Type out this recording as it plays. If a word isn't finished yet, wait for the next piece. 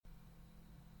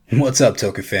What's up,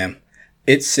 Toku fam?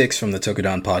 It's Six from the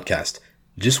Tokudon Podcast.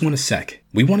 Just want a sec.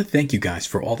 We want to thank you guys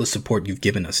for all the support you've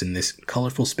given us in this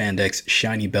colorful spandex,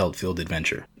 shiny belt-filled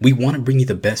adventure. We want to bring you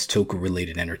the best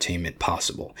Toku-related entertainment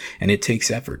possible, and it takes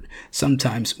effort.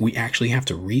 Sometimes we actually have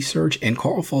to research, and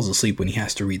Carl falls asleep when he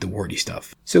has to read the wordy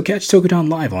stuff. So catch Tokudon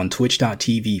live on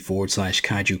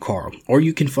twitch.tv/KaijuCarl, or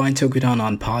you can find Tokudon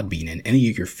on Podbean and any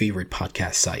of your favorite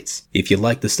podcast sites. If you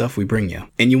like the stuff we bring you,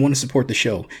 and you want to support the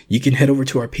show, you can head over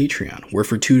to our Patreon, where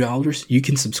for $2, you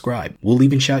can subscribe. We'll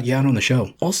even shout you out on the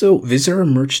show. Also, visit our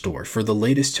merch store for the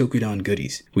latest Tokudon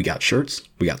goodies. We got shirts,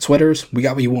 we got sweaters, we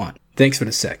got what you want. Thanks for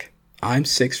the sec. I'm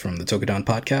Six from the Tokudon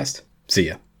Podcast. See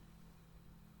ya.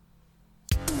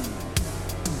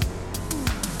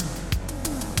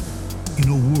 In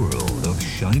a world of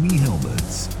shiny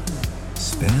helmets,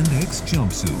 spandex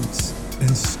jumpsuits,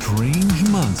 and strange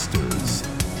monsters,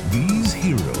 these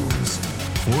heroes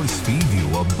force feed you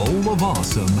a bowl of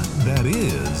awesome that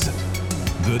is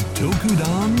the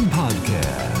Tokudon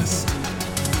Podcast.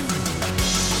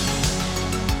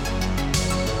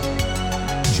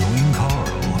 Join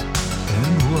Carl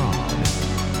and Rob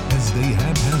as they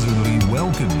haphazardly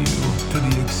welcome you to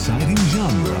the exciting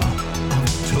genre of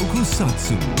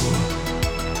Tokusatsu.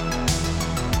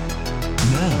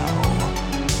 Now,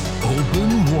 open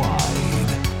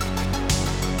wide.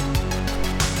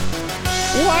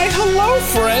 Why, hello,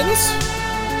 friends!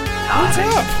 What's Hi.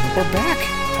 up? We're back,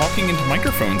 talking into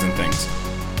microphones and things.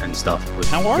 And stuff. With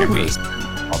How are we?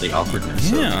 All the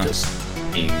awkwardness Yeah. of just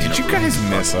being in Did a you room guys talking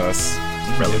miss us?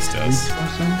 relatively us. to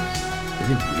ourselves? Is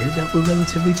it weird that we're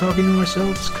relatively talking to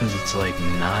ourselves? Because it's like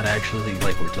not actually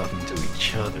like we're talking to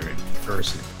each other in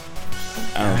person.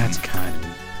 That's kind of...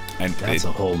 That's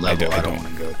a whole level I don't want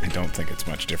to go I to. don't think it's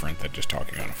much different than just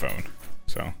talking on a phone.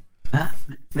 So,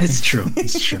 It's true.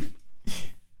 It's true.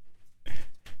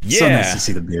 yeah. So nice to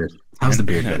see the beard. How's the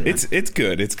beard been? It's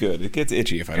good. It's good. It gets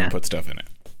itchy if I don't put stuff in it,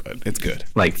 but it's good.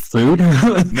 Like food?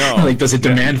 No. Like, does it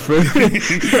demand food?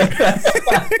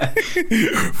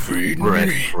 Feed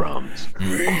Breadcrumbs.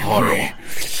 Horrible.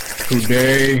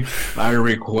 Today, I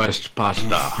request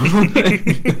pasta.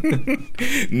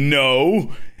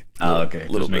 No. Oh, okay.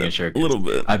 Little Just making bit. sure. A little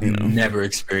bit. I've you know. never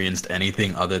experienced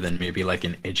anything other than maybe like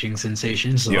an itching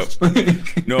sensation. So.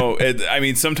 Yep. No, I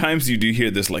mean, sometimes you do hear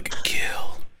this like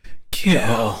kill.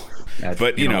 Oh.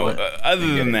 But you know, what? other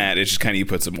than that, it's just kind of you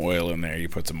put some oil in there, you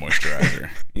put some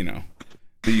moisturizer, you know,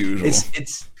 the usual.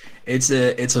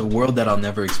 It's a world that I'll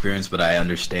never experience, but I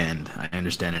understand.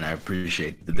 And I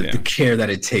appreciate the care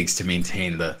that it takes to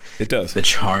maintain It does. the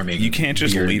charming. You can't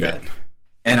just beard leave that- it.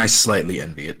 And I slightly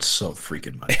envy it so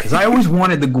freaking much because I always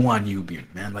wanted the Guan Yu beard,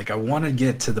 man. Like I want to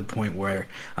get to the point where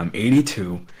I'm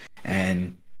 82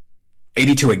 and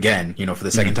 82 again, you know, for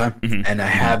the second time, and I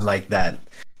have like that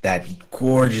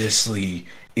gorgeously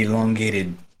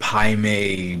elongated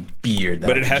Paime beard. That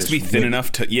But I it can has to be just thin whip.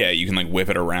 enough to, you can like whip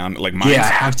it around. Like mine's Yeah, I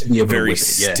have to be able to very whip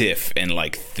it. Yeah. stiff and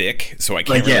like thick, so I Like,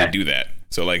 can't really yeah. do that.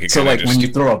 So like, it So kinda like just, when you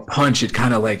throw a punch, it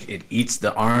kind of like it eats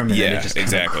the arm and then Yeah, it just kind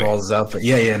of exactly. crawls up. But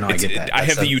yeah, no, I get that. I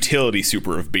That's have the a- utility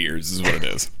super of beards, is what it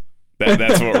is.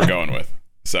 That's what we're going with.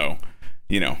 So,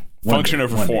 you know, One function day,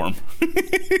 over one day. form.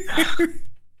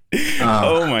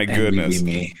 Oh my envy goodness.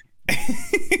 me.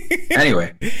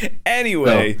 Anyway,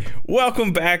 Anyway,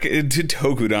 welcome back to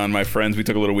Tokudon, my friends. We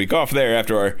took a little week off there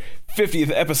after our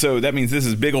 50th episode. That means this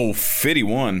is big old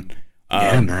 51.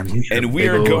 yeah, man. And we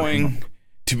are going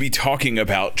to be talking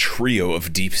about Trio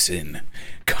of Deep Sin,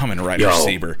 Kamen Rider Yo.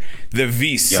 Saber, the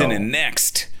V Sin, Yo. and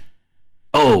next.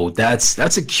 Oh, that's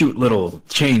a cute little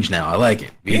change now. I like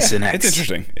it. Beast and X. It's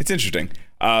interesting. It's interesting.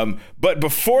 But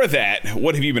before that,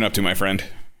 what have you been up to, my friend?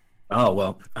 Oh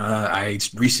well, I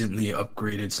recently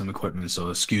upgraded some equipment, so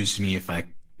excuse me if I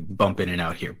bump in and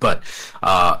out here. But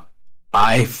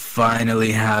I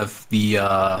finally have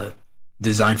the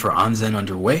design for Anzen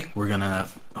underway. We're gonna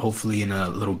hopefully in a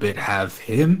little bit have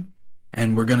him,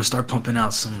 and we're gonna start pumping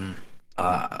out some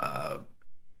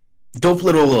dope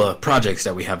little projects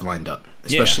that we have lined up,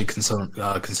 especially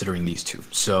considering these two.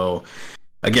 So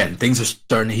again, things are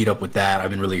starting to heat up with that. I've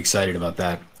been really excited about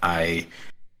that.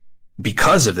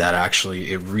 Because of that,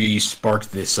 actually, it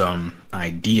re-sparked this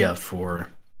idea for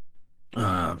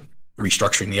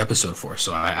restructuring the episode for.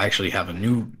 So I actually have a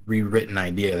new rewritten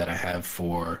idea that I have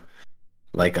for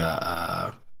like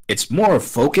it's more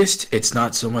focused. It's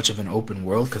not so much of an open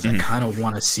world because I kind of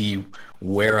want to see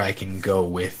where I can go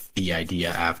with the idea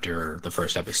after the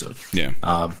first episode. Yeah.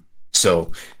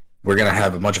 So we're gonna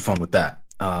have a bunch of fun with that.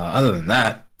 Other than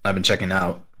that, I've been catching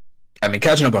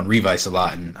up on Revice a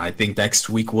lot, and I think next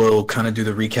week we'll kind of do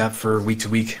the recap for week to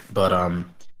week. But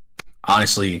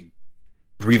honestly,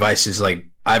 Revice is like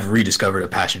I've rediscovered a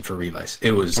passion for Revice.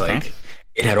 It was like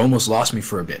it had almost lost me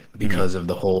for a bit because of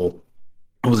the whole.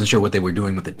 I wasn't sure what they were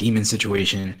doing with the demon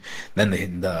situation.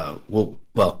 Then well,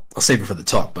 I'll save it for the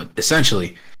talk. But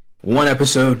essentially, one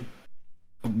episode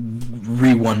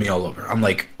re-won me all over. I'm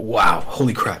like, wow,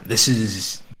 holy crap!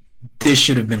 This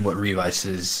should have been what Revice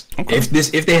is. Okay.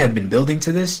 If they had been building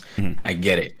to this, I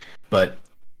get it. But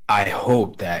I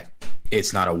hope that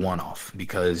it's not a one-off,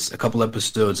 because a couple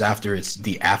episodes after, it's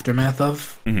the aftermath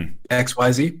of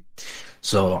XYZ.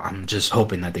 So I'm just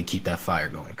hoping that they keep that fire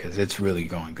going, because it's really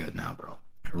going good now, bro.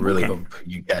 I really hope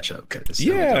you catch up.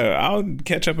 I'll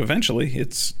catch up eventually.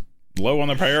 It's low on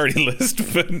the priority list,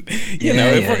 but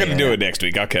if we're gonna do it next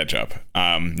week, I'll catch up.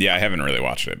 I haven't really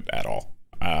watched it at all.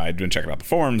 I've been checking out the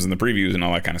forums and the previews and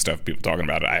all that kind of stuff. People talking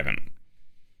about it. I haven't.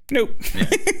 Nope. Yeah.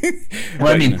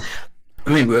 Well,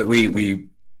 we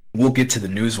we'll get to the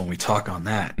news when we talk on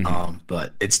that.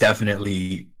 But it's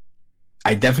definitely,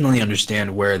 I definitely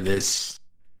understand where this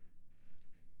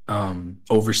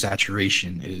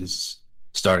oversaturation is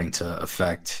starting to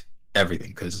affect everything,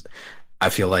 because I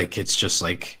feel like it's just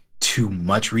like too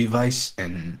much Revice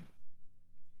and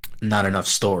not enough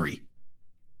story.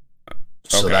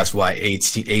 So that's why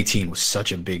 18 was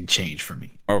such a big change for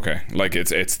me. Okay, like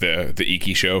it's the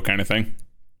Iki show kind of thing.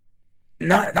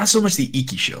 Not so much the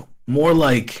Iki show, more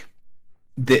like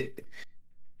they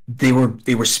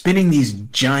were spinning these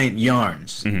giant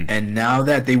yarns, and now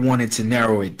that they wanted to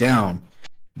narrow it down,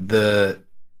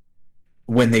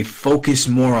 when they focus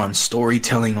more on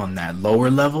storytelling on that lower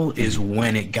level is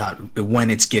when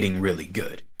it's getting really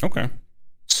good. Okay.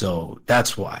 So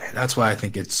that's why I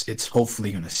think it's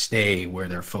hopefully going to stay where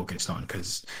they're focused on,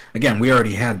 because again, we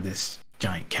already had this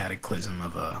giant cataclysm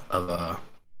of a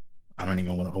I don't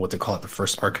even know what to call it, the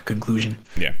first arc conclusion.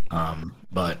 Yeah.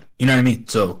 But you know what I mean?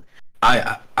 So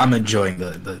I'm enjoying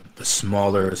the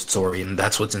smaller story, and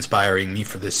that's what's inspiring me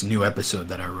for this new episode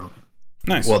that I wrote.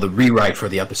 Nice. Well, the rewrite for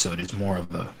the episode is more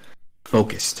of a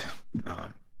focused. But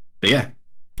yeah.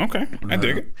 Okay. I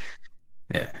dig it.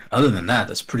 Yeah. Other than that,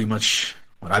 that's pretty much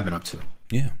what I've been up to.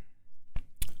 Yeah.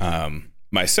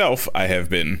 Myself, I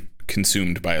have been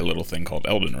consumed by a little thing called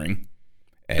Elden Ring.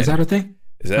 Is that a thing?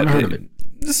 I've heard of it.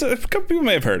 A couple people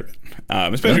may have heard of it,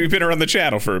 especially if you've been around the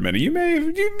channel for a minute. You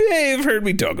may have heard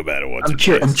me talk about it once.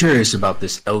 I'm curious about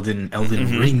this Elden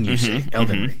Ring. You say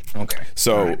Elden Ring. Okay.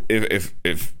 So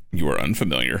if you are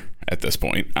unfamiliar at this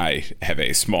point, I have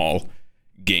a small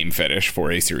game fetish for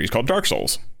a series called Dark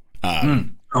Souls.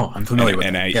 Oh, I'm familiar with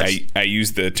it. And I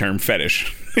use the term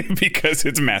fetish because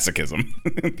it's masochism.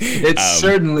 It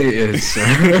certainly is.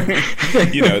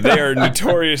 They are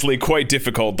notoriously quite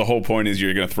difficult. The whole point is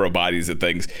you're going to throw bodies at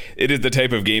things. It is the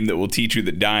type of game that will teach you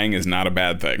that dying is not a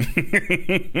bad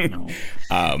thing. No.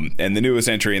 And the newest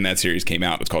entry in that series came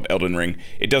out. It's called Elden Ring.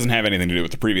 It doesn't have anything to do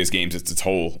with the previous games. It's its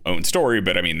whole own story,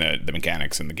 but I mean, the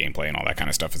mechanics and the gameplay and all that kind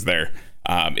of stuff is there.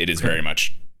 It is very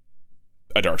much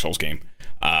a Dark Souls game.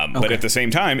 But at the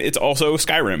same time, it's also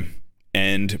Skyrim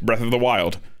and Breath of the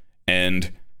Wild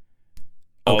and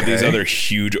all these other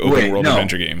huge open world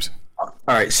adventure games. All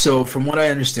right, so from what I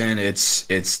understand, it's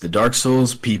the Dark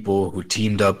Souls people who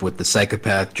teamed up with the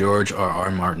psychopath George R.R.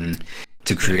 Martin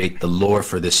to create the lore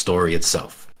for this story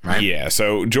itself, right? Yeah,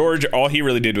 so George, all he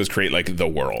really did was create like the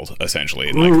world,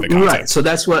 essentially, like the concept. Right. So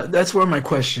that's where my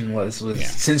question was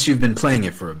since you've been playing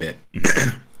it for a bit,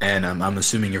 and I'm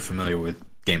assuming you're familiar with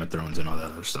Game of Thrones and all that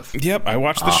other stuff. Yep, I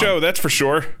watched the show, that's for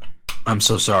sure. I'm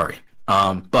so sorry.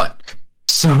 But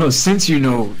so since you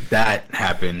know that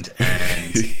happened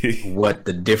and what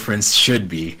the difference should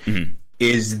be,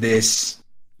 is this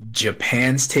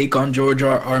Japan's take on George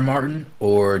R.R. Martin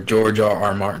or George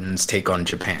R.R. Martin's take on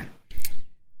Japan?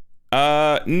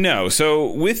 No.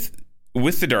 So with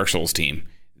the Dark Souls team,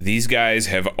 these guys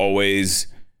have always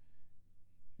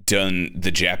done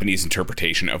the Japanese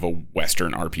interpretation of a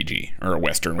Western RPG or a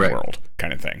Western world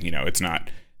kind of thing. It's not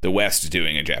the West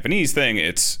doing a Japanese thing,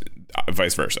 it's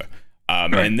vice versa.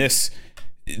 And this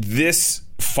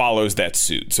follows that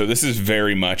suit. So this is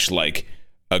very much like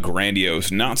a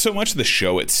grandiose, not so much the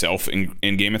show itself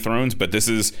in Game of Thrones, but this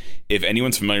is, if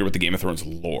anyone's familiar with the Game of Thrones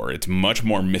lore, it's much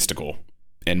more mystical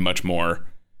and much more,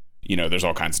 there's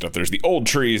all kinds of stuff. There's the old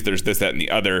trees, there's this, that, and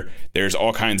the other. There's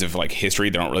all kinds of like history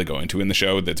they don't really go into in the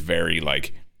show that's very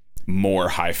like more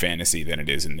high fantasy than it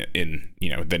is in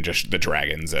than just the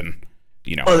dragons and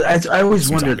Well, I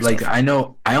always wondered, like,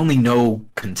 stuff. I only know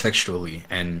contextually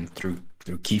and through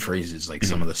key phrases, like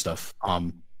some of the stuff.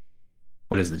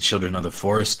 What is it, Children of the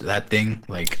Forest? That thing,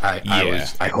 like,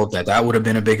 I hope that would have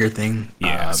been a bigger thing.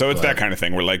 Yeah, so it's that kind of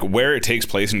thing where, like, where it takes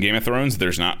place in Game of Thrones,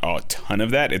 there's not a ton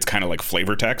of that. It's kind of like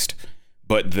flavor text,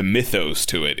 but the mythos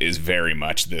to it is very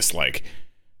much this like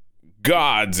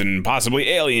gods and possibly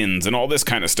aliens and all this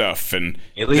kind of stuff. And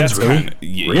aliens,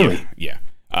 really? Yeah.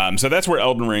 So that's where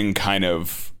Elden Ring kind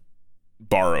of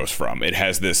borrows from. It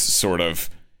has this sort of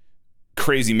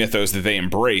crazy mythos that they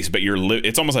embrace, but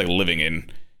it's almost like living in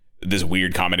this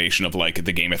weird combination of like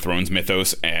the Game of Thrones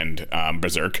mythos and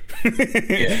Berserk.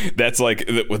 That's like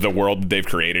the world that they've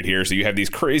created here. So you have these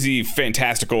crazy,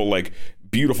 fantastical, like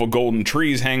beautiful golden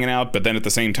trees hanging out, but then at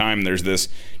the same time there's this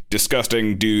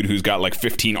disgusting dude who's got like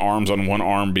 15 arms on one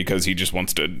arm because he just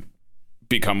wants to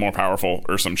become more powerful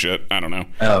or some shit. I don't know.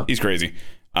 Oh. He's crazy.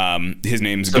 His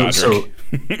name's Godric.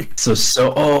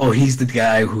 He's the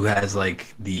guy who has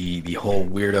like the whole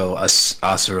weirdo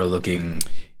Asura looking.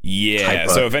 Yeah.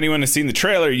 So if anyone has seen the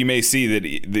trailer, you may see that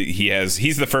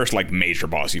he's the first like major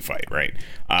boss you fight, right?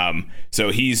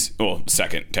 So he's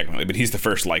second technically, but he's the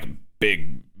first like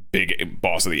big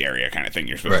boss of the area kind of thing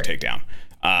you're supposed to take down.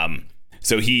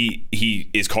 So he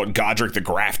is called Godric the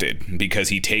Grafted because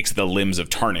he takes the limbs of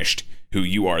Tarnished, who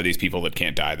you are, these people that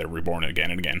can't die, they're reborn again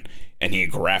and again, and he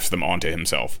grafts them onto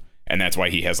himself. And that's why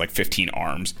he has like 15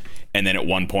 arms. And then at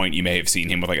one point you may have seen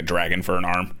him with like a dragon for an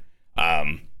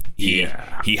arm. He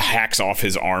hacks off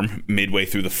his arm midway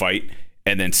through the fight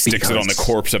and then sticks it on the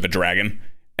corpse of a dragon,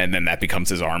 and then that becomes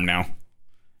his arm now.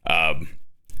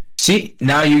 See,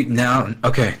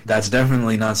 okay, that's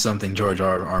definitely not something George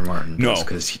R. Martin does,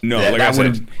 because that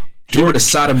would have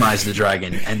sodomized the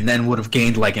dragon and then would have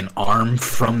gained like an arm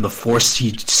from the force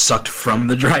he sucked from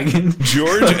the dragon.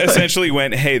 George essentially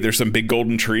went, hey, there's some big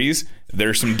golden trees,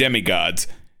 there's some demigods.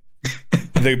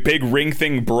 The big ring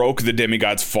thing broke, the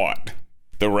demigods fought.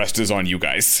 The rest is on you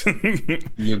guys.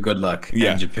 You good luck.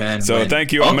 Yeah. In Japan. So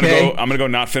thank you. Okay. I'm gonna go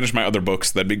not finish my other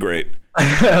books. That'd be great.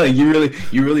 You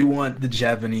really want the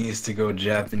Japanese to go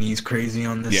Japanese crazy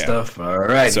on this stuff? All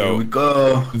right, so here we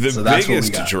go. The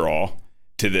biggest draw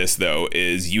to this though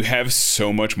is you have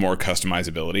so much more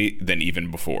customizability than even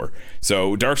before.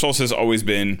 So Dark Souls has always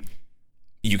been,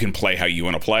 you can play how you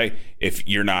want to play. If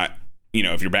you're not,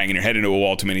 if you're banging your head into a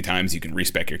wall too many times, you can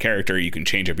respec your character, you can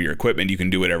change up your equipment, you can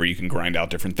do whatever, you can grind out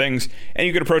different things, and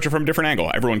you can approach it from a different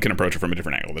angle. Everyone can approach it from a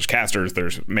different angle. There's casters,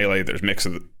 there's melee, there's mix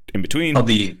of in between. Oh,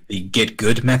 the get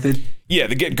good method? Yeah,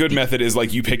 the get good method is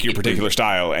like you pick your particular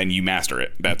style and you master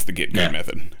it. That's the get good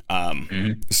method.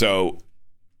 So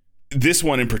this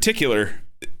one in particular,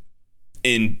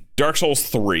 in Dark Souls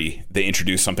 3, they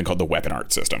introduced something called the weapon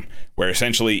art system, where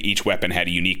essentially each weapon had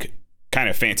a unique kind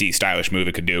of fancy, stylish move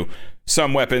it could do.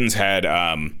 Some weapons had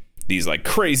these like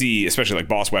crazy, especially like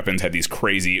boss weapons, had these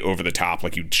crazy over the top,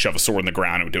 like you'd shove a sword in the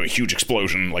ground, it would do a huge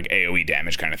explosion, like AoE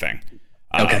damage kind of thing.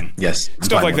 Okay, yes.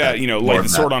 Stuff like that, light the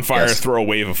sword on fire, throw a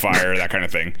wave of fire, that kind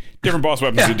of thing. Different boss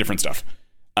weapons do different stuff.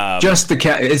 Just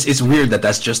it's weird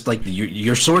that's just like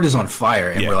your sword is on fire,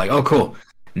 and we're like, oh, cool.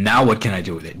 Now what can I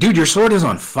do with it? Dude, your sword is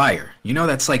on fire.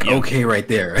 That's like okay right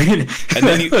there. and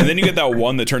then you get that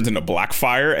one that turns into black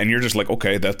fire, and you're just like,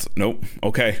 okay, that's nope.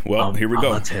 Okay, well, here we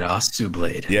go. Amaterasu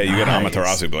blade. Yeah, you get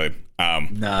Amaterasu blade.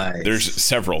 Nice. There's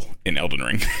several in Elden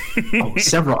Ring.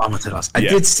 Several Amaterasu. I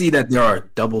did see that there are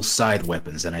double side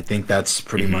weapons, and I think that's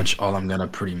pretty much all I'm gonna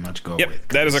pretty much go with.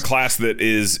 That is a class that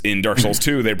is in Dark Souls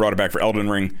 2. They brought it back for Elden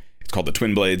Ring. It's called the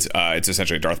Twin Blades. It's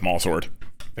essentially a Darth Maul sword,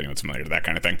 if anyone's familiar to that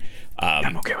kind of thing.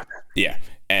 I'm okay with that. Yeah.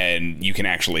 And you can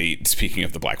actually, speaking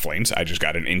of the black flames, I just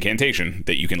got an incantation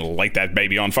that you can light that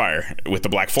baby on fire with the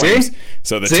black flames. See?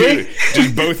 So the two,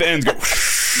 just both ends go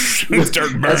and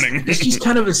start burning. It's just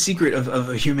kind of a secret of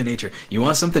a human nature. You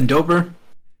want something doper?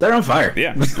 They're on fire.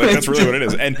 Yeah, that's really what it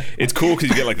is. And it's cool because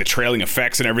you get like the trailing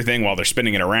effects and everything while they're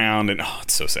spinning it around. And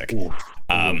it's so sick.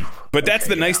 But that's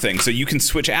the nice thing. So you can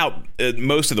switch out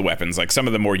most of the weapons, like some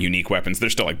of the more unique weapons. They're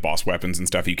still like boss weapons and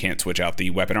stuff. You can't switch out the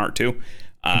weapon art to.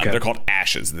 They're called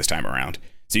ashes this time around.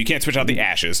 So you can't switch out the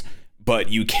ashes, but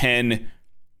you can,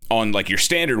 on like your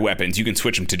standard weapons, you can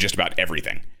switch them to just about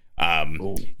everything.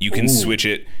 You can switch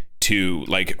it to,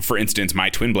 like, for instance,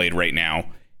 my Twin Blade right now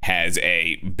has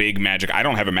a big magic. I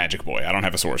don't have a magic boy. I don't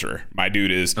have a sorcerer. My dude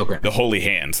is the Holy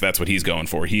Hands. That's what he's going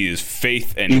for. He is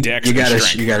faith and dex and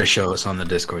strength. You gotta show us on the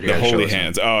Discord. The Holy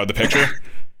Hands. Oh, the picture?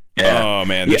 Yeah. Oh,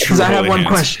 man. Because I have one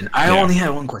question. I only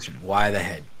have one question. Why the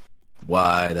head?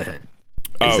 Why the head?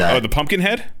 The pumpkin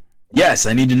head? Yes,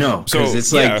 I need to know. Because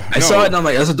it's like, I saw it and I'm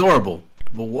like, that's adorable.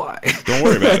 But why? Don't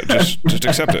worry about it. Just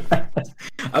accept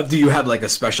it. Do you have like a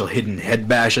special hidden head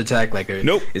bash attack?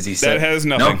 Nope. Is he that has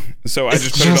nothing. Nope. So I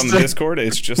just put it on the Discord.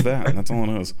 It's just that. That's all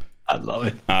it is. I love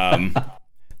it.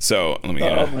 So let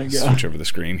me switch over the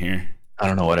screen here. I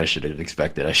don't know what I should have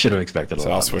expected. I should have expected a lot.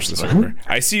 So I'll switch this over.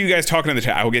 I see you guys talking in the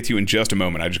chat. I will get to you in just a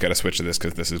moment. I just got to switch to this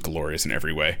because this is glorious in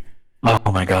every way.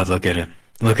 Oh my God! Look at him!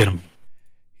 Look at him!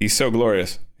 He's so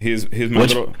glorious. He's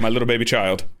my little baby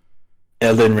child.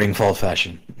 Elden Ring fall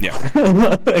fashion. Yeah.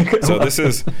 So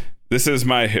this is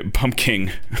my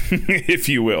pumpkin, if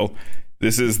you will.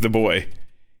 This is the boy.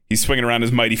 He's swinging around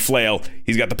his mighty flail.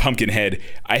 He's got the pumpkin head.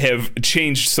 I have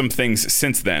changed some things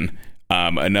since then.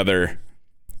 Another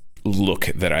look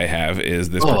that I have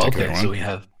is this particular one. So we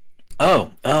have.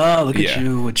 Look at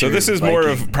you. So this is more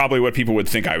of probably what people would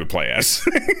think I would play as.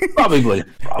 Probably.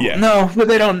 Yeah. No, but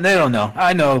they don't know.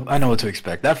 I know what to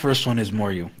expect. That first one is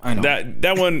more you. I know.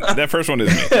 That first one is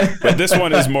me. But this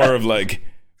one is more of like,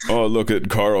 oh, look at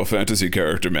Carl, fantasy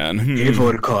character, man.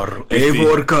 Eivor Carl.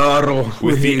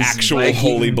 With the actual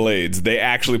holy blades. They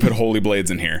actually put holy blades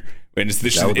in here. And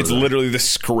it's literally the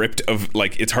script of,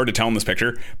 like, it's hard to tell in this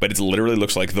picture, but it literally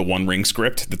looks like the One Ring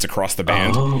script that's across the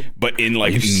band, but in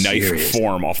like knife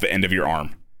form off the end of your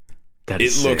arm.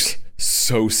 It looks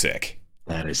so sick.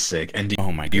 That is sick. And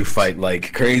oh my god, you fight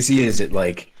like crazy? Is it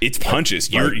like it's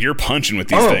punches? You're punching with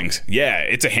these things. Yeah,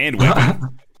 it's a hand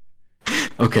weapon.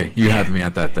 Okay, you have me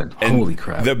at that then. And holy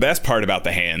crap! The best part about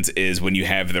the hands is when you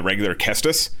have the regular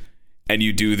Kestis and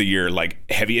you do your like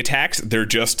heavy attacks. They're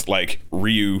just like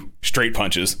Ryu straight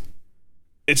punches.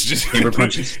 It's just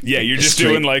punches. Yeah, you're just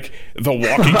doing like the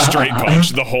walking straight punch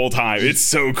the whole time. It's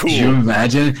so cool. Can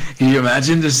you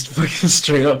imagine just fucking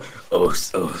straight up?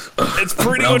 It's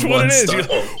pretty much what it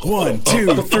is. 1,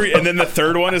 2, 3, and then the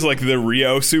third one is like the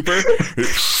Rio super.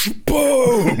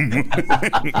 Boom!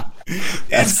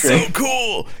 It's so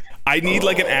cool. I need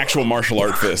like an actual martial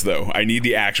art fist though. I need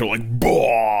the actual like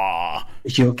bah.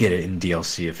 You'll get it in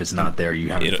DLC if it's not there. You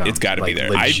haven't found it's got to be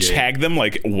there. Legit. I tag them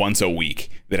like once a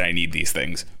week that I need these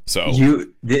things. So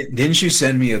didn't you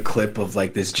send me a clip of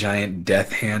like this giant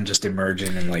death hand just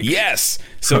emerging and like yes.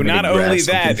 So not only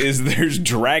that is there's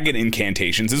dragon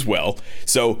incantations as well.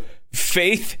 So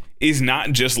faith is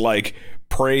not just like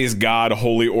praise God,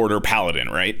 holy order, paladin,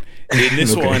 right? In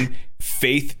this one,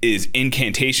 faith is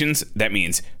incantations. That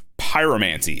means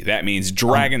pyromancy. That means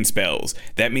dragon spells.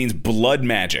 That means blood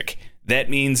magic. That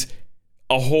means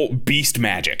a whole beast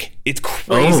magic. It's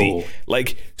crazy.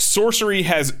 Like sorcery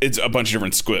it's a bunch of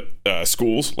different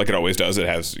schools, like it always does. It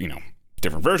has,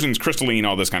 different versions, crystalline,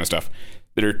 all this kind of stuff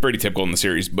that are pretty typical in the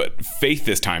series. But faith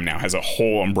this time now has a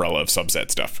whole umbrella of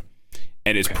subset stuff.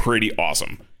 And it's pretty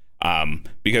awesome.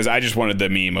 Because I just wanted the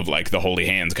meme of like the holy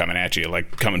hands coming at you,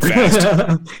 like coming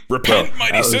fast. Repent,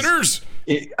 mighty sinners.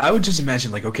 I would just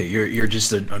imagine like, okay, you're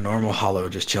just a normal hollow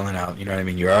just chilling out. You know what I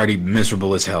mean? You're already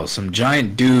miserable as hell. Some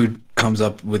giant dude comes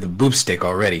up with a boop stick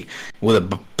already with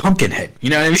a pumpkin head. You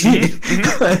know what I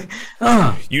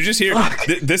mean? You just hear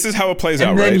this is how it plays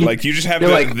out, right? Like you just have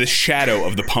the shadow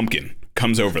of the pumpkin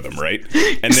comes over them, right?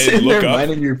 And they look up.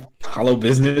 Minding your hollow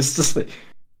business, just like.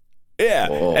 Yeah,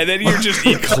 and then you're just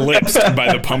eclipsed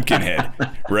by the pumpkin head,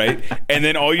 right? And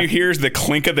then all you hear is the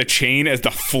clink of the chain as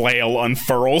the flail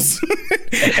unfurls.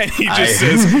 And he just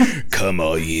says, "Come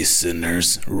all ye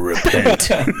sinners,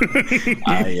 repent."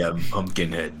 I am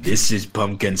Pumpkinhead. This is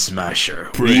Pumpkin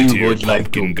Smasher. Pray to your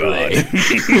pumpkin god.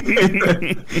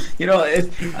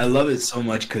 I love it so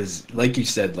much because, like you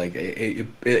said, like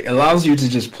it allows you to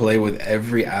just play with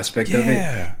every aspect of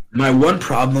it. My one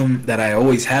problem that I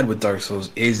always had with Dark Souls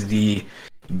is the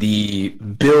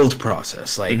build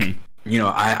process. Like,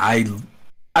 I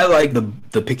like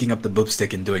the picking up the boop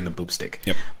stick and doing the boop stick.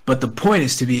 Yep. But the point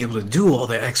is to be able to do all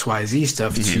the XYZ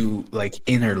stuff to like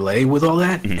interlay with all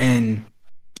that. And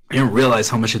I didn't realize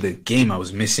how much of the game I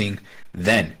was missing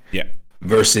then. Yeah.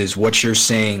 Versus what you're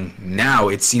saying now,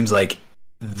 it seems like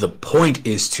the point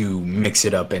is to mix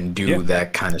it up and do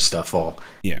that kind of stuff all.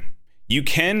 Yeah. You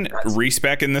can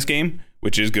respec in this game,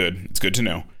 which is good. It's good to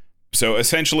know. So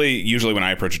essentially, usually when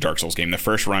I approach a Dark Souls game, the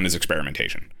first run is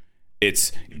experimentation.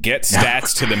 It's get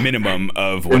stats to the minimum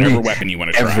of whatever weapon you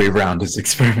want to try. Every round is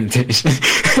experimentation.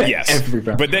 Yes. Every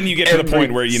round. But then you get to the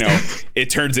point where,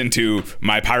 it turns into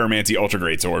my pyromancy ultra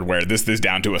great sword, where this is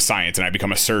down to a science and I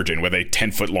become a surgeon with a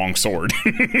 10-foot long sword.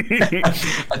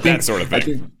 That sort of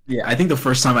thing. I think the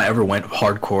first time I ever went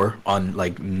hardcore on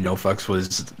like no fucks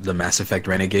was the Mass Effect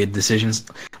Renegade decisions.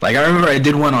 Like I remember I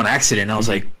did one on accident and I was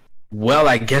like, well,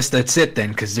 I guess that's it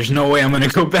then, because there's no way I'm going to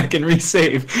go back and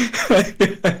resave.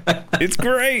 It's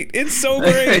great. It's so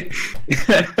great.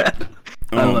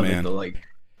 I love it, though. Like,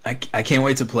 I can't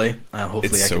wait to play.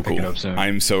 Hopefully I can pick it up soon.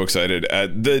 I'm so excited.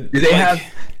 Do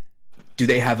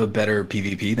they have a better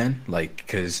PvP then? Like,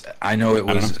 because I know it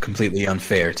was completely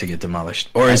unfair to get demolished.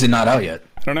 Or is it not out yet?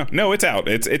 I don't know. No, it's out.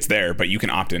 It's there, but you can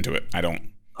opt into it. I don't.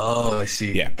 Oh, I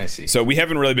see. Yeah. I see. So we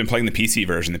haven't really been playing the PC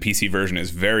version. The PC version is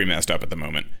very messed up at the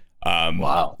moment.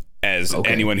 Wow. as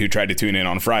anyone who tried to tune in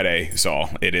on Friday saw.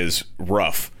 It is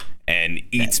rough and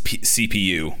eats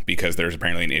CPU because there's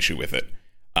apparently an issue with it.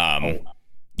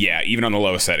 Yeah, even on the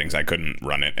lowest settings, I couldn't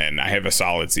run it, and I have a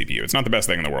solid CPU. It's not the best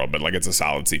thing in the world, but like it's a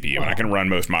solid CPU, and I can run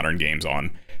most modern games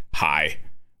on high.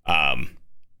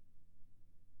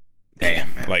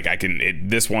 Like I can.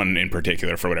 This one in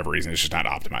particular, for whatever reason, is just not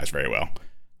optimized very well.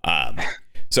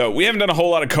 So we haven't done a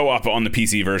whole lot of co-op on the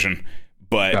PC version,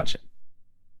 but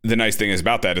the nice thing is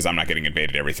about that is I'm not getting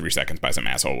invaded every 3 seconds by some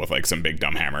asshole with like some big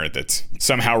dumb hammer that's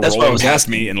somehow rolling past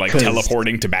me and like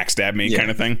teleporting to backstab me kind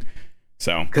of thing.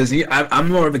 So because I'm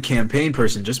more of a campaign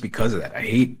person just because of that. I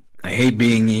hate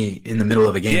being in the middle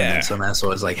of a game and some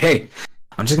asshole is like, hey,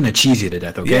 I'm just gonna cheese you to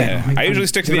death, okay? Yeah, I usually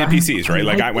stick to the NPCs, right?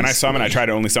 Like when I summon, I try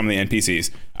to only summon the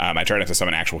NPCs. I try not to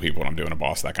summon actual people when I'm doing a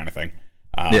boss, that kind of thing.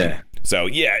 So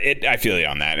yeah, I feel you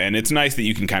on that, and it's nice that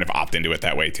you can kind of opt into it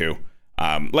that way too.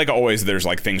 Like always, there's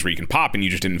like things where you can pop and you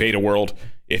just invade a world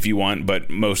if you want, but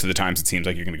most of the times it seems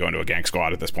like you're gonna go into a gang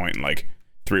squad at this point and like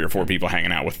 3 or 4 people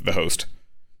hanging out with the host,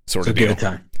 sort of deal. Give it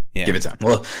time. Yeah. Give it time.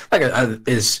 Well, like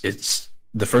it's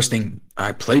the first thing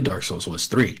I played Dark Souls was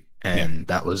 3, and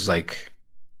that was like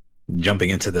jumping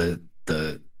into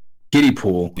the kiddie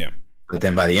pool. Yeah. But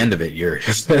then by the end of it, you're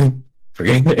just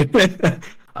forgetting it.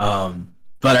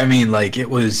 But I mean, like it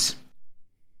was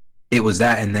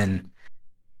that, and then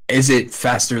is it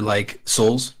faster like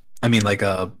Souls? I mean, like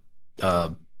Bloodborne.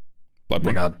 Oh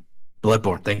my God,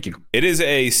 Bloodborne. Thank you. It is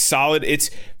a solid.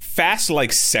 It's fast like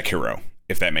Sekiro,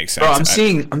 if that makes sense.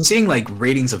 Bro, I'm seeing like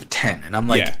ratings of 10, and I'm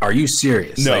like, are you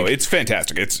serious? No, like, it's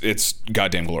fantastic. It's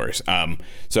goddamn glorious.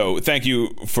 So thank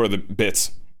you for the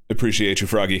bits. Appreciate you,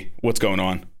 Froggy. What's going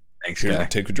on? Thanks, Here, guy.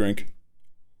 take a drink.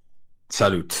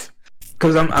 Salute.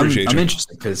 Because I'm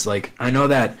interested. Because like I know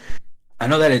that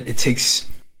it takes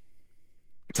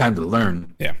time to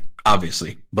learn. Yeah.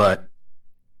 Obviously, but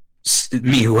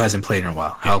me who hasn't played in a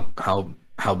while,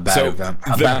 how bad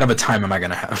of a time am I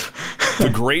gonna have? The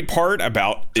great part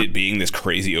about it being this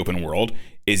crazy open world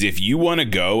is if you want to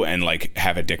go and like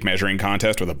have a dick measuring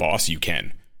contest with a boss, you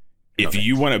can. If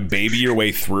you want to baby your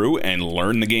way through and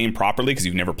learn the game properly because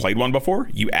you've never played one before,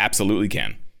 you absolutely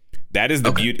can. That is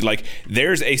the beauty. Like,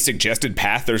 there's a suggested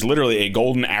path. There's literally a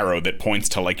golden arrow that points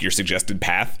to like your suggested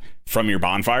path from your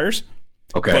bonfires.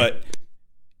 Okay. But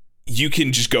you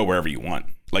can just go wherever you want.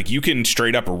 Like, you can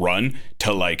straight up run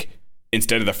to like,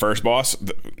 instead of the first boss,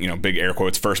 big air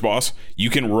quotes, first boss, you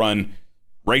can run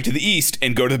right to the east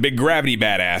and go to the big gravity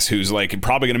badass who's like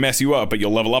probably going to mess you up, but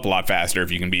you'll level up a lot faster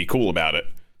if you can be cool about it.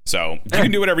 So you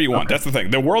can do whatever you want. That's the thing.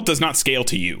 The world does not scale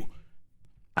to you.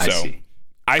 I see.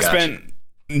 I spent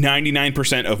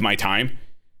 99% of my time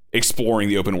exploring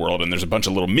the open world, and there's a bunch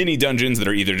of little mini dungeons that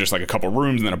are either just like a couple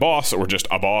rooms and then a boss or just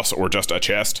a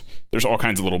chest. There's all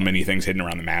kinds of little mini things hidden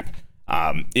around the map.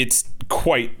 It's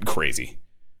quite crazy.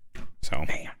 So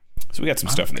we got some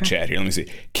stuff in the chat here. Let me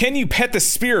see. Can you pet the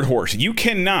spirit horse? You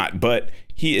cannot, but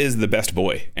he is the best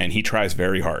boy, and he tries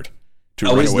very hard.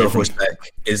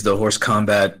 Is the horse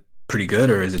combat pretty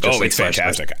good, or is it just it's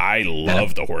fantastic? I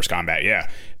love the horse combat. Yeah.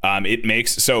 It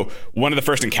makes one of the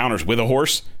first encounters with a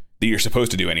horse that you're supposed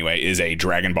to do anyway is a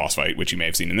dragon boss fight, which you may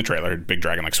have seen in the trailer. Big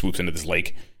dragon like swoops into this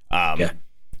lake.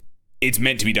 It's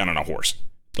meant to be done on a horse.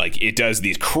 Like, it does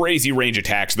these crazy range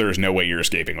attacks. There is no way you're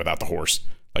escaping without the horse.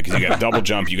 Like, you got a double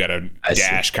jump, you got a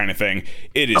dash kind of thing.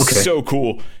 It is so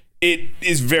cool. It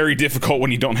is very difficult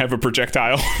when you don't have a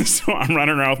projectile. So I'm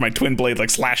running around with my twin blade, like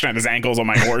slashing at his ankles on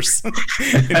my horse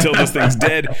until this thing's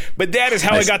dead. But that is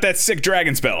how I got that sick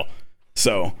dragon spell.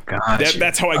 So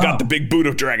that's how I got the big boot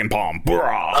of Dragon Palm.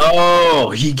 Blah. Oh,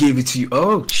 he gave it to you.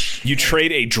 Oh, you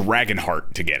trade a dragon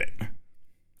heart to get it.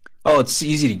 Oh, it's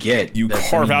easy to get. You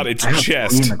carve out its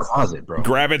chest, in the closet, bro.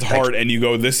 Grab its heart, and you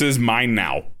go, "This is mine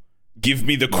now. Give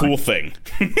me the cool thing."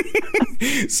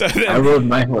 So then, I rode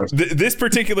my horse. This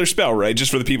particular spell, right?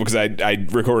 Just for the people, because I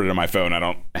recorded it on my phone. I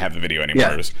don't have the video anymore.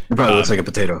 Yeah, it probably looks like a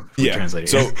potato. Yeah.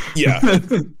 So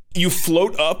you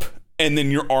float up, and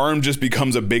then your arm just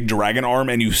becomes a big dragon arm,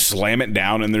 and you slam it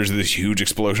down, and there's this huge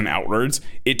explosion outwards.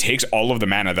 It takes all of the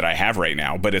mana that I have right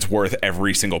now, but it's worth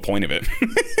every single point of it.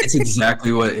 It's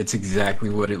exactly what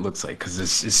it looks like. Because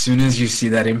as soon as you see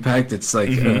that impact, it's like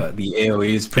the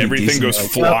AOE is pretty. Everything decent. goes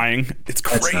like, flying. It's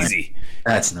crazy.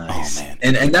 That's nice. Oh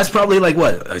man. And that's probably like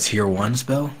what a tier 1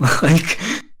 spell. Like.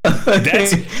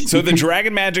 So the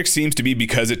dragon magic seems to be,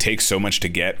 because it takes so much to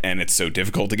get and it's so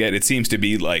difficult to get, it seems to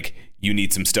be like you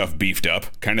need some stuff beefed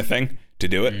up kind of thing to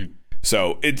do it.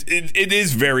 So it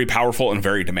is very powerful and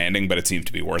very demanding, but it seems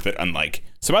to be worth it. Unlike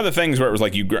some other things where it was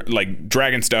like like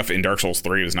dragon stuff in Dark Souls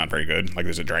 3 was not very good. Like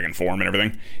there's a dragon form and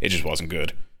everything. It just wasn't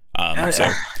good.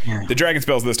 The dragon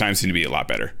spells this time seem to be a lot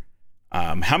better.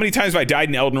 How many times have I died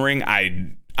in Elden Ring?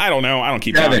 I don't know. I don't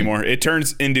keep count anymore. It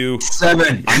turns into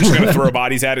 7. I'm just gonna throw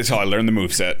bodies at it until I learn the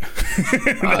moveset.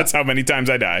 That's how many times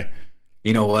I die.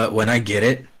 You know what? When I get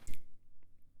it,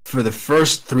 for the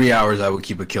first 3 hours, I would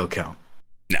keep a kill count.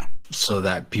 No. So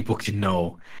that people can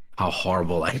know how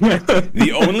horrible I am.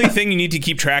 The only thing you need to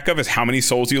keep track of is how many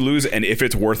souls you lose and if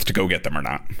it's worth to go get them or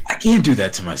not. I can't do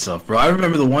that to myself, bro. I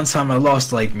remember the one time I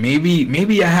lost like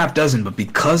maybe a half dozen, but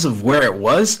because of where it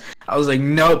was, I was like,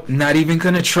 nope, not even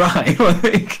gonna try.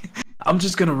 Like, I'm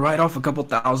just gonna write off a couple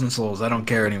thousand souls. I don't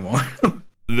care anymore.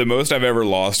 The most I've ever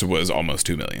lost was almost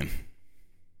 2 million.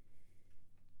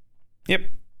 Yep.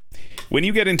 When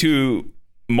you get into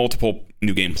multiple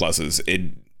New Game Pluses,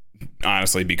 it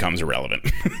honestly becomes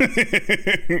irrelevant.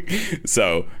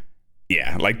 So,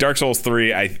 yeah, like Dark Souls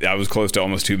 3, I was close to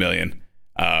almost 2 million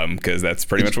because that's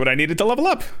pretty much what I needed to level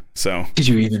up. So, did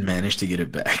you even manage to get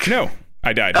it back? No,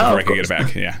 I died before I could get it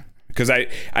back. Yeah. Because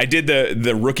I did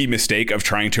the rookie mistake of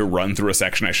trying to run through a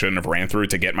section I shouldn't have ran through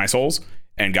to get my souls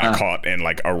and got caught in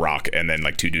like a rock and then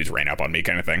like 2 dudes ran up on me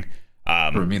kind of thing.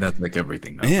 For me, that's like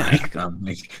everything. Though. Yeah. Like, I'm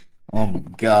like, oh my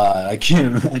god, I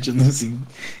can't imagine losing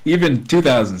even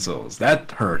 2,000 souls.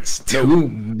 That hurts. 2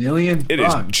 million? It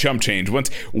is chump change.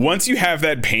 Once you have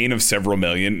that pain of several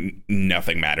million,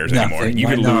 nothing matters anymore. You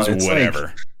can lose whatever.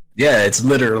 Like, yeah, it's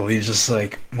literally just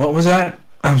like, what was that?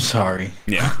 I'm sorry.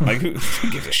 Yeah, like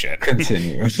who gives a shit?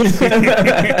 Continue.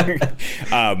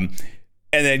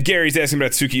 And then Gary's asking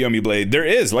about Tsukiyomi Blade. There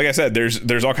is, like I said,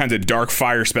 there's all kinds of dark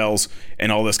fire spells and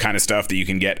all this kind of stuff that you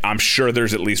can get. I'm sure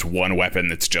there's at least one weapon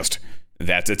that's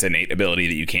its innate ability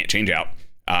that you can't change out.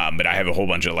 But I have a whole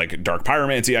bunch of like dark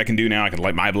pyromancy I can do now. I can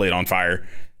light my blade on fire,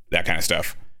 that kind of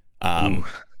stuff.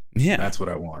 Yeah, that's what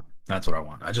I want.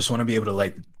 I just want to be able to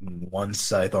light one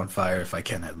scythe on fire if I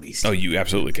can, at least. Oh, you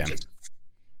absolutely can.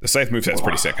 The scythe moveset's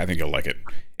pretty sick. I think you'll like it.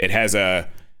 It has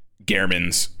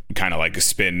Gehrman's kind of like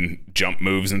spin jump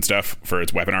moves and stuff for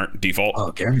its weapon art default.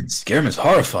 Oh, Gehrman's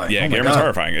horrifying. Yeah, Gehrman's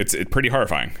horrifying. It's pretty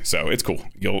horrifying. So it's cool.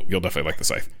 You'll definitely like the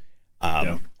scythe.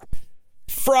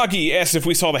 Froggy asked if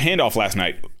we saw the handoff last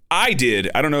night. I did.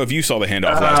 I don't know if you saw the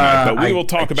handoff last night, but we will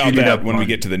talk about that when we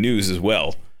get to the news as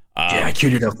well. Yeah, I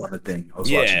queued it up on the thing. I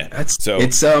was watching it.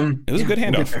 It was a good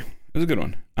handoff. It was a good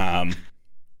one.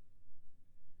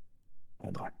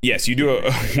 Hold on. Yes, you do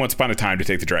a once upon a time to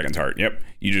take the dragon's heart. Yep.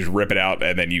 You just rip it out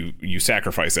and then you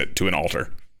sacrifice it to an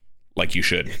altar. Like you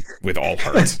should with all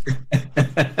hearts.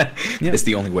 It's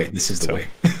the only way. This is the way.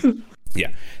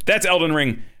 Yeah. That's Elden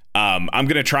Ring. I'm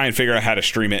going to try and figure out how to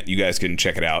stream it. You guys can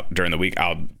check it out during the week.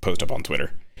 I'll post up on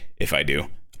Twitter if I do.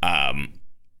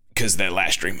 Because that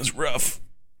last stream was rough.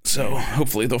 So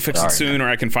hopefully they'll fix it soon, or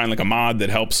I can find like a mod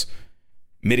that helps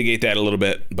mitigate that a little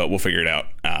bit, but we'll figure it out.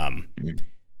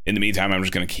 In the meantime, I'm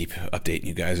just going to keep updating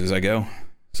you guys as I go.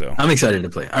 So I'm excited to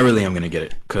play. I really am going to get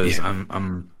it because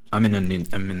I'm in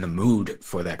the mood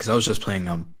for that because I was just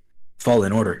playing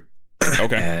Fallen Order.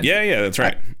 Okay. Yeah, that's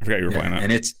right. I forgot you were playing that.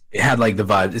 And it had like the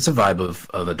vibe. It's a vibe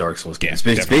of a Dark Souls game. It's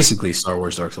basically Star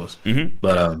Wars Dark Souls. Mm-hmm.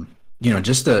 But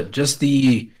just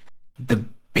the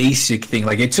basic thing.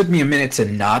 Like it took me a minute to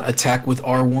not attack with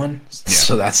R1. Yeah.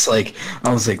 So that's like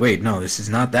I was like, wait, no, this is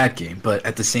not that game. But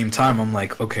at the same time, I'm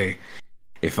like, okay,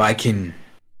 if I can,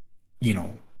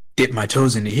 dip my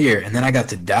toes into here, and then I got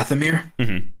to Dathomir.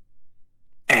 Mm-hmm.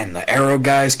 And the arrow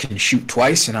guys can shoot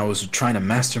twice, and I was trying to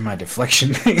master my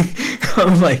deflection thing.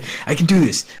 I'm like, I can do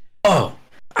this. Oh,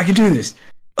 I can do this.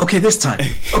 Okay, this time.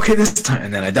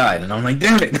 And then I died, and I'm like,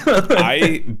 damn it.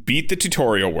 I beat the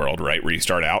tutorial world, right, where you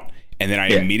start out, and then I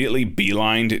immediately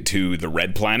beelined to the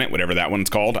red planet, whatever that one's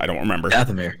called. I don't remember.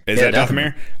 Dathomir. Is that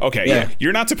Dathomir? Okay, yeah.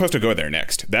 You're not supposed to go there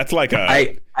next. That's like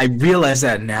I realize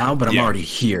that now, but I'm already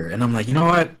here, and I'm like, you know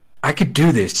what? I could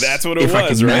do this. That's what it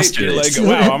was, right? You're like,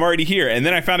 wow, I'm already here. And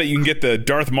then I found out you can get the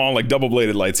Darth Maul like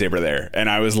double-bladed lightsaber there. And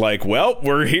I was like, well,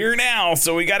 we're here now,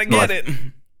 so we got to get it.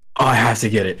 Oh, I have to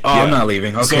get it. Oh, yeah. I'm not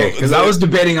leaving. Okay, because I was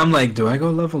debating. I'm like, do I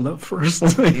go level up first?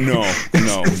 No.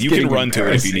 You can run to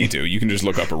it if you need to. You can just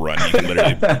look up a run. You can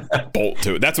literally bolt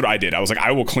to it. That's what I did. I was like,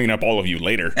 I will clean up all of you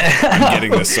later. I'm getting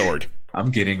this sword. I'm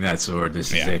getting that sword.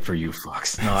 This is it for you,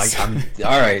 Fox. No, I'm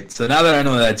all right. So now that I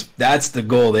know that's the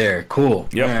goal there. Cool.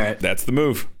 Yep. All right. That's the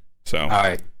move. So all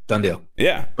right, done deal.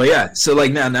 Yeah. But yeah, so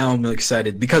like now I'm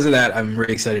excited because of that. I'm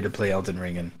really excited to play Elden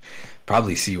Ring and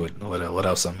probably see what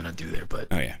else I'm gonna do there. But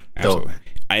oh yeah, absolutely.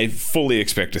 I fully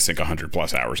expect to sink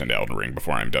 100+ hours into Elden Ring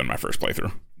before I'm done my first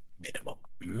playthrough.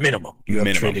 Minimum. You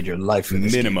have traded your life for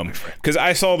this minimum. Because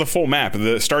I saw the full map.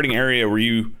 The starting area where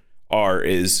you are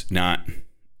is not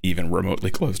even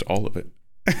remotely close to all of it.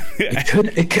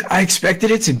 I expected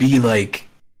it to be like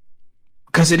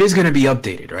because it is going to be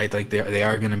updated, right? Like they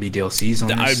are going to be DLCs on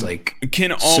this. I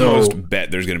can almost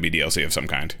bet there's going to be DLC of some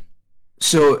kind.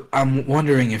 So I'm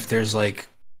wondering if there's like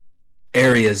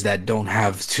areas that don't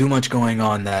have too much going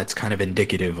on that's kind of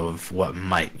indicative of what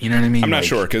might, you know what I mean? I'm not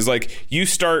sure, because like you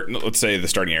start, let's say the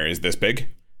starting area is this big.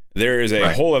 There is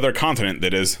a whole other continent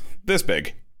that is this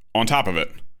big on top of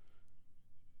it.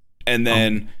 And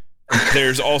then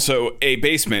there's also a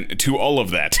basement to all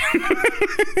of that.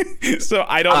 So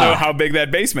I don't know how big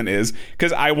that basement is,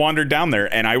 because I wandered down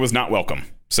there and I was not welcome.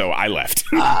 So I left.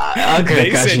 Okay,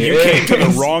 they said you came to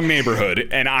the wrong neighborhood,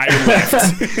 and I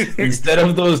left. Instead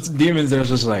of those demons, they're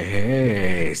just like,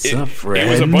 hey, sup, friend?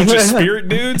 It was a bunch of spirit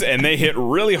dudes, and they hit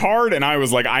really hard, and I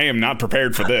was like, I am not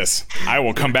prepared for this. I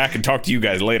will come back and talk to you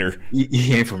guys later.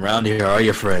 You ain't from around here, are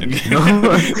you, friend? They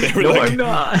were No, like, I'm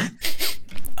not.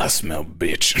 I smell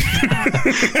bitch.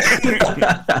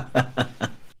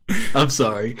 I'm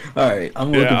sorry. All right,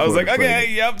 I'm looking I was like, forward to okay,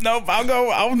 playing. yep, nope,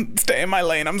 I'll stay in my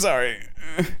lane. I'm sorry.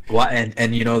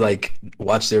 And you know, like,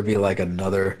 watch there be like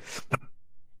another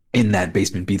in that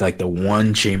basement, be like the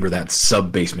one chamber, that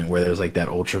sub basement where there's like that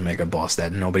ultra mega boss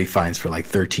that nobody finds for like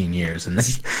 13 years, and then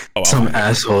some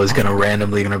asshole is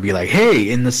randomly gonna be like, hey,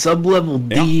 in the sub level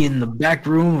D in the back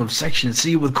room of section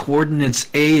C with coordinates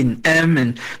A and M,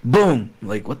 and boom,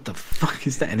 like, what the fuck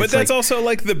is that? And but that's also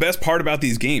like the best part about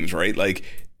these games, right? Like,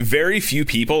 very few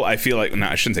people, I feel like, no,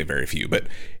 I shouldn't say very few, but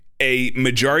a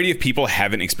majority of people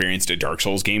haven't experienced a Dark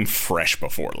Souls game fresh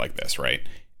before like this, right?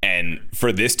 And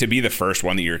for this to be the first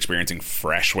one that you're experiencing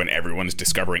fresh when everyone's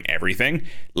discovering everything,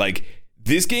 like,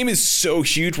 this game is so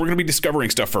huge, we're going to be discovering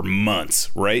stuff for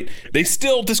months, right? They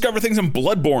still discover things in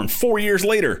Bloodborne 4 years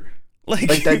later.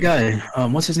 Like that guy,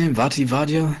 what's his name? Vati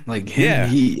Vadia? Like him,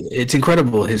 it's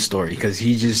incredible, his story, because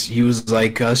he was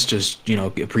like us, just, you know,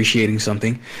 appreciating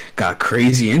something, got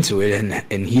crazy into it,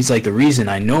 and he's like, the reason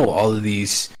I know all of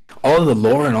the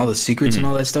lore and all the secrets and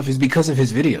all that stuff is because of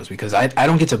his videos, because I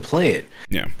don't get to play it.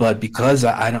 Yeah. But because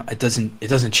I don't, it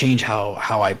doesn't change how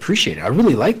I appreciate it. I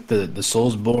really like the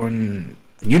Soulsborne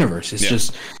universe. It's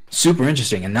just super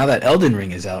interesting. And now that Elden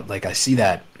Ring is out, like, I see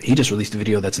that he just released a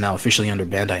video that's now officially under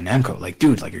Bandai Namco. Like,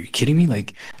 dude, like, are you kidding me?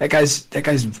 Like, that guy's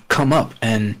come up,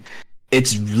 and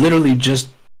it's literally just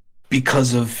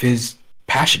because of his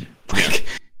passion.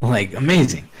 Like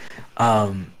amazing.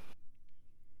 I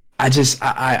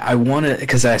want to,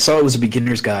 because I saw it was a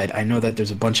beginner's guide. I know that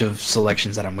there's a bunch of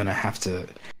selections that I'm going to have to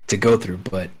go through,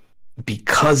 but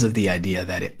because of the idea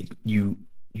that you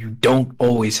don't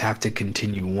always have to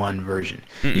continue one version.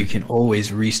 You can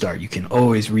always restart. You can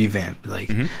always revamp. Like,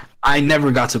 I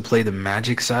never got to play the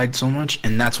magic side so much,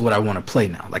 and that's what I want to play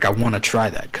now. Like, I want to try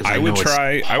that, because I would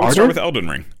start with Elden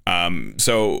Ring.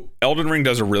 So Elden Ring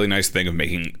does a really nice thing of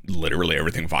making literally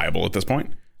everything viable at this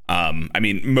point. I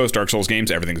mean, most Dark Souls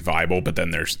games, everything's viable, but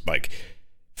then there's like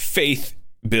faith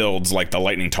builds, like the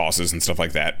lightning tosses and stuff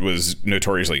like that, was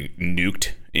notoriously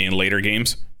nuked in later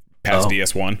games past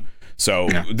DS1. So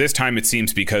this time it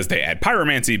seems, because they add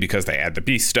pyromancy, because they add the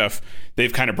beast stuff,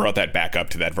 they've kind of brought that back up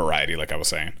to that variety, like I was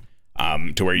saying,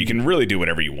 to where you can really do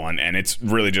whatever you want, and it's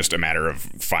really just a matter of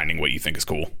finding what you think is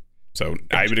cool. So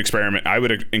I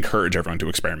would encourage everyone to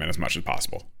experiment as much as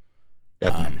possible.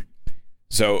 Definitely.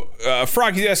 So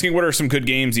Froggy's asking, what are some good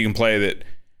games you can play that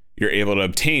you're able to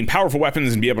obtain powerful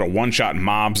weapons and be able to one-shot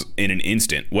mobs in an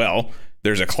instant? Well,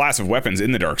 there's a class of weapons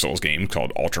in the Dark Souls game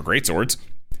called Ultra Greatswords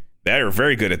that are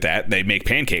very good at that. They make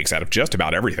pancakes out of just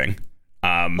about everything.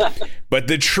 But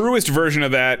the truest version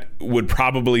of that would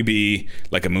probably be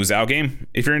like a Musou game,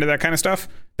 if you're into that kind of stuff.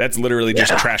 That's literally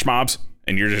just trash mobs,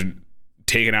 and you're just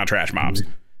taking out trash mobs.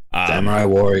 Samurai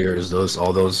Warriors,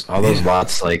 all those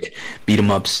lots, like beat 'em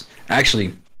ups.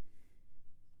 Actually,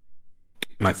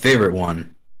 my favorite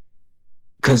one,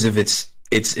 because of its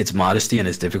modesty and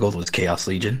its difficult, was Chaos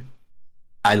Legion.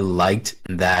 I liked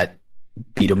that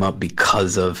beat 'em up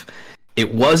because of,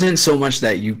 it wasn't so much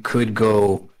that you could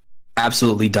go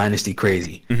absolutely dynasty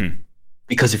crazy,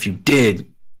 because if you did,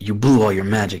 you blew all your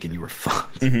magic and you were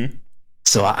fucked.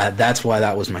 So that's why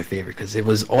that was my favorite, because it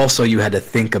was also, you had to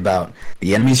think about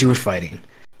the enemies you were fighting,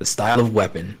 the style of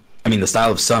weapon. I mean, the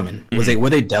style of summon. Were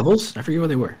they devils? I forget what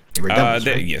they were. They were devils,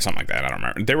 right? Yeah, something like that. I don't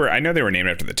remember. I know they were named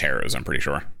after the Taros, I'm pretty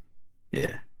sure.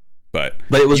 Yeah. But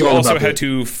it was, you also had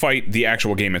to fight the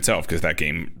actual game itself, because that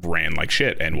game ran like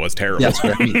shit and was terrible. That's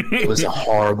what I mean. It was a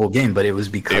horrible game, but it was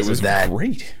because of that.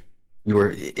 Great.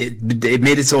 It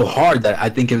made it so hard that I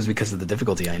think it was because of the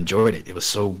difficulty. I enjoyed it. It was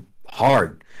so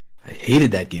hard. I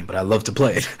hated that game, but I love to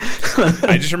play it.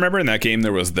 I just remember in that game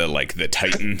there was the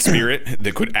Titan spirit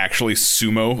that could actually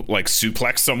sumo, like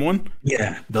suplex someone.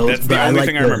 Yeah, that's the only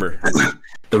thing I remember.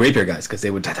 The rapier guys, because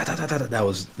they would that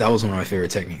was one of my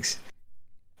favorite techniques.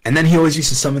 And then he always used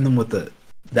to summon them with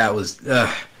that was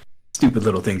stupid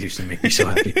little things used to make me so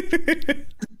happy.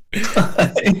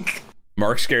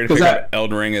 Mark's scared to pick up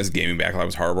Elden Ring as gaming backlog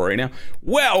was horrible right now.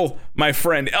 Well, my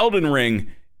friend, Elden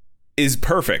Ring is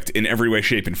perfect in every way,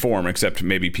 shape, and form, except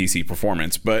maybe PC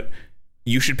performance. But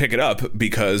you should pick it up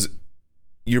because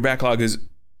your backlog is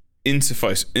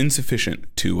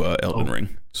insufficient to Elden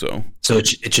Ring. So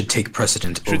it should take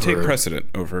precedent. Take precedent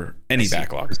over any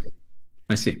backlog.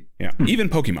 I see. Yeah, even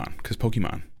Pokemon, because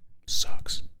Pokemon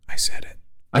sucks. I said it.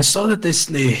 I saw that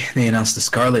they announced the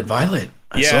Scarlet Violet.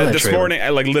 I saw that this trailer. morning,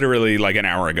 literally like an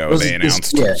hour ago, they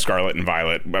announced Scarlet and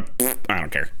Violet. But I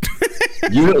don't care.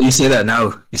 You say that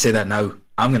now.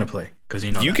 I'm gonna play because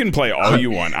you can play all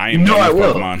you want. I am I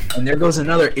will. Pokemon. And there goes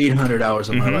another 800 hours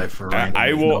of my life for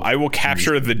random. I will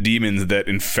capture the demons that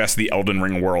infest the Elden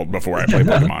Ring world before I play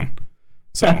Pokemon.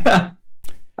 So I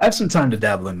have some time to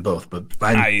dabble in both, but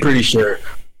I'm pretty sure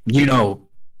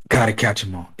gotta catch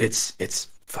them all. It's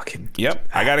fucking. Yep,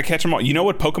 I gotta catch them all. You know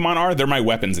what Pokemon are? They're my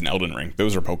weapons in Elden Ring.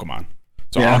 Those are Pokemon.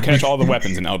 So I'll catch all the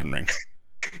weapons in Elden Ring.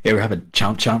 You ever have a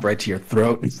chomp right to your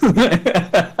throat?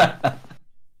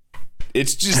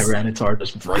 It's just Tyranitar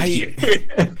just right here.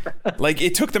 Like,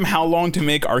 it took them how long to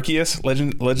make Arceus,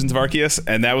 Legends of Arceus,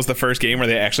 and that was the first game where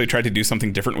they actually tried to do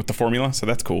something different with the formula. So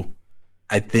that's cool.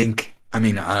 I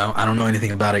don't know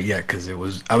anything about it yet because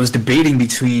I was debating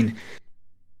between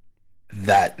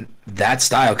that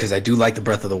style because I do like the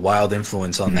Breath of the Wild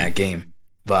influence on that game,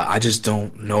 but I just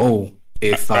don't know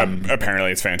if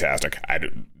apparently it's fantastic. I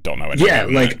don't know anything. Yeah,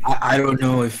 like I don't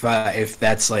know if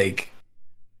that's like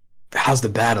how's the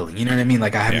battling? You know what I mean?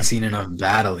 Like I haven't seen enough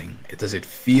battling. Does it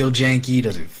feel janky?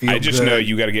 Does it feel? I just good? know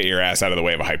you got to get your ass out of the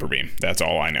way of a hyper beam. That's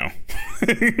all I know.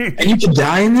 And you can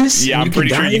die in this? Yeah, I'm pretty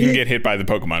sure you can get hit by the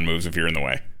Pokemon moves if you're in the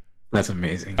way. That's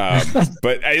amazing.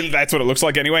 But that's what it looks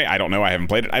like anyway. I don't know. I haven't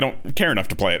played it. I don't care enough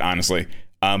to play it, honestly.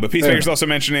 But Peacemaker's also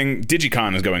mentioning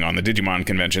Digicon is going on, the Digimon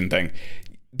convention thing.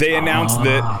 They announced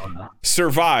that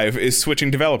Survive is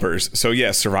switching developers. So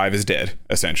yes, Survive is dead,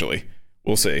 essentially.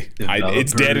 We'll see.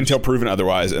 It's dead until proven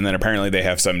otherwise. And then apparently they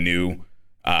have some new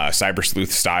Cyber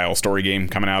Sleuth style story game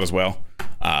coming out as well.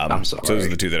 I'm sorry. So those are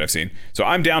the two that I've seen. So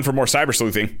I'm down for more Cyber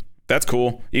Sleuthing. That's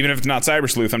cool. Even if it's not Cyber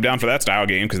Sleuth, I'm down for that style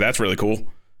game because that's really cool.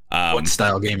 What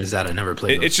style game is that? I never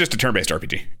played. It's just a turn-based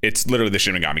RPG. It's literally the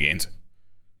Shin Megami games.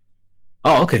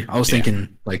 Oh, okay. I was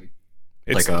thinking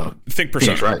think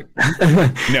Persona. Right.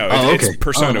 No, it's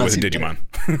Persona with a Digimon.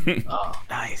 Oh,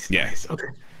 nice. Yeah. Nice. Okay.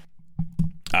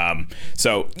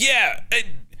 So yeah,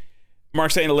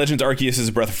 Mark saying Legends Arceus is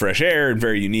a breath of fresh air and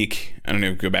very unique. I don't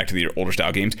know. Go back to the older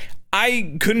style games.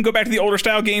 I couldn't go back to the older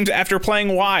style games after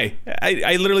playing Y.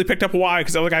 I literally picked up Y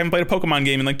because I was like, I haven't played a Pokemon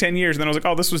game in like 10 years. And then I was like,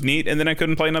 oh, this was neat. And then I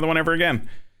couldn't play another one ever again.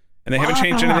 And they haven't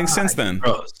changed anything since then.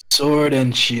 Bro, Sword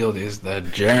and Shield is the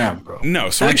jam, bro. No,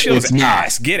 Sword and Shield is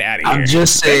ass. Get out of here. I'm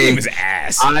just saying. That game is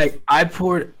ass. I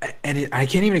poured, and I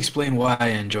can't even explain why I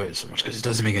enjoy it so much because it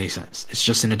doesn't make any sense. It's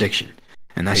just an addiction.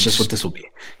 And that's just what this will be.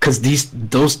 Because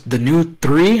the new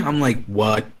 3, I'm like,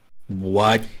 what?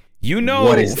 You know,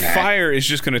 what is fire is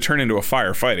just going to turn into a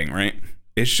firefighting, right?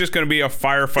 It's just going to be a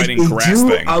firefighting grass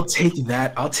thing. I'll take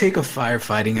that. I'll take a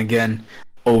firefighting again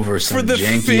over some for the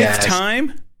janky 5th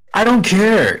time. I don't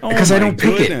care because I don't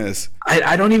pick it.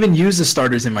 I don't even use the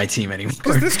starters in my team anymore.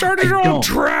 Because the starters are all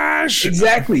trash.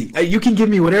 Exactly. You can give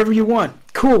me whatever you want.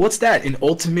 Cool. What's that? An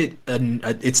ultimate?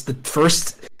 It's the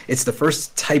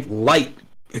first type light.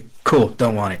 Cool.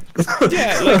 Don't want it.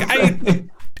 Yeah. Like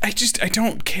I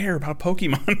don't care about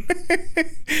Pokemon.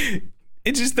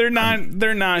 It's just they're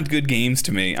not good games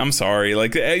to me. I'm sorry.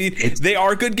 Like they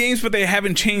are good games, but they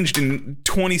haven't changed in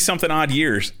 20 something odd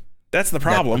years. That's the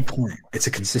problem. That's the point. It's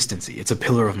a consistency. It's a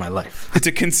pillar of my life. It's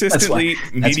a consistently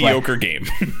mediocre game.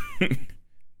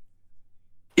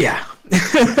 Yeah.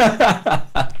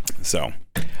 So,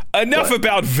 enough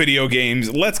about video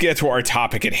games. Let's get to our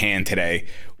topic at hand today.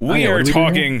 We are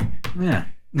talking. Yeah.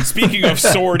 Speaking of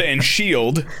Sword and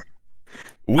Shield,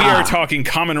 we are talking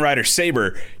Kamen Rider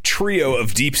Saber, Trio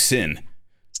of Deep Sin.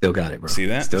 Still got it, bro. See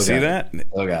that? Still got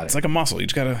it. It's like a muscle. You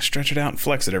just gotta stretch it out and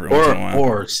flex it every once in a while.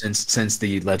 Or since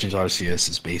the Legends Arceus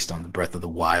is based on the Breath of the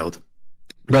Wild,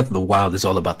 Breath of the Wild is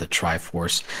all about the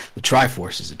Triforce. The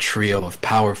Triforce is a trio of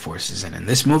power forces, and in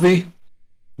this movie,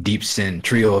 Deep Sin,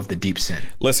 Trio of the Deep Sin.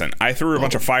 Listen, I threw a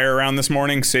bunch of fire around this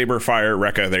morning. Saber, fire,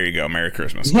 Rekka. There you go. Merry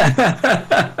Christmas.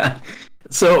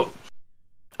 So,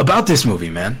 about this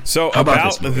movie, man. So,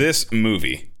 about this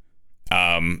movie.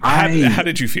 How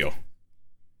did you feel?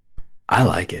 I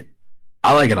like it.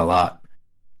 I like it a lot.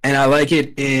 And I like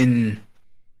it in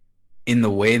the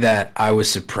way that I was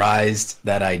surprised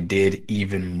that I did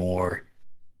even more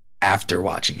after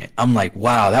watching it. I'm like,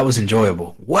 wow, that was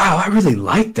enjoyable. Wow, I really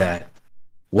like that.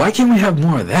 Why can't we have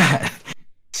more of that?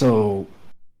 So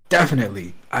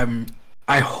definitely,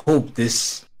 I hope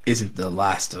this isn't the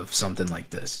last of something like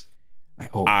this. I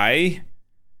hope. I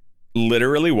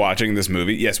literally watching this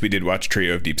movie. Yes, we did watch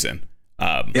Trio of Deep Sin.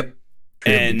 Yep.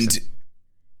 And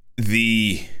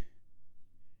the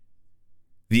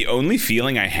only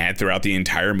feeling I had throughout the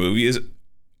entire movie is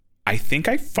I think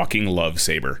I fucking love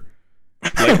Saber.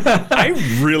 Like, I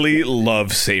really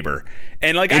love Saber.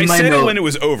 And like I said it when it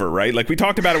was over, right? Like we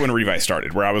talked about it when Revice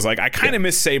started, where I was like, I kind of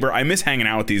miss Saber. I miss hanging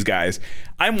out with these guys.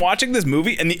 I'm watching this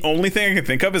movie, and the only thing I can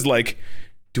think of is like,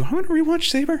 do I want to rewatch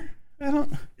Saber? I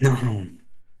don't. No.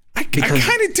 I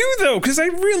kind of do though, because I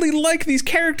really like these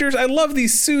characters. I love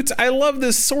these suits. I love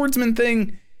this swordsman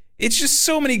thing. It's just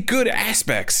so many good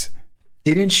aspects.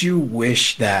 Didn't you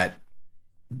wish that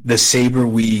the Saber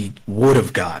we would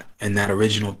have got in that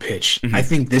original pitch? Mm-hmm. I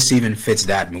think this even fits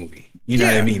that movie. You know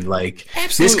what I mean? Like,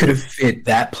 absolutely. This could have fit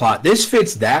that plot. This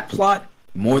fits that plot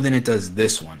more than it does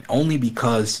this one, only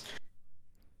because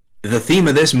the theme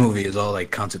of this movie is all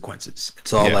like consequences.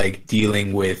 It's all like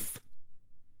dealing with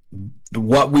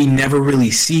what we never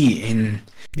really see in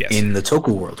the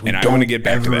Toku world. I want to get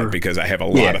back to that because I have a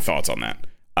lot of thoughts on that.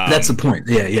 That's the point.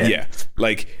 Yeah.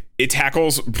 Like, it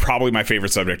tackles probably my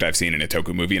favorite subject I've seen in a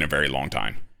Toku movie in a very long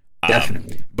time.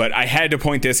 Definitely. But I had to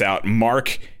point this out.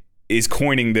 Mark is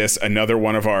coining this, another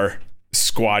one of our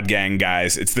squad gang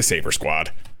guys. It's the Saber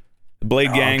Squad.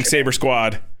 Blade Gang, Saber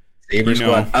Squad. Saber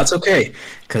Squad. That's okay,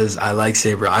 because I like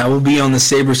Saber. I will be on the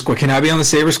Saber Squad. Can I be on the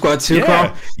Saber Squad too,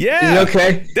 Carl? Yeah.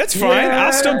 Okay. That's fine. Yeah.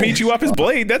 I'll still beat you up as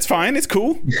Blade. That's fine. It's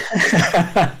cool.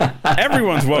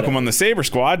 Everyone's welcome on the Saber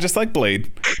Squad, just like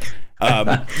Blade.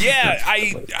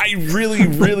 I really,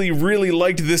 really, really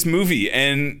liked this movie.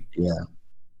 And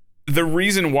the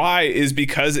reason why is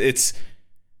because it's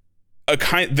the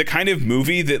kind of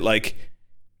movie that like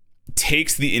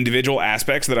takes the individual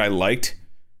aspects that I liked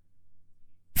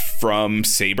from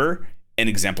Saber and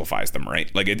exemplifies them,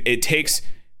 right? Like it takes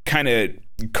kind of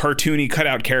cartoony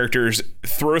cutout characters,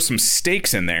 throw some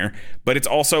stakes in there, but it's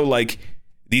also like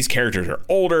these characters are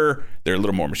older, they're a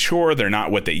little more mature, they're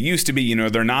not what they used to be, you know,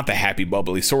 they're not the happy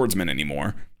bubbly swordsmen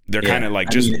anymore. They're kind of like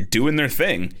doing their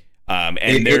thing. And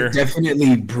it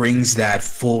definitely brings that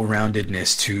full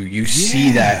roundedness to you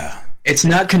see that it's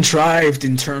not contrived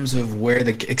in terms of where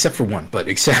except for one, but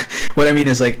what I mean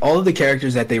is like all of the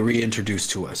characters that they reintroduce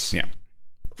to us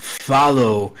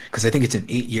follow, because I think it's an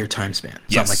 8-year time span,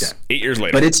 something like that. 8 years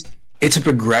later. But it's a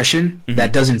progression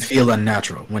that doesn't feel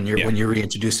unnatural when you're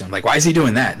reintroduced them. Like, why is he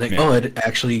doing that? Like, it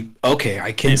actually,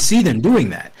 I can see them doing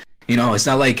that. You know, it's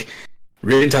not like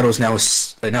Rintaro's now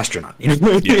an astronaut. You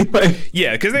know?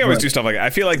 Because they always do stuff like that. I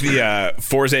feel like the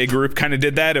Forze group kind of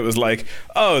did that. It was like,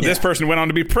 this person went on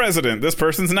to be president. This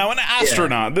person's now an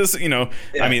astronaut. This, you know,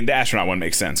 I mean, the astronaut one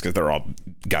makes sense because they're all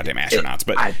goddamn astronauts.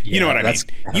 But you know what I mean?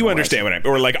 You understand what I mean?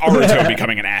 Or like Aruto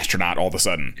becoming an astronaut all of a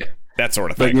sudden. That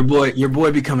sort of thing. But your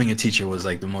boy becoming a teacher was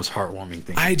like the most heartwarming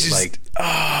thing.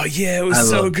 It was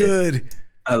so good.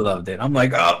 I loved it. I'm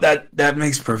like, that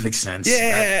makes perfect sense.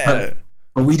 Yeah.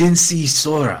 But we didn't see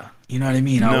Sora. You know what I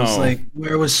mean? No. I was like,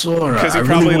 where was Sora? Because he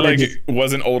probably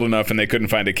wasn't old enough and they couldn't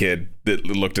find a kid that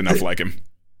looked enough like him.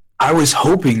 I was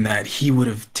hoping that he would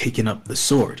have taken up the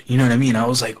sword. You know what I mean? I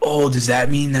was like, does that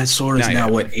mean that Sora is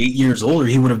now, 8 years older?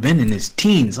 He would have been in his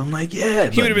teens. I'm like, He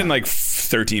would have been like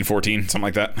 13, 14, something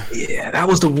like that. Yeah, that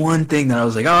was the one thing that I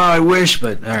was like, I wish,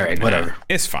 but all right, whatever.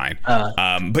 It's fine.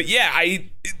 But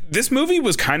this movie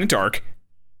was kind of dark.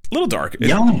 A little dark.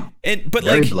 But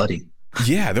very bloody.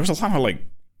 Yeah, there was a lot of like...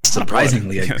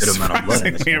 Surprisingly a good amount of blood.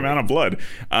 Surprisingly amount of blood.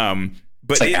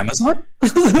 But it's like Amazon?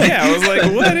 I was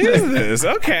like, what is this?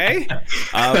 Okay.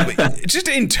 Just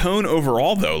in tone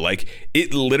overall, though, like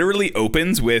it literally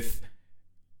opens with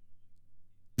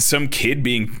some kid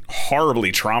being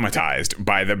horribly traumatized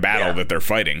by the battle that they're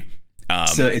fighting.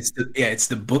 So it's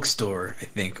the bookstore, I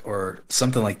think, or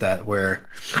something like that, where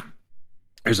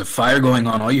there's a fire going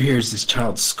on. All you hear is this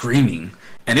child screaming.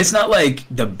 And it's not like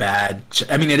the bad...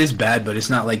 I mean, it is bad, but it's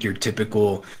not like your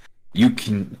typical... You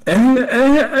can...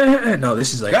 No,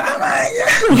 this is like...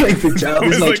 like the child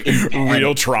is like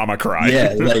real trauma cry.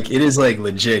 Yeah, like it is like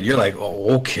legit. You're like,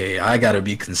 okay, I gotta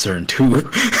be concerned too.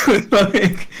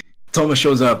 Like, Toma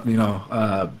shows up,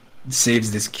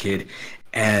 saves this kid.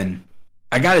 And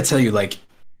I gotta tell you, like,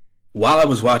 while I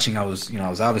was watching, I was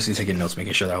obviously taking notes,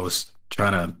 making sure that I was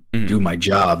trying to do my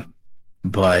job.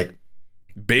 But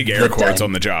Big air quotes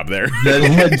on the job there.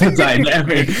 The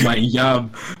dynamic,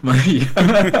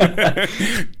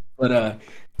 but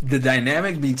the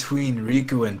dynamic between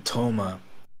Riku and Toma,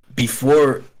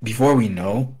 before we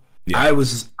know, I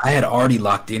had already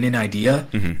locked in an idea.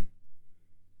 Mm-hmm.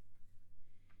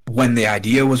 When the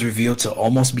idea was revealed to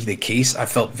almost be the case, I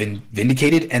felt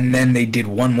vindicated, and then they did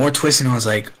one more twist, and I was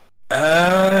like,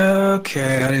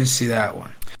 okay, I didn't see that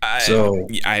one.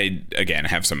 I again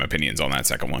have some opinions on that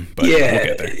second one, but yeah, we'll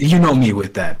get there. You know me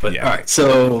with that. But all right,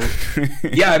 so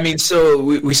yeah, I mean, so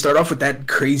we start off with that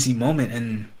crazy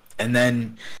moment, and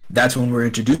then that's when we're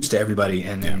introduced to everybody,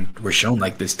 and then we're shown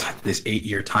like this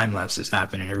 8-year time lapse is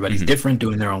happening. Everybody's different,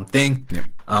 doing their own thing.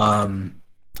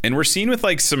 And we're seen with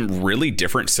like some really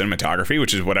different cinematography,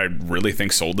 which is what I really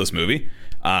think sold this movie.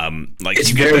 Like it's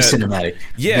you very get that, cinematic.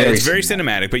 Yeah, it's very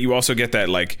cinematic, but you also get that,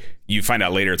 like, you find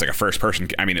out later it's like a first person.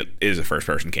 I mean, it is a first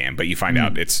person cam, but you find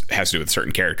out it has to do with a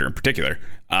certain character in particular.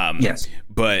 Yes,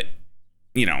 but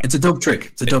you know, it's a dope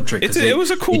trick. It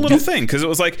was a cool little thing because it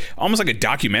was like almost like a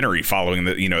documentary following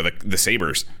the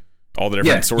sabers, all the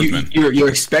different swordsmen. You're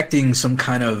expecting some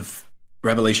kind of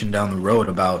revelation down the road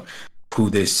about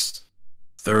who this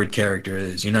third character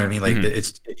is. You know what I mean? Like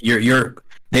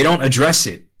they don't address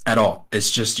it at all. It's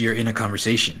just you're in a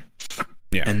conversation.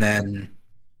 Yeah.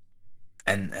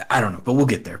 And I don't know, but we'll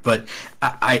get there. But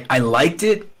I liked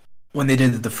it when they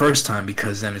did it the first time,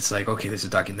 because then it's like, okay, this is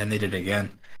document. Then they did it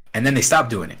again, and then they stopped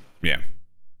doing it. Yeah.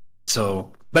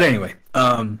 So, but anyway,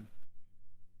 the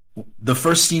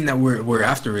first scene that we're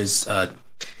after is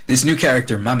this new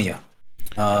character, Mamiya.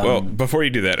 Well, before you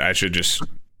do that, I should just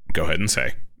go ahead and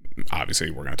say, obviously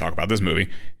we're going to talk about this movie.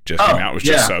 Just came out, was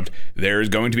just subbed. There's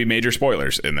going to be major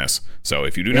spoilers in this, so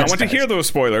if you do not want to hear those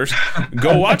spoilers,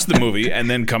 go watch the movie and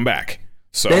then come back.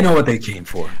 So they know what they came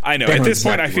for. I know. At this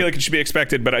point, I feel like it should be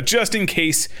expected, but just in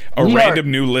case a random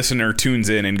new listener tunes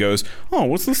in and goes, "Oh,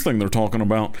 what's this thing they're talking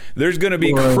about?" There's going to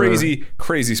be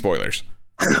crazy spoilers.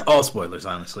 All spoilers,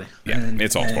 honestly. Yeah,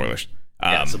 it's all spoilers.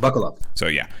 So buckle up. So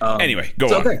yeah. Anyway, go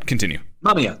on. Okay. Continue.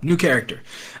 Mamiya, new character.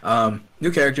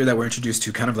 New character that we're introduced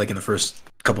to kind of like in the first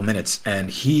couple minutes, and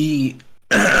he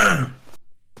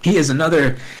is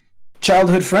another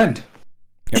childhood friend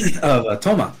of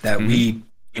Toma that we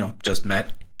just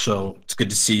met. So it's good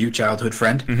to see you, childhood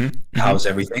friend. How's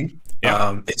everything?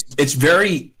 It's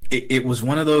very it was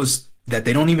one of those that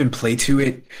they don't even play to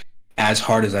it as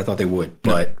hard as I thought they would,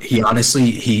 but he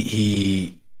honestly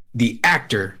he the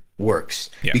actor works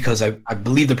because I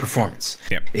believe the performance.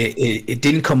 It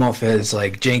didn't come off as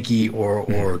like janky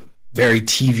or very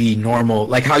TV normal,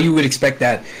 like how you would expect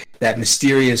that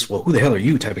mysterious, well, who the hell are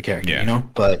you type of character,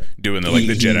 But doing the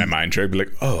Jedi mind trick, like,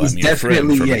 oh, I'm your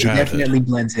friend from he definitely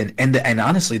blends in, and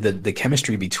honestly, the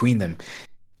chemistry between them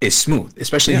is smooth,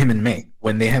 especially him and May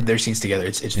when they have their scenes together.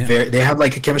 It's very, they have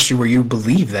like a chemistry where you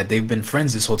believe that they've been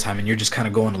friends this whole time, and you're just kind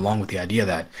of going along with the idea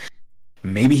that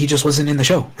maybe he just wasn't in the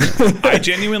show. I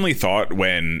genuinely thought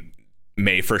when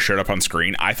May first showed up on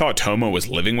screen, I thought Toma was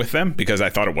living with them because I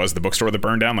thought it was the bookstore that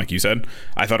burned down, like you said.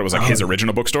 I thought it was like his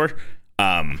original bookstore.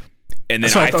 And then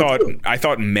I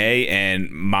thought May and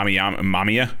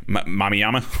Mamiya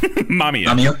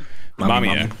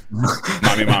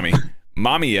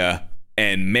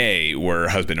and May were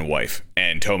husband and wife,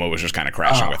 and Toma was just kind of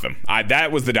crashing with them.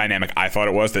 That was the dynamic I thought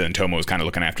it was. Then Toma was kind of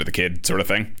looking after the kid, sort of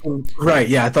thing. Right?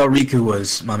 Yeah, I thought Riku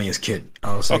was Mamiya's kid.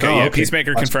 I was like, okay.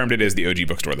 Peacemaker confirmed it is the OG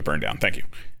bookstore that burned down. Thank you.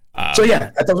 So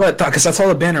yeah, I thought because I saw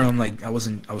the banner. I'm like, I was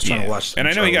trying to watch. And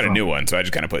I know he got a new one, so I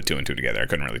just kind of put two and two together. I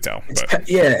couldn't really tell. But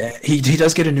he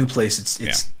does get a new place.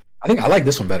 It's I think I like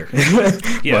this one better.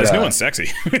 This new one's sexy.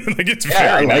 Like it's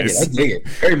very nice. I dig it.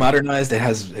 Very modernized.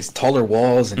 It's taller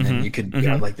walls, and then you could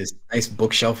have like this nice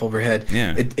bookshelf overhead.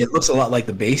 Yeah. It looks a lot like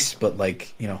the base, but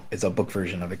like it's a book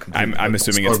version of it. I'm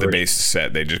assuming it's the base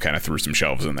set. They just kind of threw some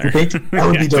shelves in there. That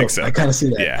would be dope. So. I kind of see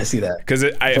that. Yeah. I see that because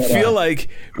I feel like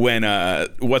when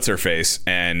what's her face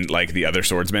and like the other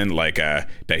swordsmen like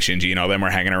Daishinji and all them were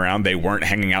hanging around, they weren't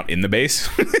hanging out in the base.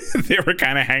 They were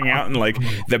kind of hanging out in like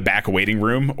the back waiting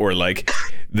room or like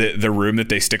the room that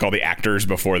they stick all the actors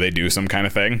before they do some kind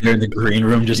of thing. They're in the green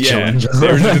room just chilling.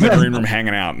 They were just in the green room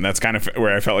hanging out, and that's kind of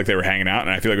where I felt like they were hanging out, and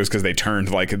I feel like it was because they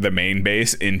turned like the main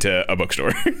base into a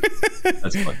bookstore.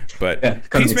 That's fun. But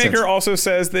Peacemaker also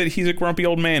says that he's a grumpy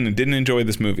old man and didn't enjoy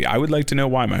this movie. I would like to know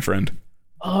why, my friend.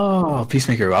 Oh,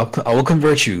 Peacemaker, I will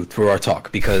convert you through our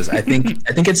talk because I think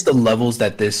it's the levels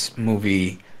that this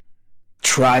movie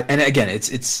try, and again,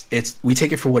 it's we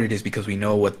take it for what it is because we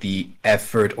know what the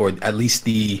effort or at least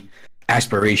the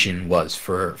aspiration was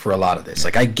for a lot of this.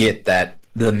 Like I get that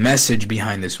the message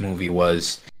behind this movie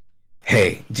was,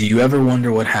 hey, do you ever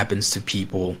wonder what happens to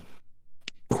people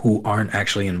who aren't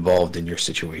actually involved in your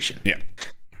situation. Yeah.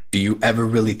 Do you ever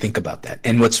really think about that?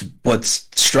 And what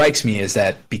strikes me is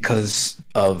that because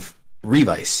of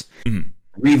Revice,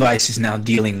 Revice is now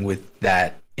dealing with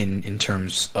that in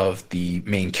terms of the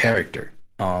main character.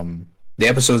 The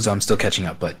episodes I'm still catching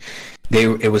up, but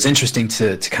it was interesting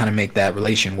to kind of make that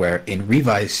relation where in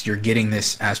Revice you're getting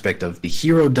this aspect of the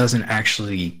hero doesn't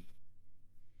actually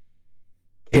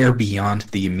care beyond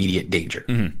the immediate danger.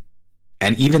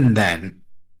 And even then,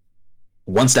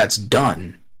 once that's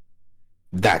done,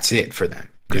 that's it for them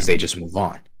because they just move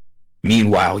on.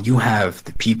 Meanwhile, you have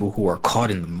the people who are caught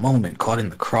in the moment, caught in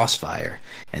the crossfire,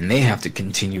 and they have to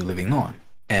continue living on.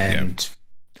 And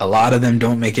a lot of them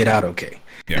don't make it out okay.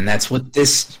 And that's what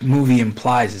this movie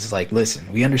implies. Is like, listen,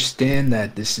 we understand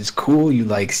that this is cool. You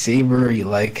like Saber, you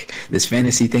like this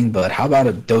fantasy thing, but how about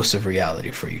a dose of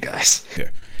reality for you guys?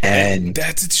 And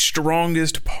that's its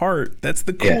strongest part. That's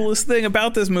the coolest thing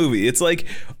about this movie. It's like,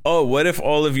 oh, what if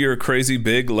all of your crazy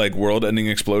big, like, world-ending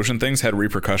explosion things had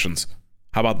repercussions?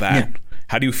 How about that?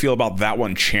 How do you feel about that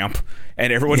one, champ?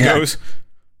 And everyone goes,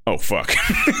 oh, fuck.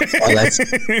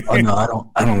 Oh, no,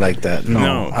 I don't like that.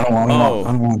 No. I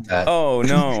don't want that. Oh,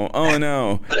 no. Oh,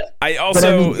 no. I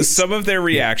also, some of their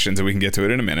reactions, and we can get to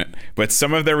it in a minute, but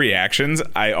some of their reactions,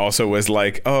 I also was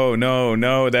like, oh,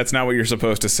 no, that's not what you're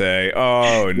supposed to say.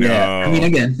 Oh, no. Yeah. I mean,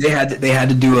 again, they had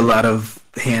to do a lot of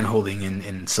hand-holding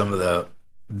in some of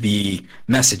the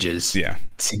messages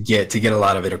to get a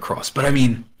lot of it across. But, I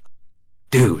mean,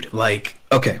 dude, like,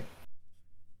 okay.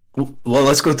 Well,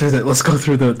 let's go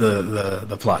through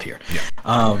the plot here.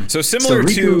 So similar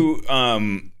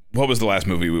to what was the last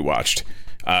movie we watched?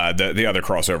 The other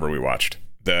crossover we watched,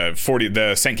 the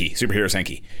Senki, superhero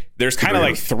Senki. There's kind of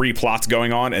like 3 plots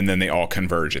going on, and then they all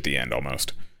converge at the end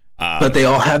almost. But they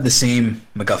all have the same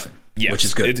MacGuffin. Yes, which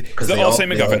is good. It's the all same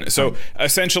MacGuffin. So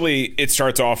essentially, it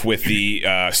starts off with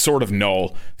the Sword of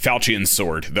Null, Falchion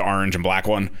sword, the orange and black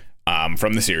one.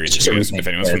 From the series, if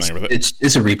anyone's familiar with it.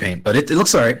 It's a repaint, but it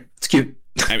looks all right. It's cute.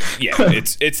 I mean,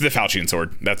 it's the Falchion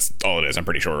sword. That's all it is. I'm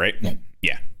pretty sure, right?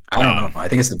 Yeah. I don't know. I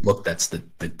think it's the book that's the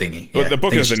thingy. Well, the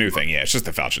book is the new thing. Yeah, it's just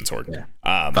the Falchion sword.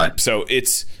 So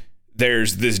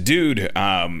there's this dude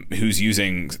who's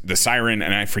using the siren,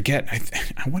 and I forget.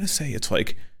 I want to say it's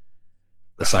like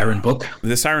the siren book.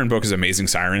 The siren book is Amazing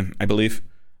Siren, I believe.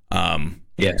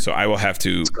 So I will have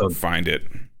to find it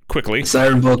quickly. The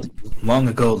siren book. Long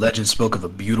ago, legend spoke of a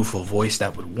beautiful voice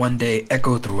that would one day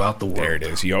echo throughout the world. There it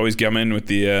is. You always come in with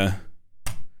the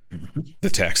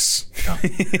texts.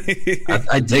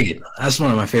 I dig it. That's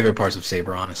one of my favorite parts of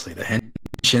Saber, honestly. The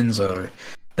henshins are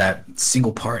that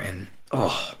single part, and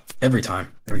every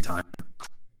time. I'm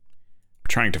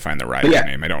trying to find the writer's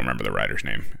name. I don't remember the writer's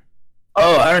name.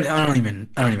 Oh, I don't even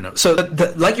know. So,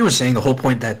 like you were saying, the whole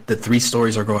point that the 3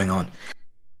 stories are going on.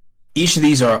 Each of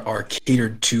these are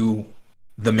catered to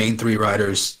the main 3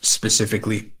 writers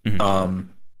specifically, and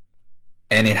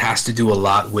it has to do a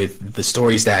lot with the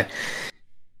stories that.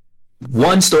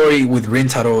 One story with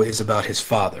Rintaro is about his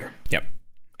father.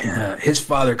 His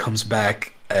father comes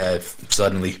back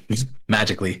suddenly,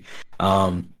 magically,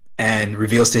 and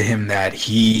reveals to him that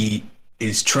he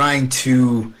is trying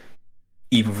to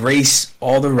erase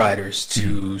all the writers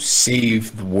to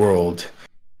save the world,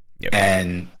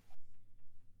 and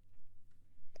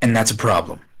that's a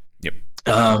problem.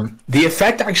 The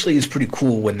effect actually is pretty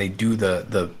cool when they do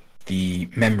the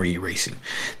memory erasing.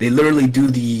 They literally do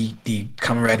the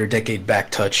Kamen Rider Decade back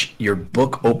touch. Your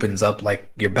back opens up like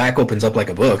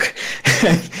a book,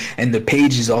 and the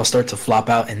pages all start to flop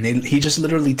out. And he just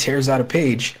literally tears out a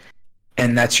page,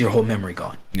 and that's your whole memory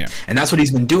gone. And that's what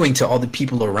he's been doing to all the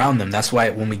people around them. That's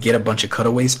why when we get a bunch of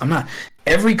cutaways,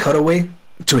 every cutaway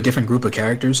to a different group of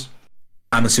characters,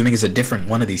 I'm assuming is a different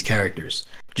one of these characters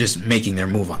just making their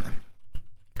move on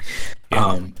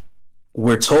them.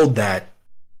 We're told that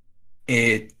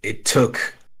it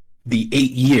took the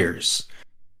 8 years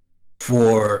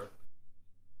for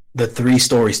the 3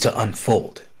 stories to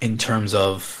unfold in terms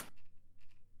of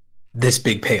this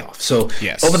big payoff. So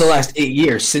over the last 8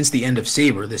 years, since the end of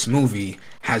Saber, this movie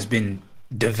has been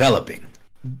developing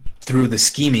through the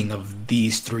scheming of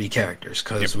these 3 characters,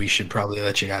 because we should probably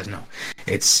let you guys know.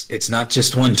 It's not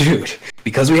just one dude.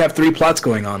 Because we have 3 plots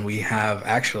going on, we have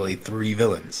actually 3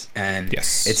 villains. And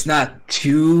it's not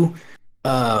too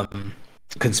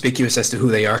conspicuous as to who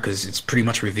they are, because it's pretty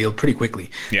much revealed pretty quickly.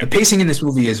 The pacing in this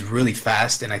movie is really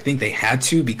fast, and I think they had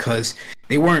to because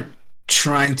they weren't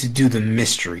trying to do the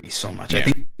mystery so much. I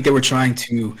think they were trying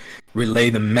to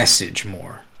relay the message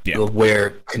more,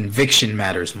 where conviction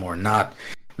matters more, not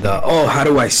how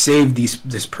do I save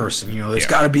this person? There's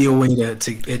got to be a way to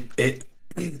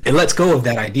it lets go of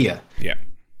that idea.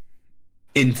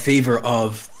 in favor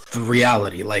of the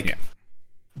reality. Like,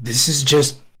 this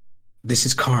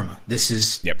is karma. This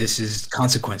is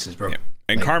consequences, bro. Yep.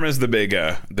 And like, karma is the big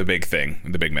thing,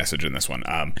 the big message in this one.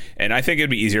 And I think it'd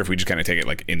be easier if we just kind of take it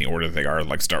like in the order that they are.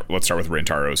 Like, let's start with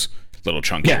Rintaro's little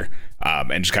chunk here,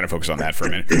 and just kind of focus on that for a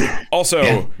minute.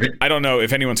 Also, I don't know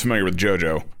if anyone's familiar with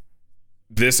JoJo.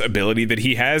 This ability that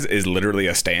he has is literally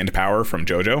a stand power from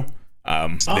JoJo.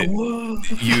 It's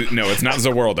not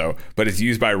Zoworldo, but it's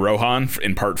used by Rohan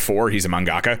in part 4. He's a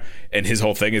mangaka, and his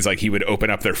whole thing is like he would open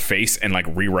up their face and like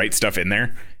rewrite stuff in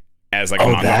there as like a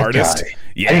manga artist. Guy.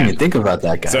 Yeah, I didn't even think about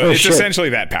that guy. So it's essentially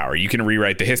that power. You can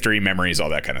rewrite the history, memories, all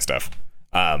that kind of stuff.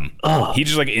 He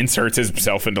just like inserts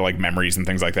himself into like memories and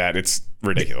things like that. It's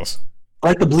ridiculous.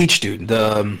 Like the Bleach dude,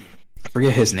 I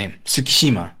forget his name,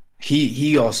 Tsukishima.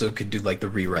 He also could do like the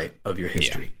rewrite of your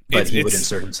history, but he would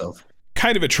insert himself.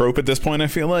 Kind of a trope at this point, I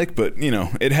feel like, but you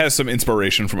know, it has some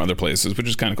inspiration from other places, which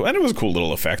is kind of cool. And it was a cool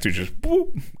little effect. You just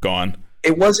gone.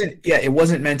 It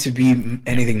wasn't meant to be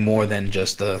anything more than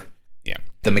just the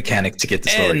mechanic to get the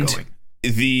story going.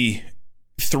 The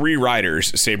 3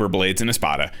 riders, Saber, Blades, and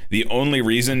Espada, the only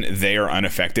reason they are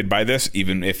unaffected by this,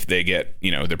 even if they get,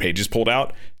 their pages pulled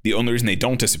out, the only reason they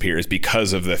don't disappear is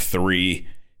because of the 3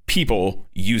 people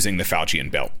using the Faucian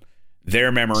belt.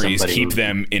 Their memories keep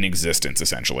them in existence,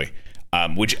 essentially.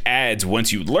 Which adds,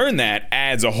 once you learn that,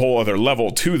 adds a whole other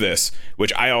level to this,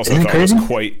 which I also thought was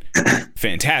quite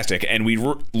fantastic. And we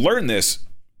learn this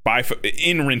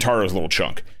in Rintaro's little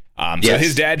chunk. So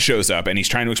his dad shows up and he's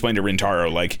trying to explain to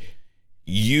Rintaro, like,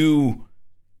 you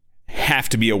have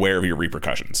to be aware of your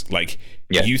repercussions. Like,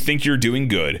 you think you're doing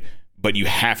good, but you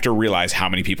have to realize how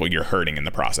many people you're hurting in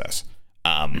the process.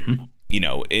 And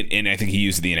I think he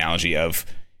used the analogy of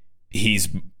he's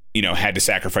had to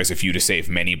sacrifice a few to save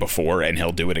many before, and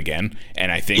he'll do it again.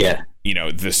 And I think,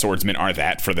 the swordsmen are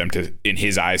that for them to, in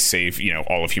his eyes, save,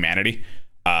 all of humanity.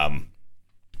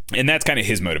 And that's kind of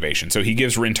his motivation. So he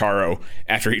gives Rintaro,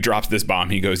 after he drops this bomb,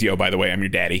 he goes, "Yo, by the way, I'm your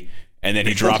daddy." And then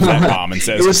he drops that bomb and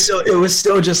says, it was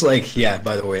still just like, "Yeah,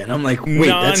 by the way." And I'm like, wait,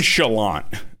 nonchalant.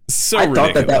 So I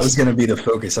ridiculous. thought that was going to be the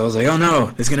focus. I was like, oh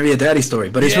no, it's going to be a daddy story,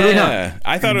 but it's really not.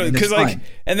 I thought it because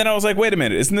and then I was like, wait a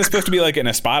minute, isn't this supposed to be like an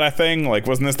Espada thing? Like,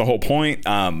 wasn't this the whole point?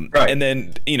 Right. And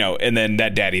then and then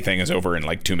that daddy thing is over in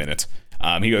like 2 minutes.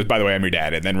 He goes, "By the way, I'm your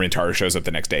dad." And then Rintaro shows up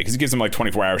the next day because he gives him like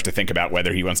 24 hours to think about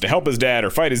whether he wants to help his dad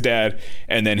or fight his dad.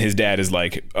 And then his dad is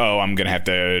like, "Oh, I'm gonna have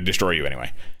to destroy you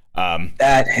anyway."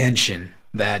 That henshin,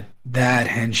 that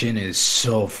henshin is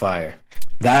so fire.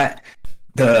 I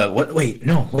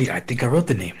think I wrote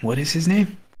the name. What is his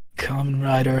name? Kamen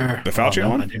Rider. The Faucian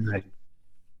one?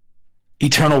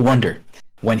 Eternal Wonder.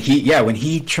 When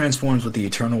he transforms with the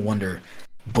Eternal Wonder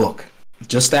book,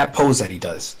 just that pose that he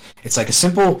does. It's such a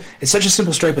simple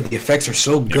strike, but the effects are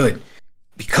so good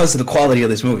because of the quality of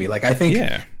this movie. Like, I think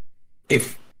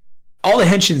if all the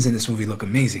henshins in this movie look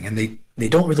amazing, and they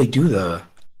don't really do the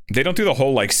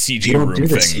whole like CG room thing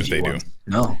that they do.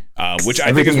 No. Which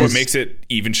I think is what makes it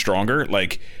even stronger.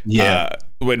 Like,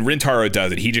 when Rintaro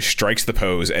does it, he just strikes the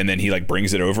pose and then he like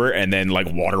brings it over and then like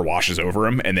water washes over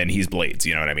him and then he's Blades.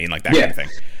 You know what I mean? Like that kind of thing.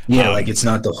 Yeah, like it's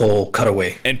not the whole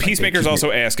cutaway. And Peacemaker's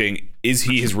also asking, is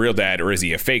he his real dad or is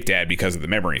he a fake dad because of the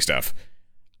memory stuff?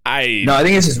 I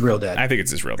think it's his real dad. I think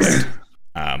it's his real dad.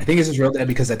 I think it's his real dad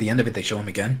because at the end of it they show him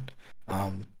again.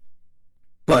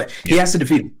 But he has to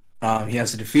defeat him. He has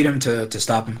to defeat him to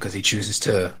stop him because he chooses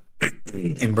to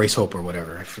embrace hope or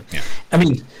whatever. Yeah. I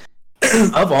mean,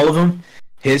 of all of them,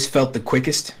 his felt the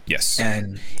quickest. Yes.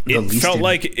 And it felt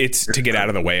like it's to get out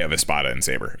of the way of Espada and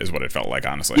Saber is what it felt like,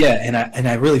 honestly. Yeah, and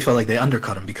I really felt like they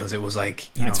undercut him because it was like,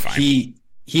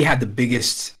 he had the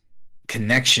biggest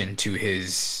connection to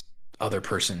his other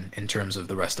person in terms of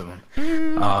the rest of them.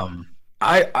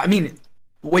 I mean,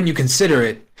 when you consider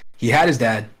it, he had his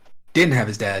dad, didn't have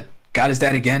his dad, got his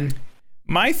dad again.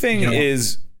 My thing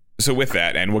is, so with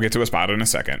that, and we'll get to Espada in a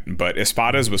second, but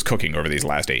Espada's was cooking over these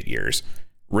last 8 years.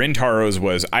 Rintaro's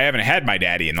was, I haven't had my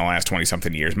daddy in the last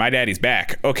 20-something years. My daddy's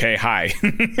back. Okay, hi.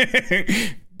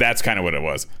 That's kind of what it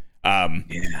was.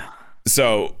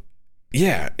 So,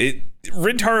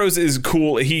 Rintaro's is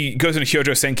cool. He goes into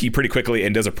Hyojo Senki pretty quickly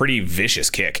and does a pretty vicious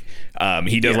kick.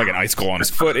 He does like an icicle on his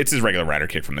foot. It's his regular rider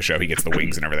kick from the show. He gets the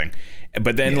wings and everything.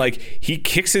 But then like he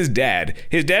kicks his dad.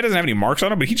 His dad doesn't have any marks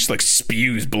on him, but he just like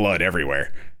spews blood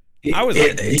everywhere. I was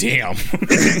like, damn.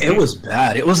 It was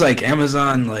bad. It was like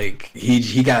Amazon, like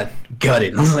he got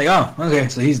gutted. I was like, oh, okay,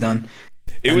 so he's done.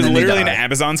 It was literally an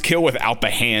Amazon's kill without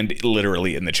the hand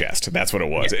literally in the chest. That's what it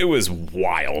was. Yeah. It was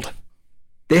wild.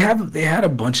 They had a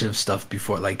bunch of stuff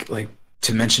before, like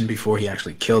to mention before he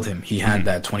actually killed him, he had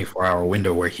that 24-hour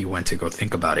window where he went to go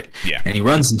think about it. Yeah. And he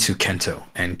runs into Kento,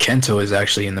 and Kento is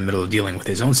actually in the middle of dealing with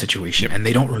his own situation, and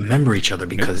they don't remember each other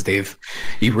because they've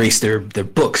erased their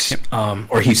books,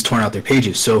 or he's torn out their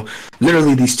pages. So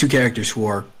literally these two characters who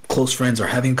are close friends are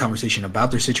having a conversation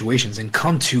about their situations and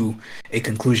come to a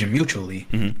conclusion mutually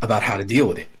about how to deal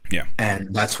with it. Yeah.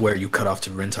 And that's where you cut off to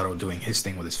Rintaro doing his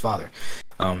thing with his father.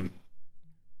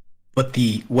 But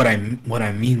what I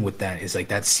mean with that is like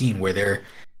that scene where they're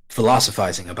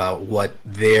philosophizing about what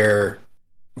their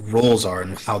roles are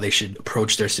and how they should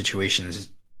approach their situations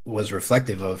was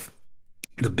reflective of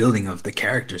the building of the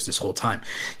characters this whole time.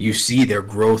 You see their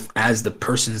growth as the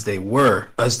persons they were,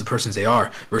 as the persons they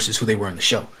are, versus who they were in the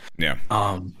show. Yeah.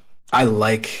 I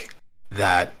like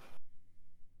that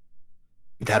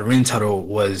Rintaro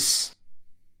was,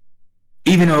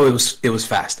 even though it was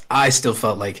fast, I still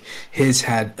felt like his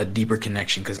had a deeper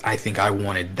connection because I think I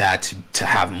wanted that to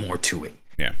have more to it.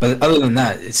 Yeah. But other than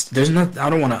that, I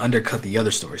don't want to undercut the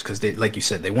other stories because they, like you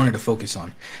said, they wanted to focus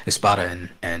on Espada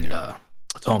and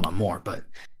Toma more. But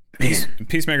man,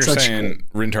 Peacemaker saying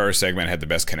Rintaro's segment had the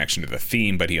best connection to the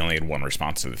theme, but he only had one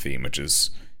response to the theme, which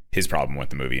is his problem with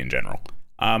the movie in general.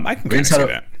 I can kind of see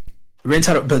that.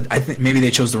 Rintaro, but I think maybe they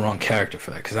chose the wrong character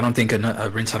for that because I don't think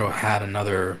Rintaro had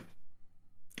another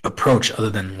approach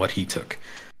other than what he took.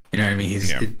 You know what I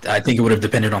mean? I think it would have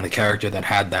depended on the character that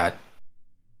had that,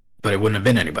 but it wouldn't have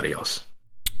been anybody else.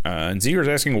 And Zeger's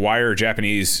asking, why are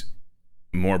Japanese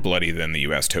more bloody than the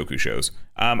US Toku shows?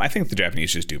 I think the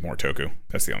Japanese just do more Toku.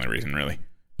 That's the only reason, really.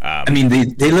 I mean,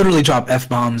 they literally drop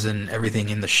F-bombs and everything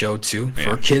in the show too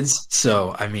for kids.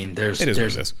 So I mean,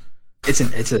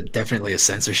 it's definitely a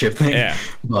censorship thing. Yeah.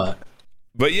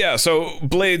 But yeah, so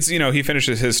Blades, he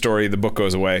finishes his story, the book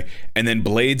goes away, and then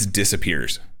Blades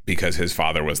disappears because his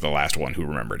father was the last one who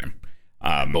remembered him.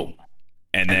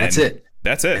 And that's it.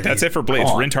 That's it. That's it for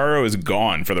Blades. Rintaro is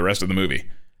gone for the rest of the movie.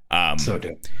 So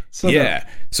dope.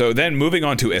 So then moving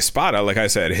on to Espada, like I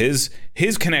said,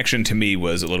 his connection to me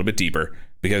was a little bit deeper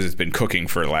because it's been cooking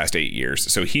for the last 8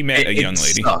 years. So he met a young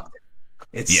lady.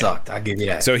 It sucked. I'll give you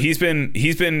that. So he's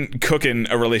been cooking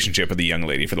a relationship with a young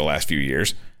lady for the last few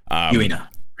years. Yuina.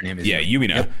 Her name is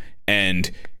Yuina. Yep.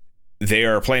 And they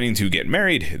are planning to get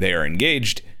married. They are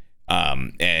engaged.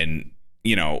 And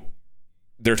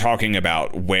they're talking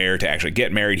about where to actually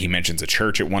get married. He mentions a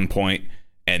church at one point,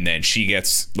 and then she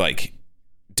gets like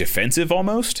defensive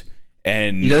almost.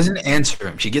 And he doesn't answer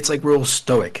him. She gets like real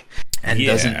stoic and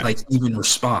doesn't like even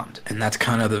respond. And that's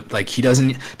kind of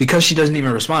because she doesn't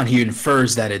even respond, he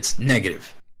infers that it's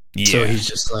negative. Yeah. So he's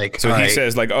just like, so he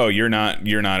says like, oh, you're not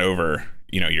over,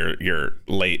 your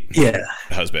late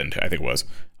husband, I think it was.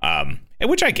 And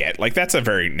which I get, like, that's a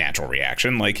very natural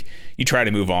reaction. Like, you try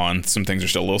to move on. Some things are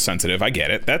still a little sensitive. I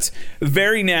get it. That's a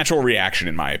very natural reaction,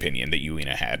 in my opinion, that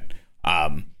Yuina had.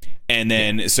 And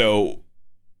then, so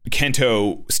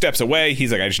Kento steps away.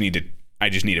 He's like, I just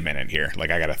need a minute here.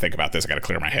 Like, I got to think about this. I got to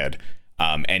clear my head.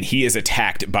 And he is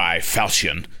attacked by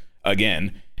Falchion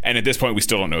again. And at this point, we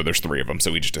still don't know there's 3 of them.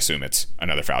 So we just assume it's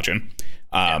another Falchion.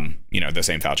 The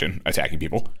same Falchion attacking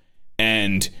people.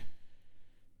 And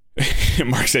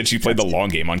Mark said she played the long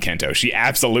game on Kento. She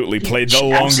absolutely played the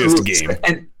longest game.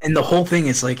 And the whole thing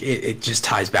is like, it just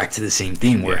ties back to the same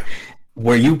theme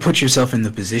where you put yourself in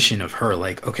the position of her,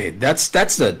 like, okay, that's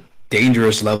the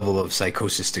dangerous level of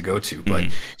psychosis to go to. But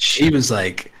she was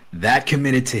like that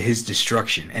committed to his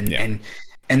destruction. And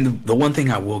the one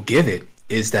thing I will give it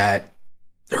is that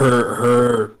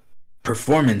her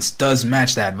performance does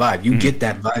match that vibe. You get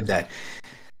that vibe that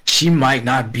she might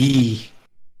not be,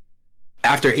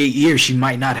 after 8 years, she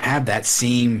might not have that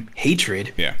same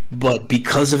hatred. Yeah. But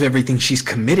because of everything she's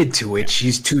committed to it,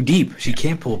 she's too deep. She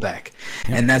can't pull back.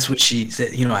 Yeah. And that's what she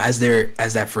said, as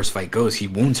that first fight goes, he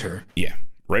wounds her. Yeah.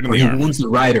 Right in the arm. He wounds the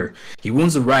rider. He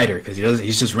wounds the rider because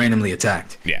he's just randomly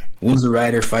attacked. Yeah. Wounds the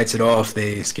rider, fights it off,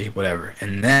 they escape, whatever.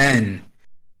 And then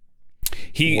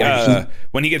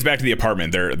when he gets back to the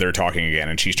apartment, they're talking again,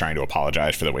 and she's trying to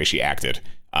apologize for the way she acted.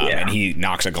 And he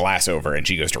knocks a glass over, and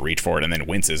she goes to reach for it, and then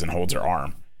winces and holds her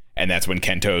arm. And that's when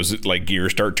Kento's like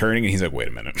gears start turning, and he's like, "Wait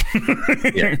a minute!"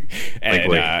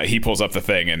 And he pulls up the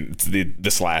thing, and it's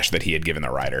the slash that he had given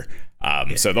the rider.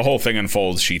 So the whole thing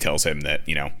unfolds. She tells him that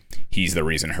he's the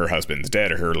reason her husband's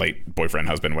dead, or her late boyfriend,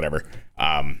 husband, whatever,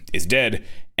 is dead,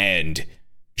 and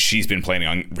she's been planning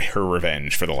on her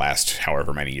revenge for the last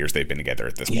however many years they've been together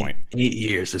at this point. 8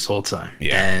 years, this whole time.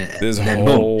 Yeah, this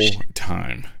whole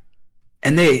time.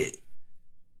 And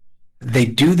they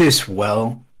do this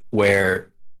well, where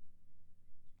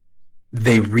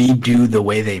they redo the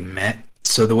way they met.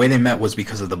 so the way they met was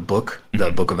because of the book,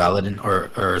 the Book of Aladdin, or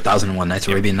 1001 Nights,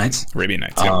 Arabian Nights. Arabian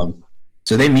Nights. Yeah.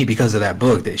 So they meet because of that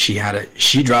book. That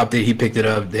she dropped it, he picked it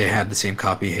up. They had the same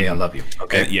copy. Hey, I love you.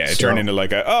 Okay. And it turned into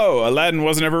like Aladdin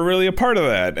wasn't ever really a part of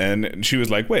that, and she was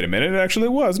like, wait a minute, it actually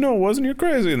was. No, it wasn't. You're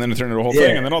crazy. And then it turned into a whole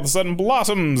thing, and then all of a sudden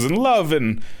blossoms and love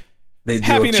and they do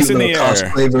happiness a cute in the air.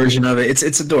 Cosplay version of it.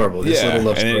 It's adorable. This little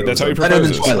love story. That's how he better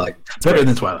than proposes. Twilight. Better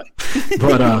than Twilight.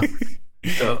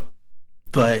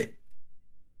 But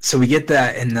so we get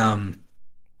that, and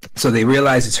so they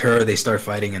realize it's her. They start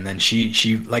fighting, and then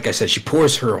she like I said, she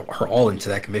pours her all into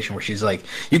that conviction. Where she's like,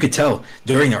 you could tell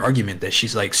during their argument that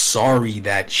she's like sorry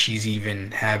that she's even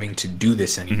having to do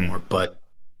this anymore, but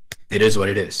it is what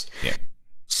it is. Yeah,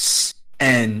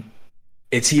 and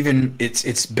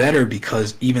it's better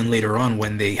because even later on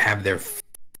when they have their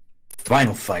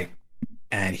final fight,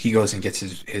 and he goes and gets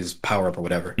his power up or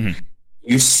whatever,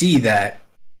 you see that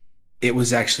it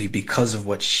was actually because of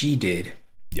what she did.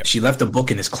 Yep. She left a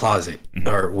book in his closet,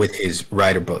 or with his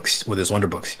writer books, with his wonder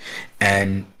books,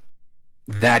 and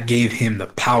that gave him the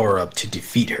power up to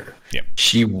defeat her. Yep.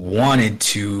 She wanted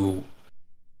to,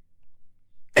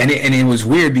 and it was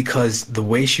weird because the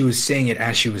way she was saying it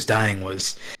as she was dying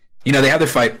was, they have their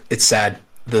fight. It's sad.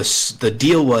 The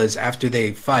deal was after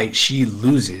they fight, she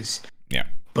loses. Yeah.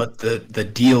 But the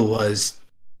deal was,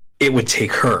 it would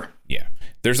take her. Yeah.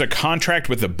 There's a contract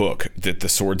with the book that the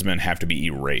swordsmen have to be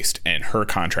erased, and her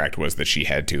contract was that she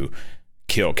had to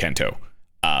kill Kento.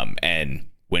 And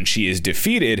when she is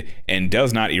defeated and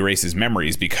does not erase his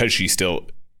memories because she still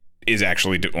is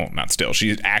actually,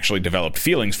 she's actually developed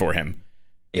feelings for him.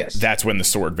 Yes. That's when the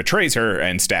sword betrays her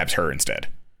and stabs her instead.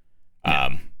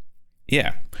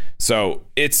 Yeah. So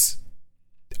it's,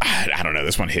 I don't know.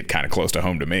 This one hit kind of close to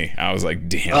home to me. I was like,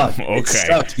 damn, okay. It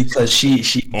sucked because she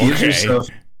gives herself,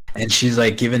 and she's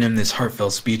like giving him this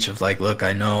heartfelt speech of like, look,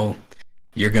 I know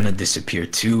you're going to disappear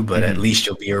too, but at least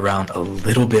you'll be around a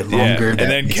little bit longer. And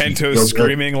then Kento's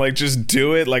screaming, like, just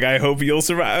do it. Like, I hope you'll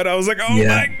survive. And I was like, oh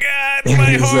my God, and my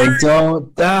he's heart.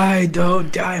 like,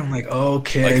 don't die. I'm like,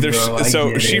 okay, like, bro.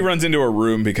 So she runs into her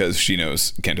room because she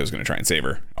knows Kento's going to try and save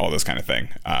her, all this kind of thing.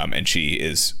 And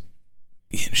she's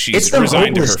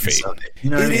resigned to her fate.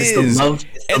 It is.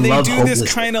 And they do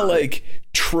this kind of like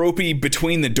tropey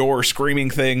between the door screaming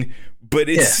thing, but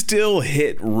it still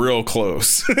hit real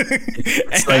close.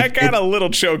 And I got a little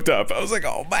choked up. I was like,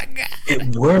 oh my God.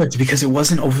 It worked because it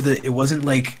wasn't over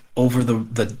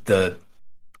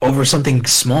over something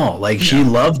small. Like she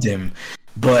loved him,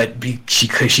 but she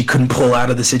couldn't pull out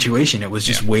of the situation. It was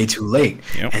just way too late.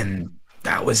 Yep. And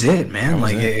that was it, man.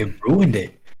 It ruined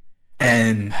it.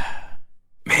 And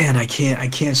man, I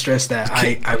can't stress that.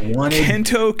 I wanted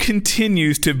Kento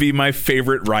continues to be my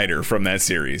favorite writer from that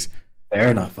series. Fair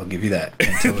enough, I'll give you that.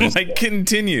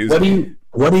 Continues.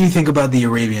 What do you think about the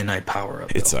Arabian Night power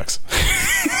up? It sucks.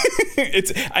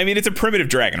 It's a primitive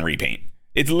dragon repaint.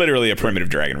 It's literally a primitive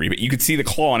dragon repaint. You could see the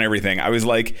claw and everything. I was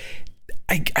like,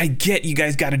 I get you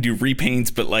guys got to do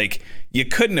repaints, but like you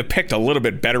couldn't have picked a little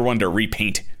bit better one to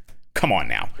repaint. Come on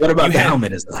now. What about the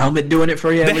helmet? Is the helmet doing it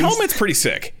for you? The helmet's pretty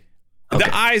sick. Okay.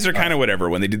 The eyes are kind of whatever.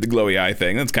 When they did the glowy eye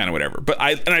thing, that's kind of whatever. But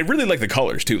I really like the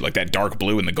colors too, like that dark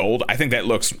blue and the gold. I think that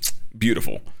looks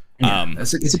beautiful. Yeah,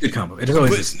 it's a good combo. It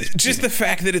always is. Just the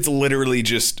fact that it's literally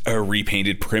just a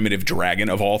repainted primitive dragon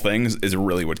of all things is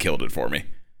really what killed it for me.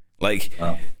 Like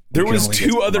there was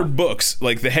two other books,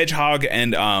 like the Hedgehog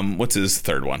and what's his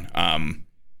third one?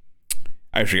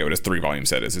 I forget what his 3-volume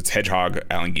set is. It's Hedgehog,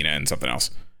 Alangina, and something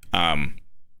else.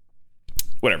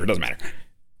 Whatever, it doesn't matter.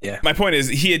 Yeah. My point is,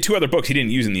 he had 2 other books he didn't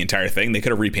use in the entire thing. They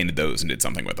could have repainted those and did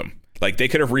something with them. Like, they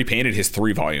could have repainted his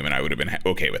 3-volume, and I would have been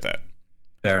okay with that.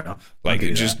 Fair enough. Like,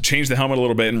 just change the helmet a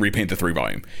little bit and repaint the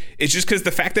 3-volume. It's just because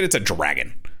the fact that it's a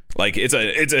dragon, like, it's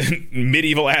a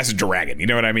medieval ass dragon. You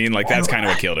know what I mean? Like, that's kind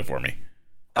of what killed it for me.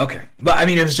 Okay, but I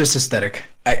mean, it was just aesthetic.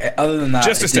 Other than that,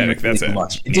 just aesthetic. That's it.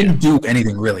 Much. It didn't do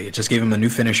anything really. It just gave him a new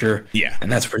finisher. Yeah,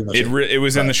 and that's pretty much it. It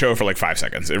was in the show for like 5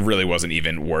 seconds. It really wasn't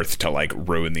even worth to like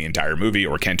ruin the entire movie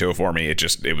or Kento for me.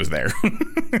 It was there.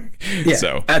 Yeah,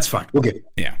 so that's fine. We'll give it.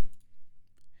 Yeah,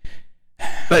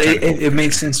 but it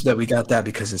makes sense that we got that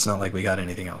because it's not like we got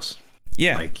anything else.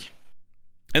 Yeah,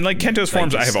 and Kento's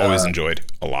forms I have always enjoyed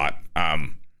a lot.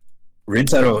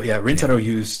 Rintaro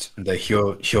used the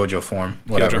Hyojo form,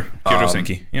 whatever. Hyojo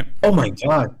Senki, yep. Oh my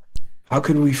God. How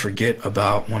could we forget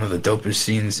about one of the dopest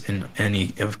scenes in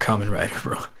any of Kamen Rider,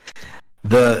 bro?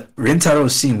 The Rintaro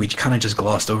scene, we kind of just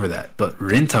glossed over that. But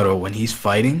Rintaro, when he's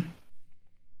fighting,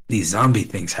 these zombie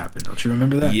things happen. Don't you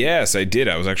remember that? Yes, I did.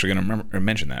 I was actually going to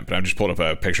mention that, but I just pulled up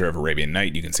a picture of Arabian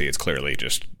Night. You can see it's clearly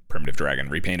just primitive dragon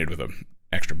repainted with an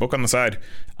extra book on the side.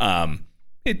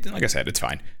 like I said, it's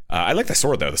fine. I like the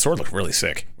sword though. The sword looked really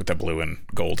sick with the blue and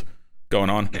gold going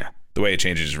on. Yeah. The way it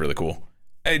changes is really cool.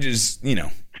 I just,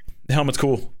 the helmet's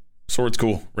cool. Sword's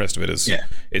cool. Rest of it is,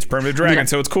 it's Primitive Dragon,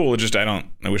 so it's cool.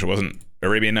 I wish it wasn't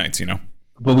Arabian Nights,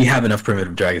 But we have enough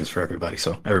primitive dragons for everybody,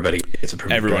 so everybody gets a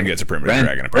primitive Everyone dragon. gets a primitive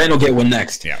dragon. Brand will get one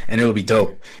next, Yeah. and it'll be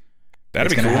dope.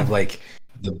 That'd It's be gonna cool. have like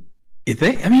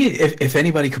if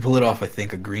anybody could pull it off, I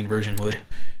think a green version would.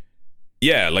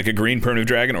 Yeah, like a green primitive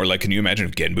dragon, or like, can you imagine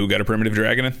if Genbu got a primitive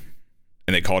dragon and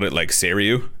they called it like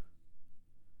Seiryu?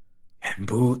 And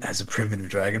Boo as a primitive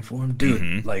dragon form,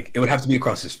 dude. Like it would have to be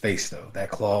across his face though.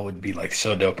 That claw would be like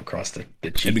so dope across the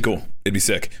cheek. It'd be cool. It'd be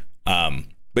sick.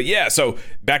 But yeah, so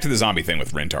back to the zombie thing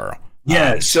with Rintaro.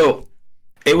 Yeah, so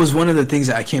it was one of the things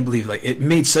that I can't believe. Like it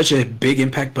made such a big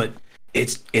impact, but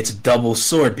it's a double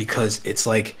sword because it's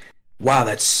like, wow,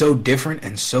 that's so different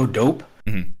and so dope.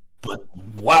 But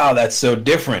wow, that's so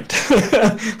different.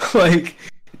 Like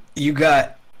you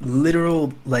got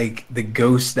literal like the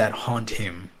ghosts that haunt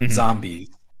him, zombies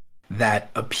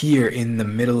that appear in the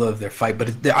middle of their fight, but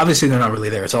obviously they're not really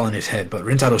there. It's all in his head. But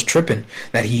Rintaro's tripping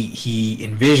that he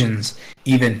envisions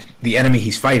even the enemy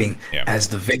he's fighting as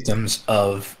the victims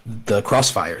of the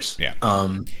crossfires. Yeah.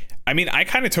 I mean, I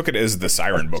kind of took it as the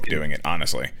Siren book doing it,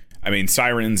 honestly. I mean,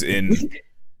 sirens in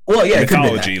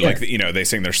mythology, like they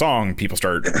sing their song, people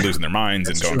start losing their minds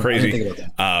and going crazy.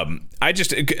 I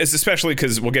just, especially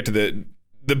because we'll get to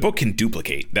the book can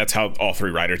duplicate. That's how all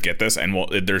three writers get this, and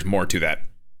there's more to that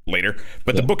later.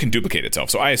 But the book can duplicate itself,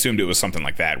 so I assumed it was something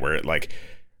like that, where it like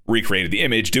recreated the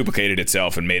image, duplicated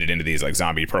itself, and made it into these like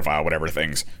zombie profile whatever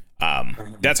things.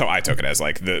 That's how I took it, as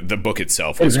like the book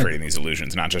itself was creating these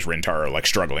illusions, not just Rintaro like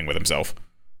struggling with himself.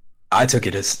 I took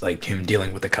it as like him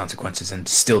dealing with the consequences and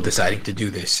still deciding to do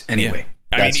this anyway.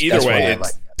 I mean, either way,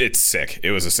 it's sick.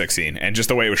 It was a sick scene, and just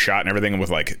the way it was shot and everything with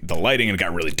like the lighting, and it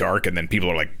got really dark, and then people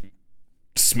are like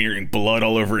smearing blood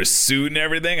all over his suit and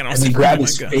everything. And they grab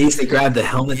his face, they grab the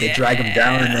helmet, they drag him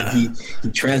down, and then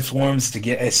he transforms to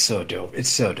get. It's so dope. It's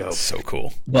so dope. So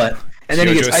cool. But and then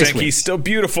he gets Ice Wings. He's still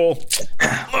beautiful.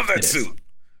 Love that suit.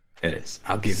 It is.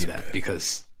 I'll give you that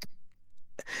because,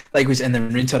 like we said, and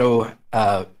then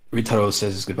Rintaro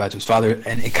says goodbye to his father,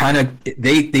 and it kind of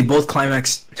they both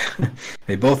climax.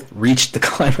 They both reached the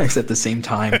climax at the same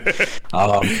time.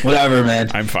 Whatever,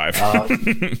 man. I'm 5.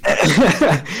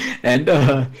 And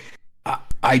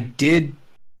I did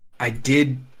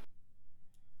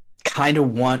kind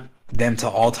of want them to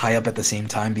all tie up at the same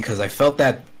time because I felt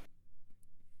that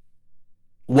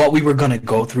what we were going to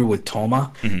go through with Toma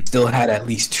still had at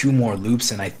least 2 more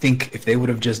loops, and I think if they would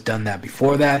have just done that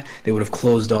before that, they would have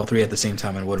closed all 3 at the same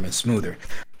time and it would have been smoother.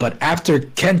 But after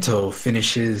Kento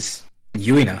finishes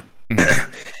Yuina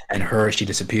and she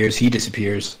disappears, he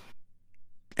disappears,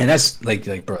 and that's like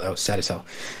bro, that was sad as hell.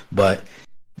 But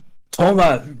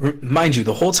Toma, mind you,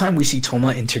 the whole time we see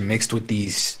Toma intermixed with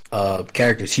these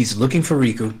characters, he's looking for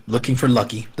Riku, looking for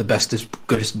Lucky, the bestest,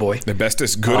 goodest boy. The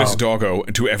bestest, goodest doggo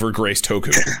to ever grace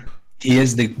Toku. He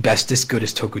is the bestest,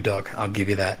 goodest Toku dog. I'll give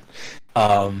you that.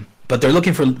 But they're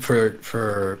looking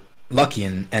for Lucky,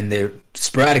 and they're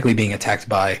sporadically being attacked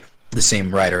by the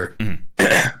same rider.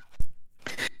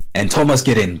 And Toma's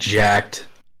getting jacked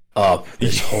up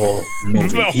this whole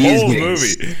movie. He's getting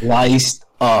sliced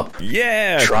up,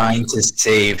 trying to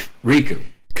save Riku.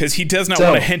 Because he does not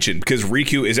want a henshin, because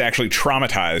Riku is actually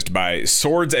traumatized by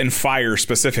swords and fire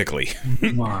specifically.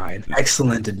 An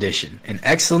excellent addition. An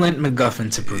excellent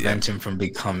MacGuffin to prevent him from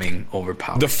becoming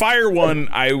overpowered. The fire one,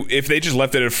 if they just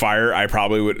left it at fire, I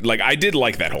probably would... Like, I did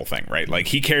like that whole thing, right? Like,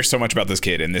 he cares so much about this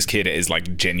kid, and this kid is,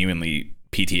 like, genuinely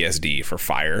PTSD for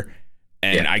fire.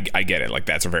 And I get it. Like,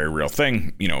 that's a very real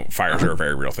thing. Fires are a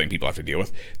very real thing people have to deal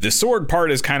with. The sword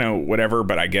part is kind of whatever,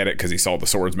 but I get it because he saw the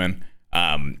swordsman.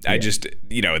 I just,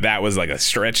 that was like a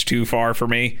stretch too far for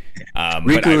me.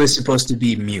 Riku is supposed to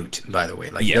be mute, by the way.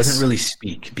 Like, he doesn't really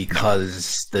speak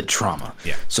because the trauma.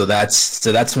 Yeah. So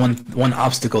that's one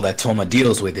obstacle that Toma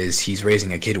deals with is he's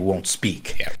raising a kid who won't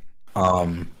speak. Yeah.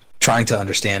 Trying to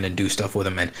understand and do stuff with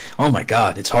him, and oh my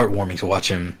god, it's heartwarming to watch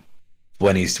him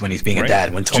when he's being a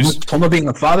dad. When Toma being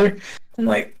a father, I'm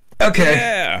like,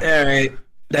 okay, all right,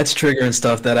 that's triggering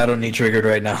stuff that I don't need triggered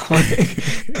right now.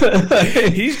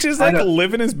 He's just like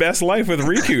living his best life with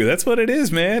Riku. That's what it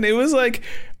is, man. It was like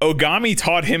Ogami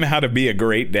taught him how to be a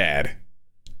great dad,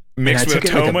 mixed with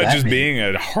Toma just being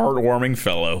a heartwarming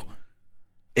fellow.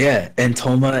 Yeah, and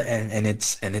Toma, and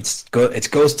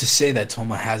it goes to say that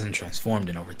Toma hasn't transformed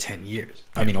in over 10 years.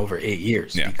 I mean, over 8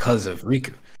 years because of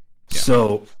Riku. Yeah.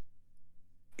 So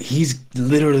he's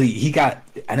literally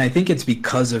and I think it's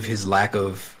because of his lack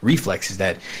of reflexes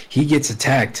that he gets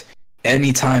attacked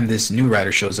anytime this new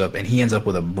rider shows up, and he ends up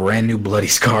with a brand new bloody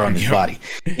scar on his body.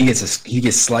 He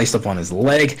gets sliced up on his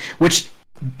leg, which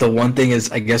the one thing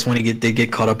is, I guess when he did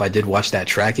get caught up, I did watch that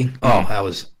tracking. Oh, that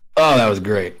was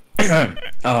great.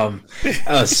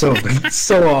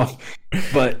 So off.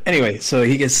 But anyway, so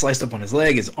he gets sliced up on his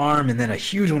leg, his arm, and then a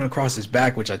huge one across his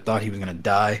back, which I thought he was gonna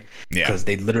die because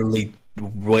they literally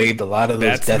waved a lot of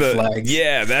those flags.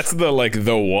 Yeah, that's the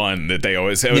one that they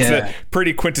always have. It's that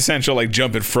pretty quintessential like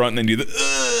jump in front and then do the.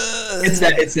 It's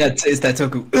that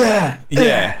Toku.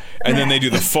 Yeah, and then they do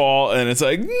the fall, and it's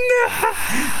like.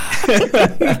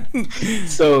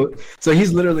 So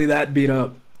he's literally that beat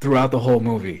up throughout the whole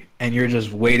movie, and you're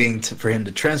just waiting for him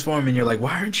to transform, and you're like,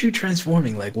 why aren't you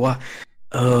transforming? Like, what?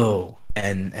 Oh,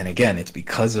 and again, it's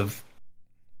because of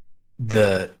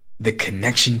the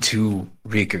connection to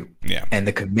Riku, and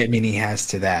the commitment he has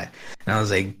to that. And I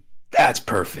was like, that's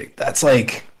perfect. That's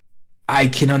like, I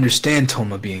can understand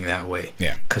Toma being that way,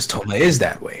 because Toma is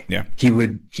that way.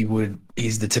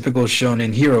 He's the typical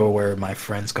shonen hero where my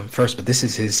friends come first, but this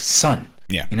is his son.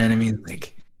 You know what I mean?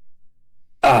 Like,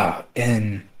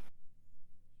 and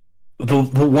the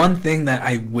one thing that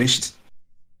I wished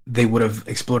they would have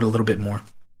explored a little bit more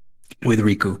with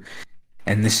Riku,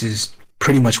 and this is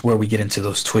pretty much where we get into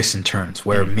those twists and turns,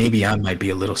 where maybe I might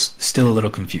be still a little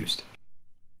confused.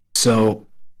 So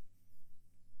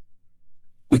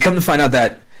we come to find out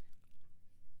that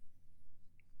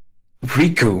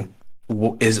Riku's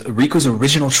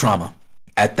original trauma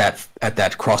at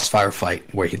that crossfire fight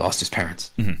where he lost his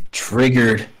parents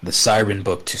triggered the Siren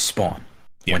Book to spawn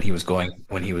when he was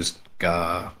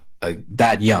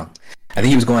that young. I think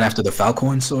he was going after the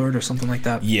Falcon sword or something like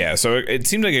that. Yeah, so it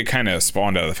seemed like it kind of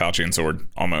spawned out of the Falchion sword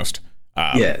almost.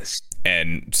 Yes.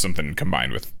 And something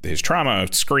combined with his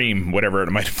trauma, scream, whatever it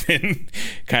might have been,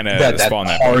 kind of spawned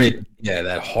that horrid,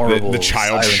 that horrible the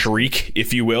child shriek,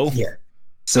 if you will. Yeah.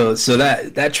 So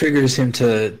that triggers him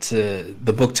to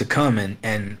the book to come,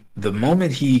 and the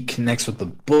moment he connects with the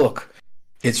book,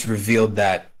 it's revealed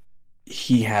that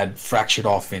he had fractured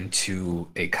off into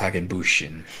a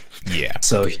Kagenbushin. Yeah.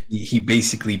 So he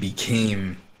basically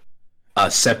became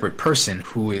a separate person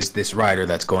who is this rider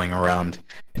that's going around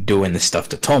doing this stuff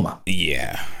to Toma.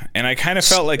 Yeah. And I kind of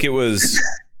felt like it was...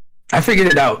 I figured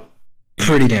it out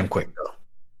pretty damn quick, though.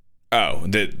 Oh,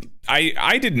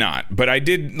 I did not, but I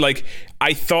did, like,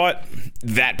 I thought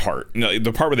that part,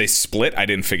 the part where they split, I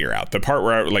didn't figure out. The part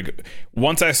where,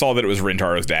 once I saw that it was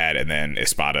Rintaro's dad and then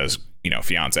Espada's,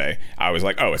 fiance, I was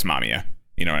like, oh, it's Mamiya.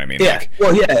 You know what I mean? Yeah,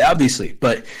 obviously.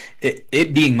 But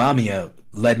it being Mamiya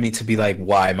led me to be like,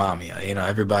 why Mamiya?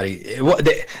 Everybody...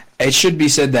 It should be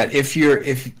said that if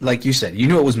like you said, you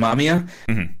knew it was Mamiya,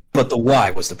 but the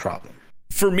why was the problem.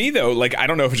 For me, though, like, I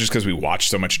don't know if it's just because we watched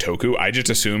so much Toku. I just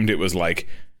assumed it was, like,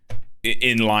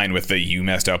 in line with the you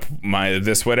messed up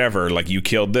this whatever, like, you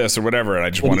killed this or whatever, and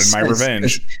I just wanted my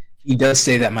revenge. He does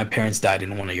say that my parents died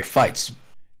in one of your fights.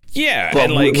 Yeah, but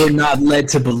and, like, we're not led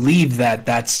to believe that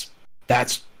that's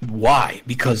why.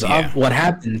 Because what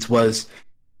happened was,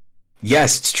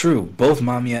 yes, it's true. Both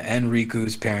Mamiya and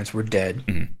Riku's parents were dead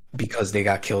because they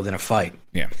got killed in a fight.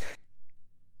 Yeah.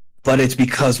 But it's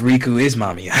because Riku is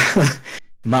Mamiya.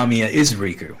 Mamiya is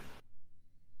Riku.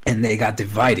 And they got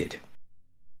divided.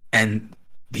 And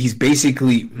he's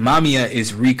basically... Mamiya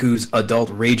is Riku's adult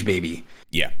rage baby.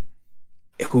 Yeah.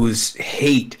 Whose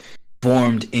hate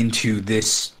formed into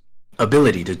this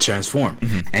ability to transform.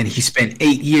 And he spent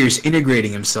 8 years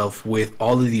integrating himself with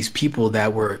all of these people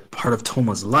that were part of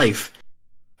Toma's life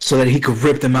so that he could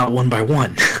rip them out one by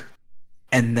one.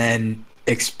 And then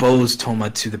expose Toma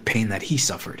to the pain that he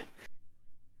suffered.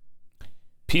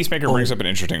 Peacemaker brings up an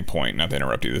interesting point. Not to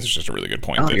interrupt you, this is just a really good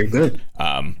point. You're good.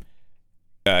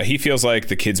 He feels like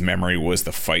the kid's memory was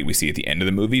the fight we see at the end of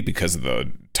the movie because of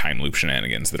the time loop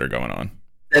shenanigans that are going on.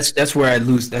 That's where I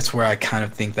lose. That's where I kind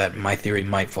of think that my theory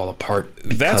might fall apart.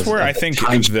 That's where I think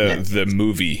the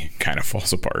movie kind of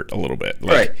falls apart a little bit.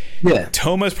 Like, right. Yeah.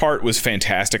 Toma's part was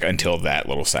fantastic until that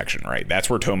little section, right? That's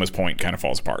where Toma's point kind of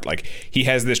falls apart. Like, he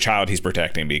has this child he's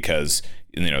protecting because,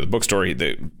 the book story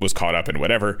that was caught up in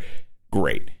whatever.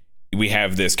 Great. We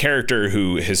have this character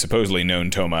who has supposedly known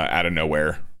Toma out of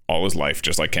nowhere all his life,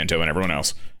 just like Kento and everyone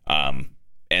else. And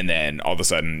then all of a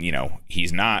sudden,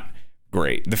 he's not.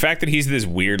 Great. The fact that he's this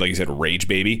weird, like you said, rage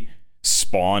baby,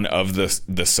 spawn of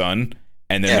the sun,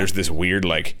 and then there's this weird,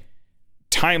 like,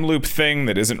 time loop thing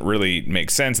that doesn't really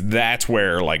make sense. That's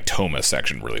where, like, Toma's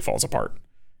section really falls apart.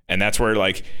 And that's where,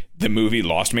 like, the movie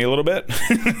lost me a little bit.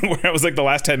 Where I was like, the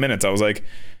last 10 minutes, I was like,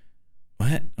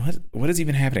 what is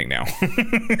even happening now?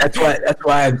 That's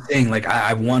why I'm saying, like,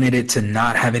 I wanted it to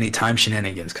not have any time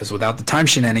shenanigans, because without the time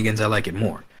shenanigans, I like it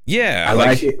more. Yeah, I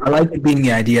like it. I like it being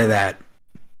the idea that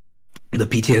the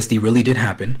PTSD really did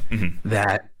happen. Mm-hmm.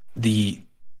 That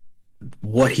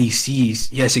what he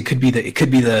sees, yes, it could be this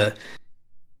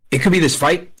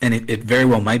fight, and it very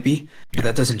well might be, but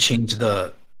that doesn't change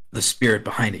the spirit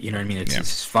behind it. You know what I mean? It's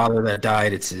his father that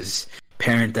died. It's his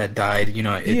parent that died. You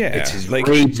know, it's his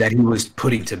rage that he was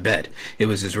putting to bed. It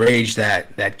was his rage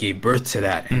that gave birth to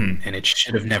that, and it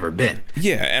should have never been.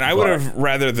 Yeah, and I would have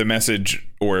rather the message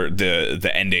or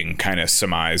the ending kind of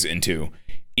surmise into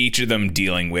each of them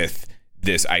dealing with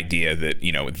this idea that,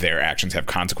 you know, their actions have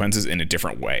consequences in a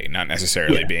different way, not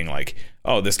necessarily being like,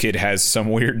 oh, this kid has some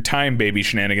weird time baby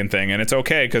shenanigan thing and it's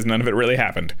okay because none of it really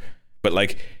happened. But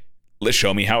like, let's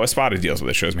show me how Espada deals with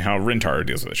it. Shows me how Rintar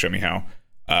deals with it. Show me how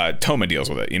Toma deals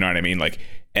with it. You know what I mean? Like,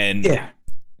 and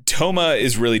Toma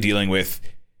is really dealing with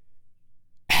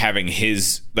having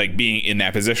his, like, being in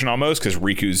that position almost because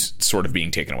Riku's sort of being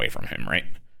taken away from him, right?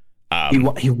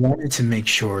 He wanted to make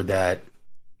sure that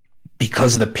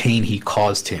because of the pain he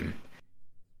caused him,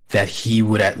 that he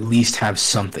would at least have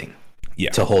something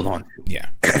to hold on to. Yeah.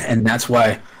 And that's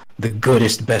why the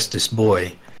goodest, bestest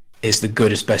boy is the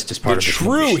goodest, bestest part of the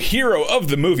true hero of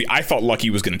the movie. I thought Lucky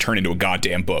was going to turn into a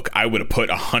goddamn book. I would have put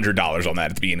 $100 on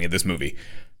that at the beginning of this movie.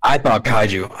 I thought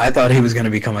kaiju. I thought he was going to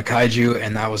become a kaiju,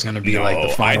 and that was going to be like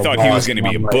the final I thought boss. he was going to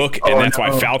be a book, and that's why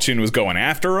Falchion was going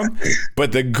after him.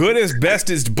 But the goodest,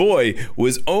 bestest boy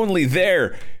was only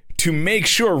there to make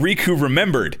sure Riku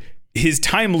remembered his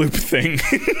time loop thing.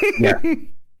 Yeah.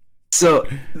 So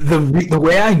the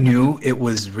way I knew it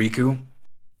was Riku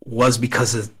was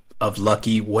because of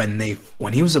Lucky when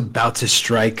he was about to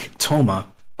strike Toma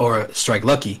or strike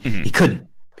Lucky, he couldn't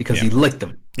because he licked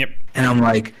him. Yep. And I'm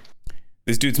like,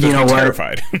 this dude's supposed to be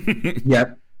terrified.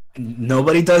 Yep.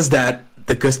 Nobody does that.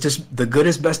 The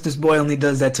goodest, bestest boy only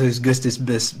does that to his goodest,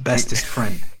 bestest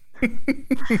friend.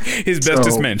 His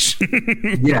bestest mensch.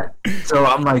 Yeah. So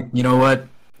I'm like, you know what?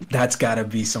 That's got to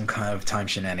be some kind of time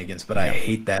shenanigans, but I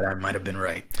hate that. I might have been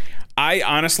right. I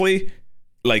honestly,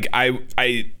 like,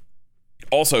 I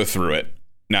also threw it.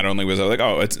 Not only was I like,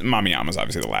 oh, it's Mamiyama's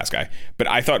obviously the last guy, but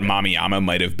I thought Mamiyama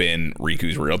might have been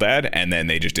Riku's real dad, and then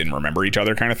they just didn't remember each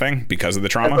other kind of thing because of the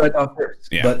trauma. That's what I thought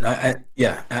first. Yeah. But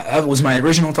that was my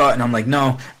original thought, and I'm like,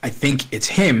 no, I think it's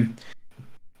him,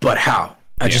 but how?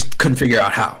 I just couldn't figure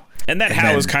out how. And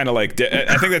how is kind of like,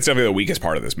 I think that's definitely the weakest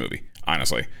part of this movie,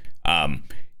 honestly.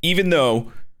 Even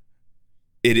though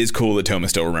it is cool that Toma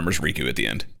still remembers Riku at the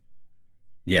end.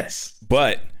 Yes.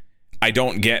 But I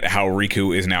don't get how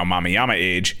Riku is now Mamiyama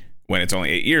age when it's only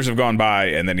 8 years have gone by,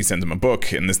 and then he sends him a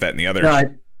book and this, that, and the other. No, I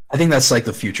think that's like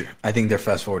the future. I think they're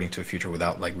fast forwarding to a future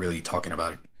without like really talking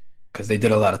about it because they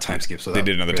did a lot of time skips. So they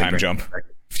did another time jump, a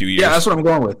few years. Yeah, that's what I'm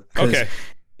going with. Okay.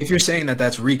 If you're saying that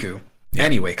that's Riku,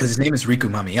 anyway, because his name is Riku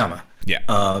Mamiyama.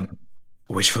 Yeah.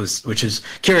 Which is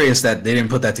curious that they didn't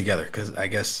put that together because I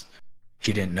guess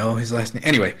he didn't know his last name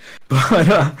anyway.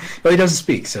 But he doesn't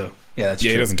speak, so yeah, that's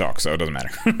true. He doesn't talk, so it doesn't matter.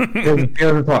 he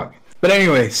doesn't talk. But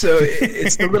anyway, so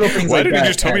it's the little things. Why like did that he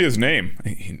just tell me his name?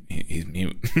 He's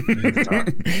mute.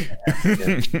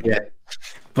 Yeah.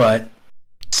 But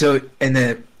so, and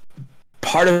then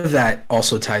part of that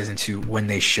also ties into when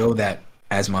they show that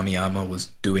as Mamiyama was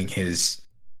doing his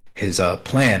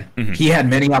plan, he had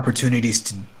many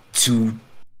opportunities to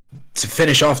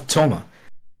finish off Toma,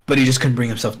 but he just couldn't bring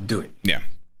himself to do it. Yeah.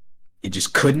 He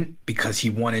just couldn't because he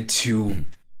wanted to.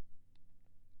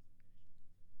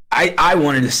 I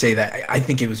wanted to say that I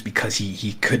think it was because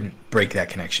he couldn't break that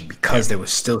connection because there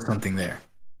was still something there.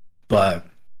 But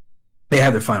they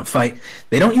have their final fight.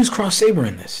 They don't use Cross Saber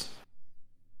in this.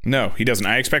 No, he doesn't.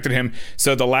 I expected him.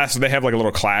 So they have like a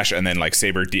little clash, and then like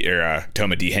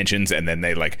Toma dehensions, and then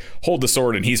they like hold the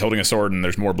sword, and he's holding a sword, and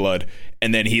there's more blood,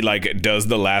 and then he like does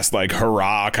the last like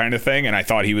hurrah kind of thing, and I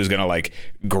thought he was gonna like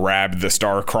grab the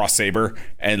star cross saber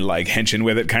and like henshin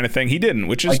with it kind of thing. He didn't,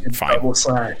 which is like fine. Double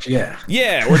slash, yeah.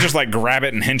 Yeah, or just like grab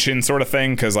it and henshin sort of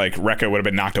thing, because like Rekka would have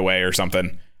been knocked away or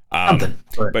something.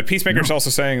 But Peacemaker's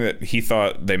also saying that he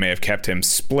thought they may have kept him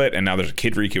split, and now there's a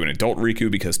kid Riku and adult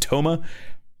Riku because Toma.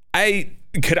 I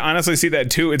could honestly see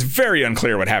that too. It's very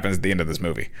unclear what happens at the end of this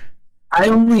movie. I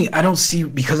don't see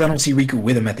Riku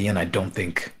with him at the end. I don't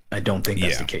think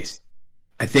that's the case.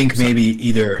 I think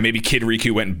maybe Kid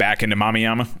Riku went back into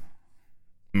Mamiyama.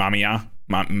 Mamiya?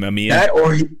 That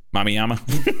or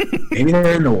Mamiyama? Maybe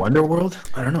they're in the Wonder World?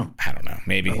 I don't know.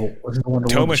 Maybe.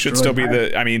 Toma should still be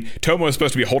Toma was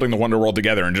supposed to be holding the Wonder World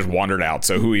together and just wandered out,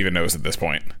 so who even knows at this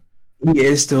point? He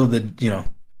is still the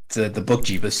book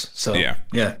Jeebus. So yeah,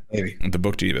 maybe. The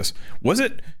book Jeebus. Was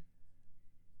it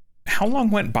how long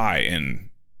went by in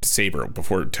Saber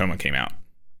before Toma came out?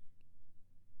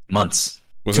 Months.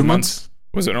 Was it months?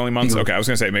 Was it only months? Okay, I was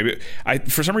gonna say maybe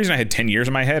for some reason I had 10 years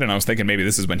in my head, and I was thinking maybe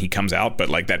this is when he comes out, but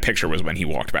like that picture was when he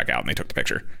walked back out and they took the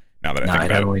picture. Now that I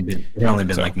think about it, it had only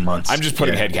been like months. I'm just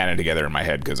putting headcanon together in my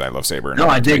head because I love Saber. No,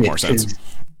 I dig it more sense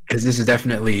because this is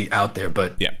definitely out there.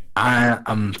 But yeah,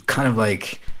 I'm kind of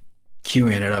like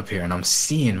queuing it up here, and I'm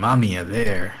seeing Mamiya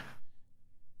there.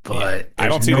 But I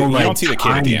don't see you don't see the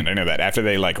kid at the end. I know that after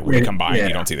they like recombine, you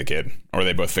don't see the kid, or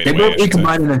they both fade away. They both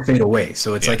recombine and then fade away,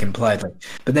 so it's like implied. Like,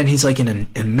 but then he's like in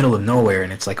the middle of nowhere,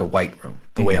 and it's like a white room.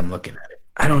 The way I'm looking at it,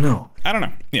 I don't know.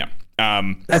 Yeah,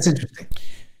 that's interesting.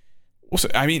 Well, so,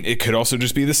 I mean, it could also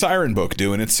just be the Siren Book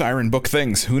doing its Siren Book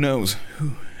things. Who knows?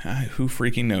 Who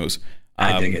freaking knows?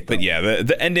 I dig it. Though. But yeah,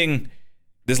 the ending.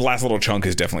 This last little chunk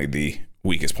is definitely the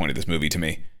weakest point of this movie to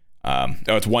me.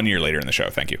 It's 1 year later in the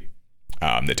show. Thank you.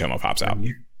 That Tomo pops out,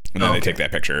 and then they take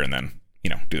that picture and then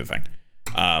do the thing.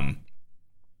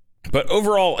 But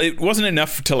overall, it wasn't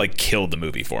enough to like kill the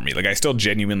movie for me. Like I still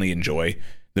genuinely enjoy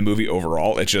the movie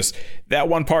overall. It's just that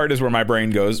one part is where my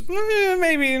brain goes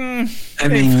maybe. I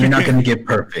mean, you're not going to get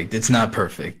perfect. It's not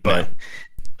perfect, but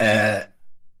I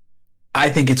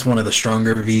think it's one of the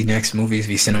stronger V-Next movies,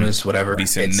 V-Cinemas, whatever.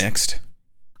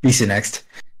 V-Cinext.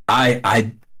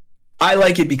 I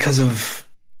like it because of.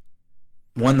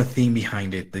 One, the theme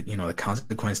behind it, the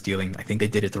consequence dealing. I think they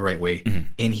did it the right way. Mm-hmm.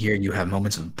 In here, you have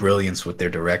moments of brilliance with their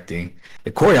directing.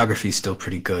 The choreography is still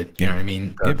pretty good. You know what I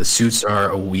mean? The suits are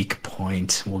a weak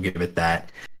point. We'll give it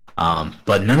that.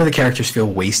 But none of the characters feel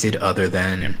wasted other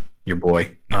than your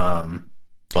boy.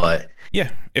 But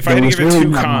yeah, if I had to give it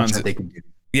two cons,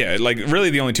 yeah, like really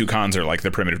the only two cons are like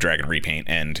the Primitive Dragon repaint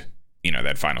and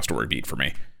that final story beat for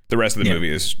me. The rest of the movie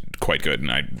is quite good, and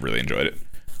I really enjoyed it.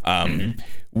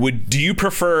 Do you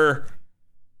prefer?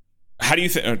 How do you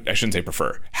think? I shouldn't say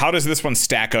prefer. How does this one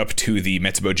stack up to the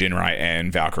Metsubo Jinrai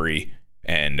and Valkyrie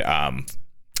and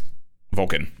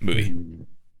Vulcan movie?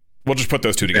 We'll just put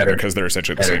those two together because they're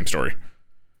essentially the same story.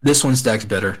 This one stacks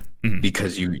better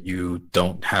because you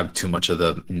don't have too much of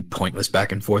the pointless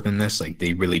back and forth in this. Like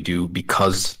they really do,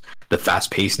 because the fast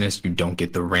pacedness. You don't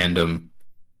get the random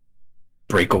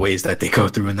breakaways that they go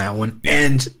through in that one,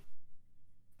 and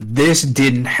this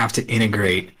didn't have to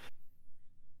integrate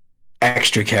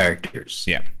extra characters.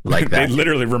 Yeah. Like that. They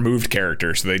literally removed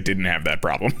characters, so they didn't have that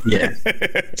problem. Yeah.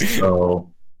 So,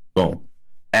 boom.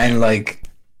 And like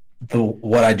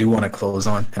what I do want to close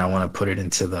on, and I want to put it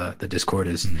into the Discord,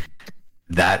 is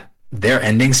that their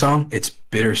ending song, it's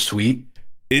bittersweet.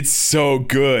 It's so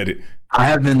good. I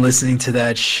have been listening to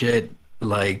that shit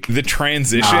like the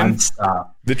transition nonstop.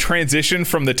 The transition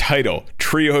from the title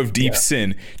Trio of Deep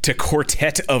Sin to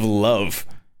Quartet of Love.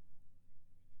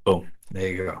 Oh, there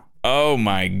you go. Oh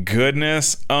my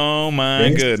goodness. I'm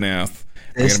gonna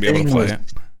be able to play it.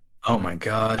 Oh my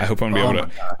god. I hope I'm gonna be able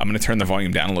to. I'm gonna turn the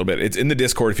volume down a little bit. It's in the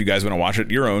Discord if you guys want to watch it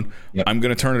your own. Yep. I'm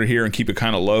gonna turn it here and keep it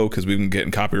kind of low because we've been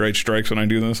getting copyright strikes when I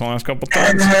do this the last couple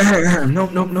times.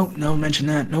 No, mention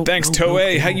that. No. Thanks,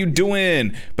 Toei. How you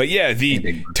doing? But yeah,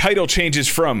 the title changes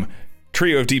from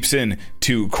Trio of Deep Sin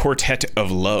to Quartet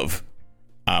of Love.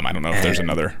 I don't know if there's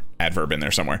another adverb in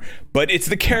there somewhere, but it's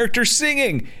the character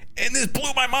singing, and this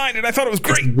blew my mind, and I thought it was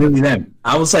great. It's really them.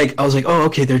 I was like, oh,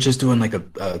 okay, they're just doing like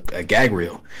a gag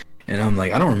reel. And I'm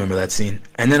like, I don't remember that scene.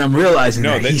 And then I'm realizing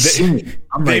that he's singing.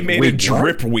 They made a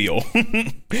drip wheel.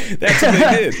 That's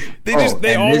what they did.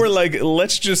 They all were like,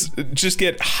 let's just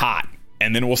get hot,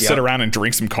 and then we'll sit around and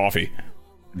drink some coffee.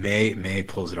 May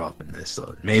pulls it off in this.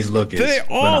 So May's look is they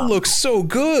all look so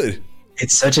good.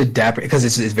 It's such a dapper, because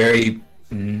it's very.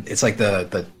 It's like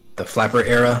the flapper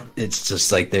era. It's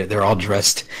just like they're all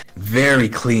dressed very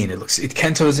clean.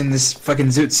 Kento's in this fucking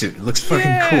zoot suit. It looks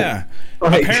fucking cool.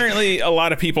 Like, apparently a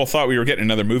lot of people thought we were getting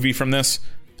another movie from this.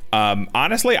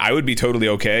 Honestly, I would be totally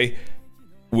okay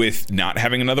with not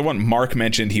having another one. Mark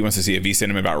mentioned he wants to see a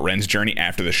V-Cinema about Ren's journey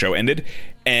after the show ended,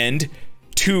 and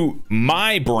to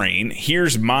my brain,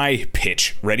 here's my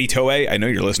pitch. Ready, Toei? I know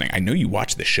you're listening. I know you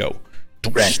watch the show.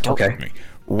 Don't start with me.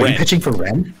 Ren. Are you pitching for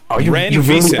Ren? Are you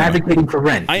really advocating for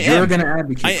Ren? You're going to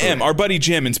advocate I am. Our buddy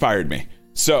Jim inspired me.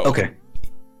 So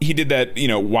he did that,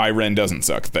 why Ren doesn't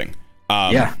suck thing.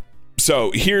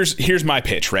 So here's my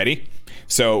pitch. Ready?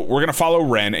 So we're going to follow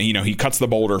Ren, and he cuts the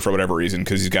boulder for whatever reason,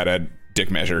 because he's got a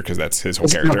dick measure, because that's his whole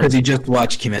character. Because he just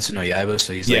watched Kimetsu no Yaiba,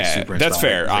 so he's like super inspired. That's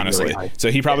fair, honestly. Really so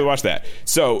he probably watched that.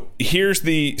 So here's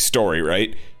the story,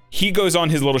 right? He goes on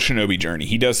his little shinobi journey.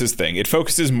 He does his thing. It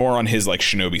focuses more on his like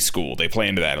shinobi school. They play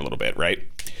into that a little bit, right?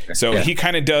 So he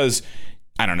kind of does,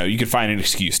 I don't know, you could find an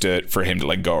excuse for him to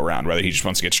like go around, whether he just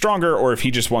wants to get stronger or if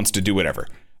he just wants to do whatever.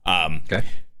 Okay.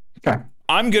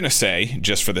 I'm going to say,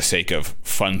 just for the sake of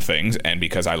fun things and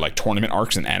because I like tournament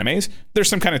arcs and animes, there's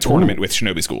some kind of tournament with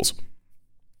shinobi schools.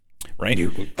 right?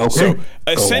 Okay. So Go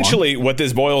essentially, what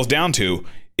this boils down to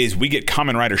is we get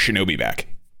Kamen Rider Shinobi back.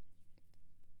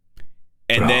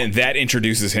 And then that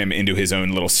introduces him into his own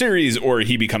little series, or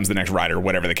he becomes the next rider,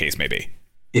 whatever the case may be.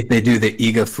 If they do the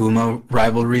Iga Fuma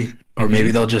rivalry, or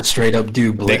maybe they'll just straight up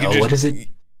do Blade. What is it?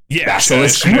 Yeah,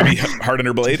 Basilisk. Shinobi Heart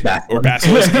Under Blade or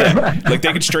Basilisk. Yeah. Like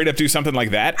they could straight up do something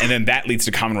like that, and then that leads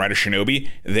to Kamen Rider Shinobi.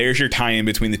 There's your tie-in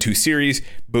between the two series.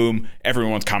 Boom!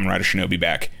 Everyone wants Kamen Rider Shinobi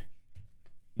back.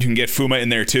 You can get Fuma in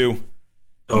there too.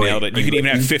 Nailed it. You could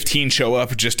even have 15 show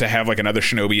up just to have like another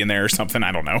Shinobi in there or something.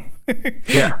 I don't know.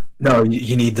 Yeah. No,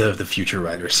 you need the future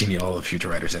riders. You need all the future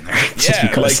riders in there.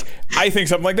 Yeah, like I think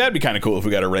something like that'd be kind of cool if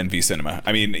we got a Ren v Cinema.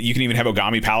 I mean, you can even have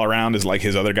Ogami pal around as like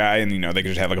his other guy, and they could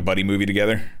just have like a buddy movie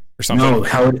together or something.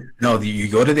 You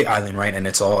go to the island, right, and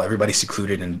it's all everybody's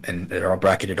secluded and they're all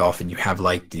bracketed off, and you have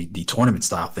like the tournament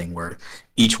style thing where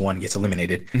each one gets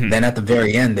eliminated. Mm-hmm. Then at the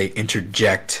very end, they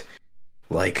interject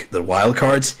like the wild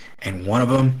cards, and one of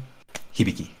them,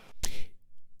 Hibiki.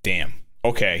 Damn.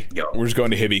 Okay. We're just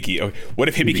going to Hibiki. Okay. What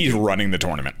if Hibiki's running the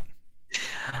tournament?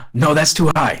 No, that's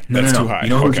too high. No, Too high. You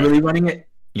know who's really running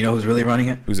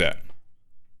it? Who's that?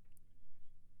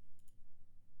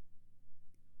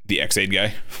 The X-Aid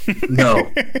guy? No.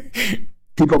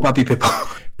 People Poppy Pippo.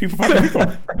 People Poppy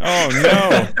Pippo. Oh,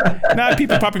 no. Not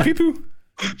People Poppy Pippo.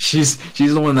 She's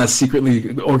the one that's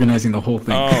secretly organizing the whole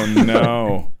thing. Oh,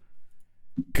 no.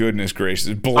 Goodness gracious.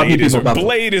 Blade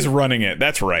is running it.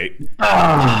 That's right.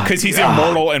 Because he's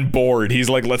immortal and bored. He's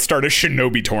like, let's start a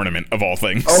Shinobi tournament of all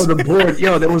things. Oh, the board.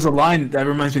 There was a line that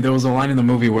reminds me. There was a line in the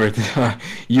movie where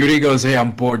Yuri goes, "Hey,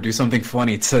 I'm bored. Do something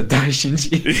funny." To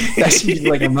Daishinji. Daishinji's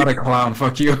like, "I'm not a clown.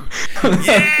 Fuck you."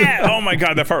 Yeah. Oh my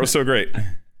god, that part was so great.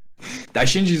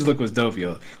 Daishinji's look was dope,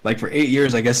 yo. Like for 8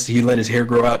 years, I guess he let his hair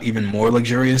grow out even more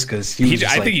luxurious because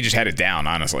I think he just had it down.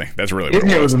 Honestly, that's really his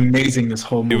what it hair was amazing. This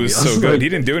whole movie, it was so good. He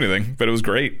didn't do anything, but it was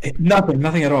great.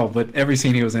 Nothing at all. But every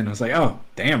scene he was in, I was like, oh,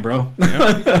 damn, bro.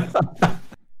 Yeah.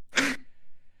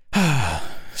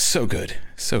 So good.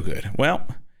 Well,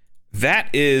 that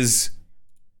is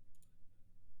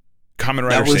Kamen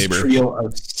Rider Saber.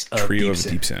 Trio of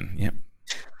Deep Sin. Yep.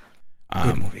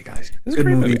 Good movie, guys. Good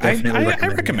movie. I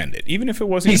recommend it, even if it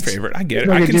wasn't your favorite. I get it.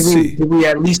 I can see. Did we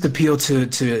at least appeal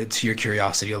to your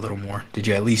curiosity a little more? Did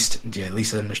you at least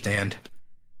understand?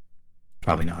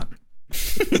 Probably not.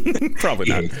 Probably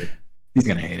not. He's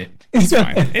gonna hate it. It's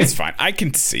fine. It's fine. I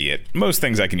can see it. Most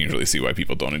things I can usually see why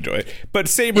people don't enjoy it. But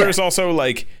Saber is also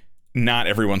like not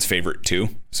everyone's favorite too,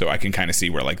 so I can kind of see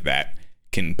where like that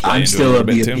can play I'm into still a of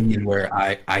little the bit opinion too. where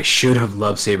I should have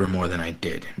loved Saber more than I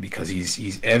did because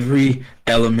he's every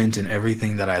element and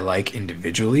everything that I like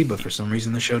individually, but for some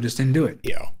reason the show just didn't do it.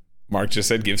 Yo, Mark just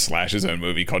said give Slash his own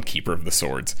movie called Keeper of the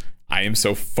Swords. I am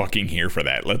so fucking here for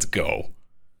that. Let's go.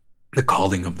 The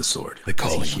Calling of the Sword. The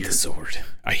Calling of the Sword.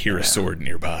 I hear a sword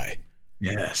nearby.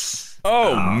 Yes.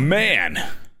 Oh man.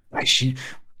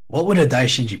 What would a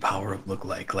Daishinji power-up look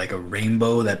like? Like a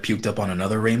rainbow that puked up on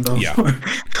another rainbow? Yeah.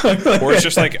 Or it's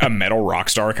just like a metal rock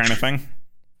star kind of thing.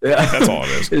 Yeah. That's all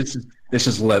it is. It's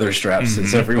just leather straps.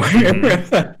 It's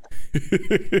everywhere.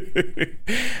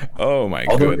 Oh my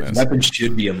His goodness. weapon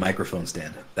should be a microphone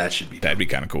stand. That'd be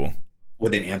kind of cool.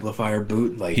 With an amplifier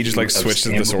boot. Like he just like switches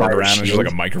the sword around and it's just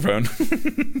like a microphone.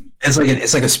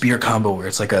 It's like a spear combo where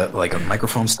it's like a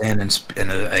microphone stand and an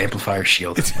amplifier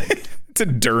shield. It's a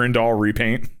Durandal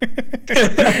repaint.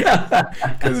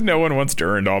 Because no one wants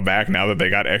Durandal back now that they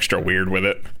got extra weird with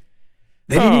it.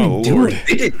 They didn't even do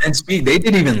it. They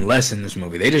did even less in this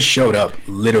movie. They just showed up,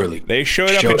 literally. They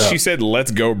showed up and she said,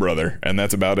 "Let's go, brother," and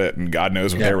that's about it. And God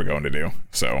knows what they were going to do.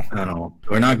 So I don't know.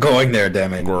 We're not going there,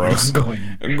 damn it. Gross.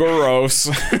 Gross.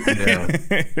 Yeah.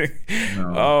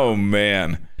 No. Oh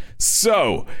man.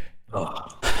 So.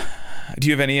 Do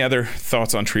you have any other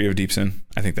thoughts on Trio of Deep Sin?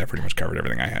 I think that pretty much covered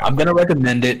everything I had. I'm going to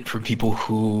recommend it for people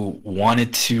who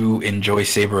wanted to enjoy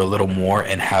Saber a little more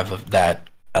and have that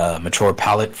mature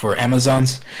palette for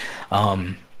Amazons.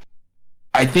 I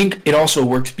think it also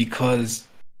works because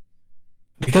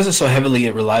it's so heavily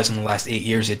it relies on the last 8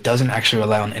 years, it doesn't actually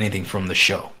rely on anything from the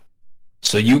show.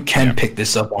 So you can pick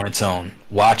this up on its own,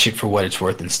 watch it for what it's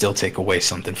worth, and still take away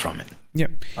something from it.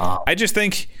 Yep. I just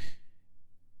think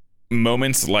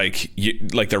moments like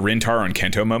the Rintaro and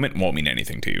Kento moment won't mean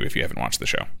anything to you if you haven't watched the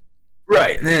show.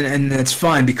 Right, and that's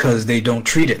fine because they don't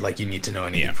treat it like you need to know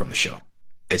anything from the show.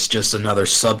 It's just another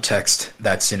subtext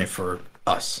that's in it for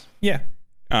us. Yeah.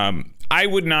 I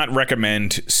would not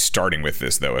recommend starting with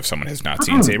this, though, if someone has not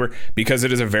seen Saber, because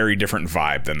it is a very different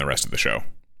vibe than the rest of the show.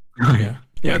 Oh, yeah.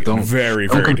 Yeah, like, don't very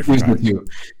confuse different. You.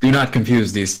 Do not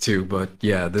confuse these two, but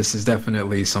yeah, this is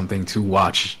definitely something to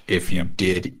watch if you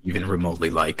did even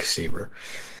remotely like Saber.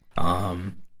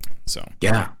 So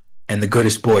Yeah. And the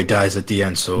goodest boy dies at the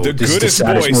end. So the this goodest is the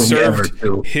saddest boy movie ever, served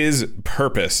too. his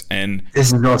purpose, and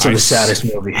This is also I the saddest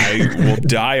movie. I will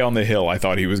die on the hill. I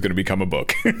thought he was going to become a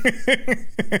book. I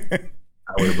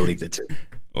would have believed it too.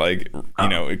 Like, you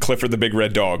know, Clifford the Big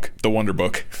Red Dog, the Wonder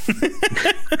Book.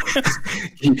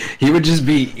 He would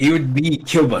be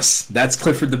Kilbus. That's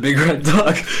Clifford the Big Red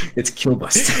Dog. It's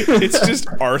Kilbus. It's just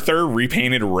Arthur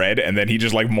repainted red, and then he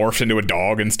just like morphs into a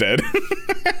dog instead.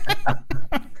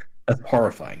 That's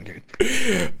horrifying,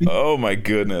 dude. Oh my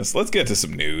goodness. Let's get to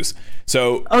some news.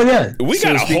 So, Oh yeah, we So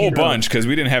got a speaking whole of- bunch because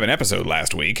we didn't have an episode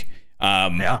last week.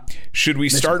 Yeah. Should we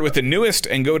start with the newest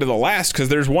and go to the last? Because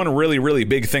there's one really, really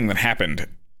big thing that happened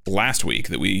last week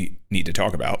that we need to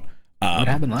talk about. What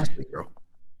happened last week, bro?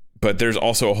 But there's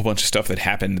also a whole bunch of stuff that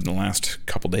happened in the last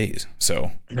couple days.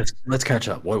 So, Let's catch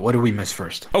up. What did we miss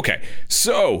first? okay.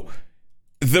 So,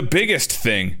 the biggest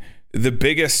thing, the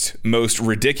biggest, most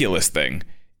ridiculous thing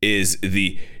is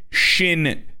the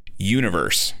Shin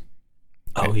universe.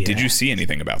 Oh yeah. Did you see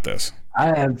anything about this?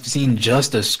 I have seen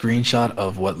just a screenshot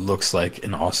of what looks like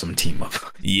an awesome team up.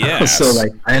 Yes. So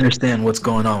like I understand what's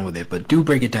going on with it, but do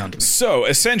break it down to me. So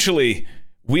essentially,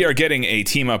 we are getting a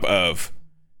team up of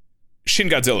Shin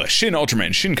Godzilla, Shin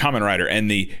Ultraman, Shin Kamen Rider, and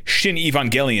the Shin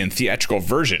Evangelion theatrical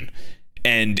version.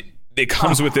 And it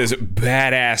comes with this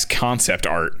badass concept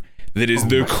art that is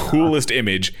the coolest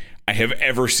image I have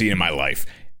ever seen in my life.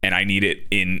 And I need it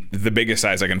in the biggest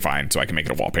size I can find so I can make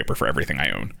it a wallpaper for everything I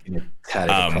own.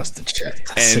 Tatted across the chest.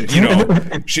 And, you know,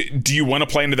 do you want to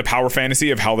play into the power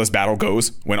fantasy of how this battle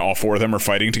goes when all four of them are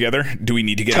fighting together? Do we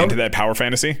need to get into that power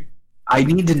fantasy? I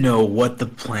need to know what the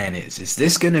plan is. Is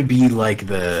this going to be like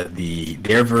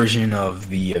their version of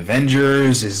the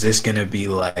Avengers? Is this going to be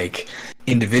like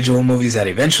individual movies that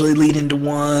eventually lead into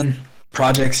one?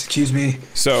 Projects, excuse me.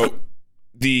 So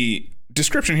the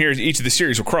description here is each of the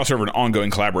series will cross over an ongoing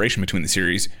collaboration between the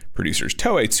series producers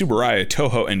Toei, Tsuburaya,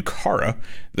 Toho, and Kara.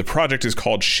 The project is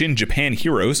called Shin Japan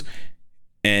Heroes.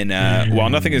 And while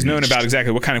nothing is known about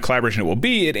exactly what kind of collaboration it will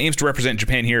be, it aims to represent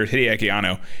Japan heroes. Hideaki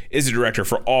Anno is the director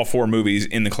for all four movies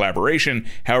in the collaboration.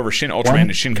 However, Shin Ultraman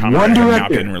and Shin Kamen Rider have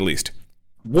not been released.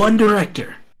 One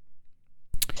director.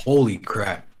 Holy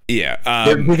crap. Yeah.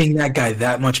 They're giving that guy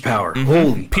that much power.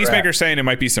 Holy Peacemaker's crap. saying it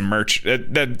might be some merch.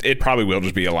 That it probably will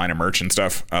just be a line of merch and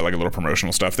stuff, like a little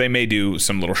promotional stuff. They may do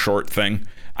some little short thing.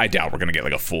 I doubt we're going to get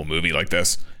like a full movie like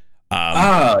this.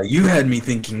 You had me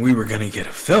thinking we were going to get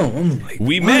a film. Like,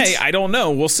 We what? may. I don't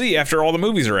know. We'll see after all the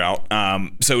movies are out.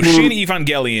 So Shin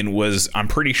Evangelion was, I'm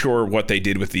pretty sure, what they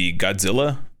did with the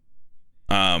Godzilla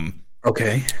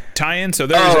Okay. tie-in. So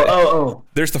there's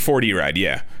There's the 4D ride,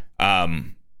 yeah.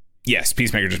 Yes,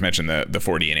 Peacemaker just mentioned the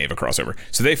 4D and Eva crossover.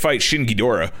 So they fight Shin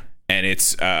Ghidorah, and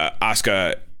it's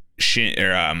Asuka Shin,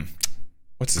 or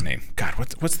what's his name? God,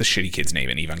 what's the shitty kid's name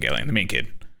in Evangelion? The main kid.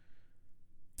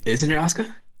 Isn't it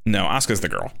Asuka? No, Asuka's the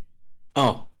girl.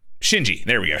 Oh. Shinji.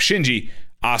 There we go. Shinji,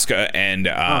 Asuka, and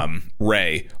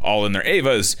Rei, all in their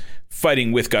Evas,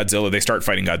 fighting with Godzilla. They start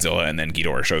fighting Godzilla, and then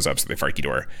Ghidorah shows up, so they fight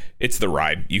Ghidorah. It's the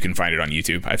ride. You can find it on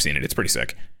YouTube. I've seen it. It's pretty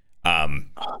sick. Oh my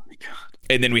god.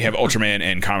 And then we have Ultraman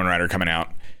and Kamen Rider coming out.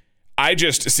 I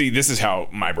just see, this is how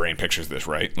my brain pictures this,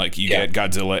 right? Like you get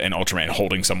Godzilla and Ultraman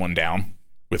holding someone down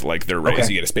with like their rays.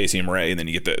 You get a Spacium ray, and then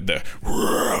you get the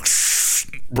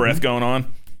breath going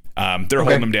on. They're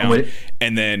holding them down,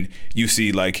 and then you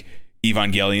see like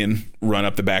Evangelion run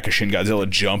up the back of Shin Godzilla,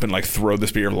 jump and like throw the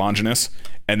spear of Longinus,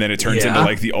 and then it turns into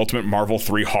like the Ultimate Marvel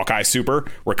 3 Hawkeye Super,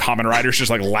 where Kamen Rider's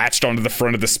just like latched onto the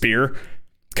front of the spear,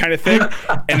 kind of thing,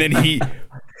 and then he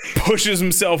pushes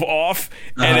himself off,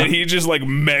 and then he just like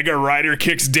Mega Rider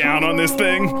kicks down on this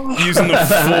thing using the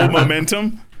full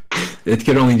momentum. It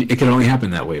can only happen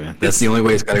that way, man. That's the only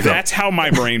way it's gotta go. That's how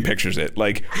my brain pictures it.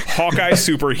 Like Hawkeye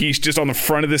Super, he's just on the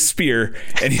front of the spear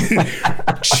and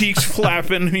cheeks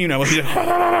flapping, you know. He's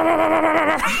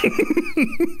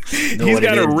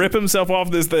got to rip himself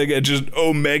off this thing and just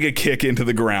Omega kick into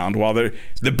the ground while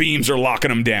the beams are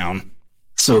locking him down.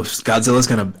 So Godzilla's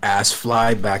gonna ass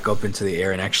fly back up into the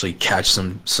air and actually catch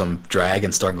some drag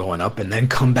and start going up, and then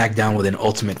come back down with an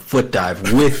ultimate foot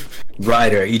dive with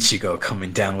Rider Ichigo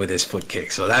coming down with his foot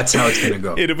kick. So that's how it's gonna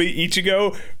go. It'll be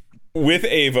Ichigo with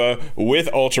Eva, with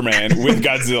Ultraman, with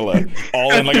Godzilla,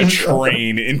 all in like a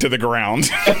train into the ground.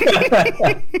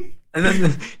 And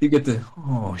then you get the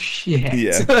shit.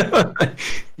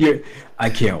 Yeah. I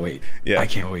can't wait. Yeah. I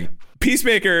can't wait.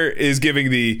 Peacemaker is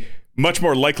giving the much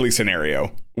more likely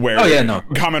scenario where Oh, yeah, no.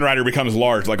 Kamen Rider becomes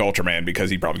large like Ultraman because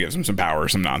he probably gives him some power or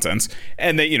some nonsense,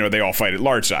 and they all fight at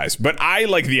large size. But I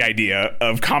like the idea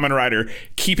of Kamen Rider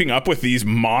keeping up with these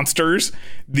monsters,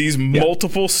 these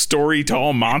multiple story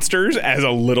tall monsters, as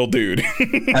a little dude.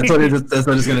 That's what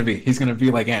it's gonna be. He's gonna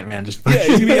be like Ant-Man, just Yeah,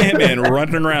 he's gonna be Ant-Man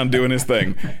running around doing his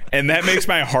thing, and that makes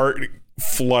my heart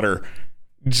flutter.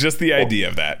 Just the idea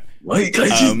of that.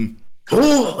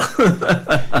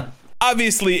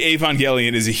 Obviously,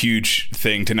 Evangelion is a huge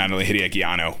thing to not only Hideaki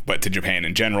Anno, but to Japan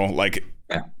in general. Like,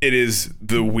 it is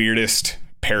the weirdest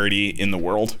parody in the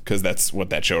world, because that's what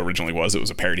that show originally was. It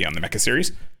was a parody on the Mecha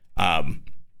series.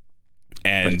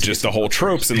 And just the whole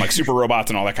tropes and like super robots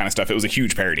and all that kind of stuff. It was a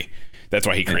huge parody. That's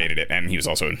why he created it. And he was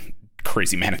also in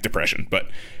crazy manic depression. But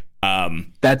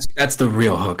that's the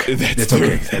real hook. That's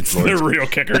the real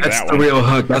kicker. That's the real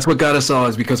hook. That's what got us all,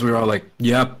 is because we were all like,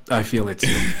 "Yep, I feel it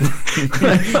too."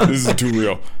 This is too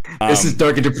real. This is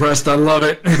dark and depressed. I love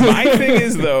it. My thing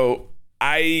is, though,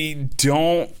 I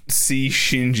don't see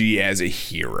Shinji as a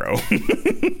hero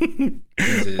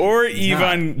or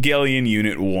Evangelion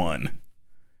Unit 1.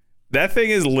 That thing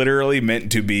is literally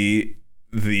meant to be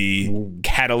the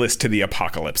catalyst to the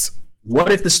apocalypse.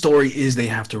 What if the story is they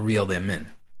have to reel them in?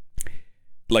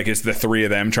 Like, it's the three of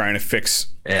them trying to fix,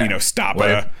 stop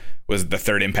was it the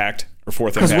third impact or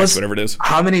fourth impact, whatever it is.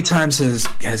 How many times has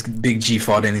Big G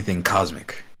fought anything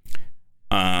cosmic?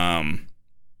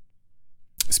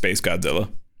 Space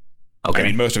Godzilla. Okay. I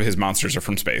mean, most of his monsters are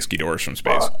from space. Ghidorah's from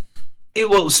space.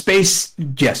 Space,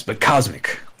 yes, but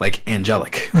cosmic, like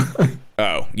angelic.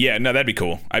 Oh, yeah, no, that'd be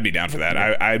cool. I'd be down for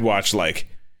that. I'd watch, like,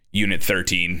 Unit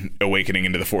 13, Awakening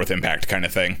into the Fourth Impact kind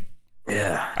of thing.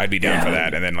 Yeah. I'd be down for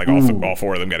that. And then, like, all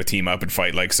four of them got to team up and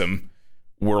fight, like, some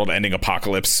world-ending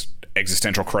apocalypse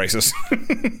existential crisis.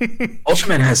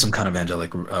 Ultraman has some kind of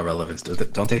angelic relevance,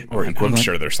 don't they? Or I'm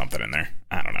sure there's something in there.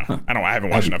 I don't know. Huh. I haven't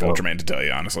watched enough Ultraman to tell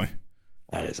you, honestly.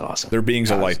 That is awesome. They're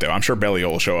beings of light, though. I'm sure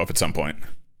Belial will show up at some point.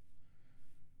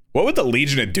 What would the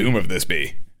Legion of Doom of this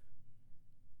be?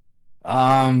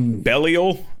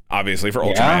 Belial, obviously, for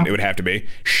Ultraman, it would have to be.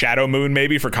 Shadow Moon,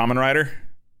 maybe, for Kamen Rider?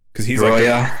 Because he's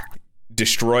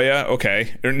Destroya,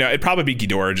 okay. No, it'd probably be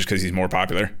Ghidorah, just because he's more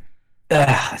popular.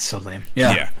 That's so lame.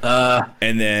 Yeah.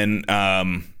 And then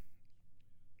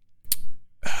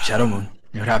Shadow Moon.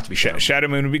 It would have to be Shadow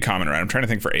Moon would be Kamen Rider. I'm trying to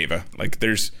think for Ava. Like,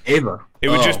 there's Ava. It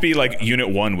would just be like Unit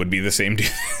 1 would be the same.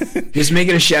 Just make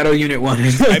it a Shadow Unit 1.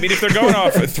 I mean, if they're going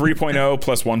off 3.0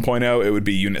 plus 1.0, it would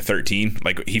be Unit 13.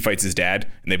 Like, he fights his dad,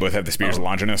 and they both have the Spears of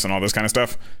Longinus and all this kind of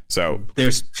stuff. So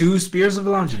there's 2 Spears of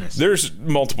Longinus. There's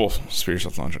multiple Spears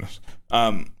of Longinus.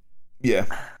 Yeah.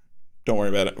 Don't worry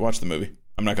about it. Watch the movie.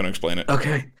 I'm not going to explain it.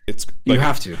 Okay. It's like, you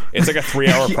have to. It's like a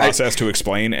 3-hour process to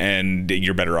explain, and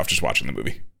you're better off just watching the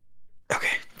movie.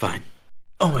 Okay, fine.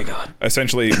 Oh my god.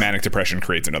 Essentially, manic depression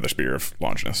creates another Spear of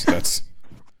Longinus. That's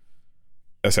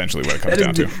essentially what it comes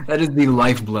down to. That is the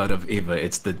lifeblood of Ava.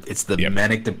 It's the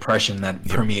manic depression that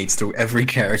permeates through every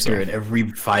character and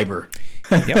every fiber.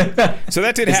 Yep. So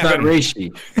that did happen. It's not reishi.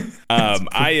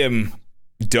 I am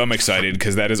dumb excited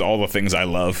because that is all the things I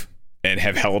love and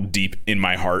have held deep in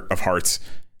my heart of hearts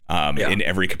in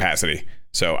every capacity.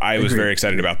 So I was very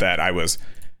excited about that. I was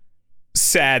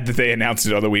sad that they announced it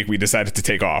the other week. We decided to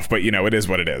take off, but it is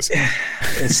what it is.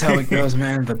 It's how it goes,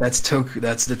 man. But that's the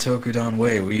Tokudon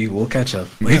way. We'll catch up.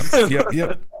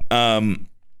 Yep.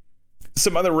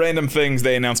 Some other random things.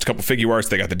 They announced a couple figure arts.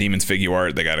 They got the Demons figure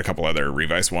art. They got a couple other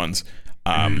Revice ones.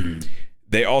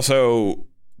 They also,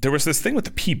 there was this thing with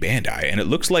the P Bandai, and it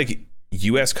looks like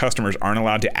U.S. customers aren't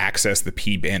allowed to access the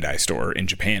P Bandai store in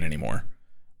Japan anymore.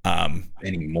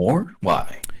 Anymore?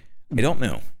 Why? I don't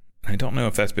know. I don't know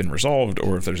if that's been resolved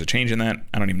or if there's a change in that.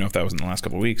 I don't even know if that was in the last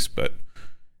couple of weeks, but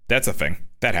that's a thing.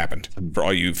 That happened for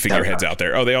all you figureheads out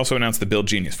there. Oh, they also announced the Build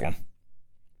Genius form.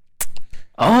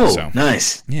 Oh,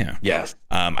 nice. Yeah. Yes.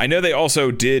 I know they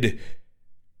also did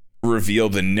reveal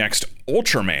the next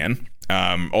Ultraman,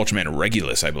 Ultraman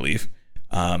Regulus, I believe.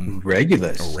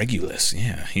 Regulus,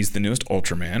 yeah. He's the newest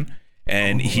Ultraman.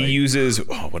 And he uses,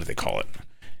 what do they call it?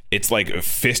 It's like a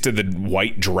Fist of the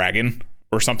White Dragon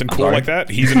or something cool like that.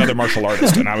 He's another martial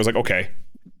artist. And I was like, okay.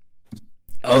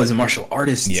 Oh, he's a martial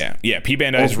artist? Yeah. P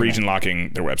Bandai is region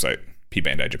locking their website. P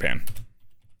Bandai Japan.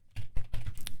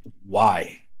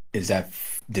 Why? Is that,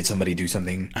 did somebody do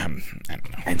something I don't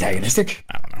know. Antagonistic?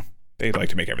 I don't know. They'd like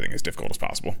to make everything as difficult as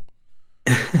possible.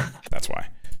 That's why.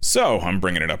 So I'm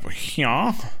bringing it up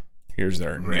here. Here's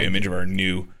their new image of our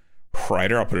new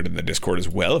rider. I'll put it in the Discord as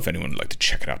well if anyone would like to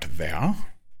check it out there.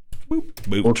 Boop,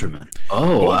 boop. Ultraman.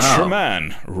 Oh,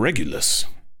 Ultraman Regulus.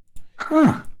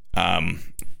 Huh.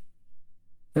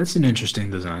 That's an interesting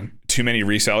design. Too many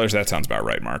resellers? That sounds about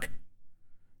right, Mark.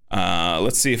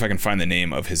 Let's see if I can find the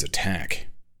name of his attack.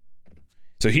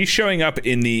 So he's showing up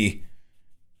in the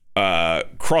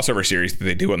crossover series that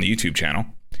they do on the YouTube channel.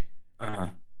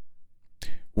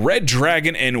 Red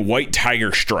Dragon and White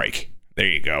Tiger Strike. There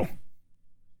you go.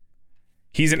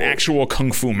 He's an actual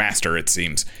Kung Fu master, it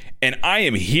seems. And I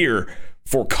am here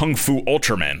for Kung Fu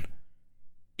Ultraman.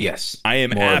 Yes. I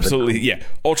am absolutely,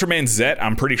 Ultraman Zet,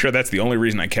 I'm pretty sure that's the only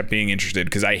reason I kept being interested,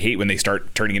 because I hate when they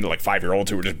start turning into like 5-year-olds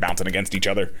who are just bouncing against each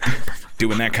other,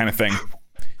 doing that kind of thing.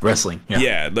 Wrestling.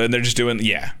 Yeah, they're just doing,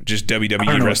 just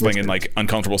WWE wrestling in like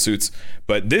uncomfortable suits.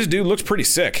 But this dude looks pretty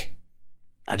sick.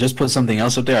 I just put something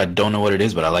else up there. I don't know what it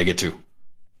is, but I like it too.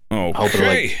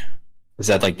 Okay. Is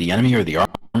that like the enemy or the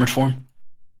armored form?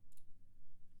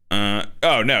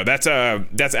 Oh no, that's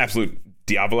Absolute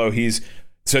Diavolo.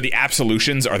 So the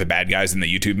Absolutions are the bad guys in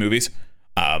the YouTube movies.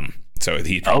 So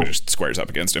he probably just squares up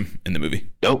against him in the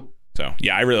movie. Dope. So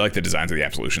yeah, I really like the designs of the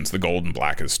Absolutions. The gold and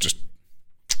black is just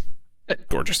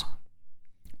gorgeous.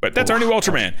 But that's our new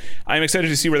Ultraman. I'm excited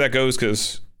to see where that goes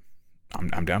because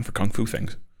I'm down for Kung Fu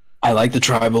things. I like the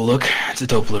tribal look. It's a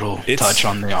dope little touch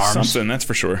on the arms. Something, that's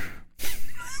for sure.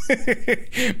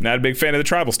 Not a big fan of the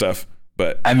tribal stuff,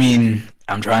 but I mean,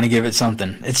 I'm trying to give it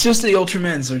something. It's just the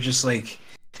Ultramans are just like,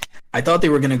 I thought they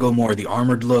were going to go more the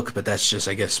armored look, but that's just,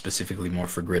 I guess, specifically more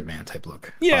for Gridman type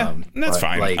look. Yeah, that's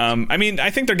fine. Like, I mean, I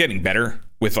think they're getting better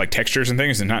with like textures and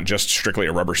things and not just strictly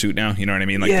a rubber suit now. You know what I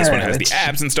mean? Like this one has the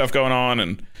abs and stuff going on,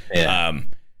 and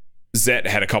Zet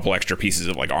had a couple extra pieces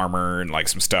of like armor and like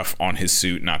some stuff on his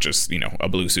suit, not just, a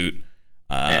blue suit.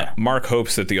 Mark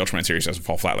hopes that the Ultraman series doesn't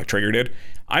fall flat like Trigger did.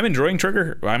 I'm enjoying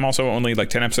Trigger. I'm also only like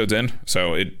 10 episodes in,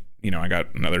 so I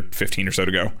got another 15 or so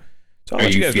to go. So are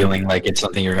you feeling like it's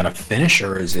something you're gonna finish,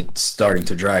 or is it starting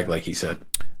to drag, like he said?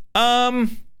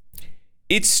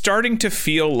 It's starting to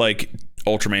feel like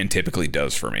Ultraman typically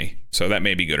does for me, so that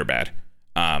may be good or bad.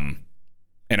 And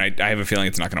I have a feeling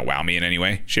it's not going to wow me in any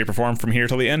way, shape, or form from here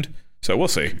till the end. So we'll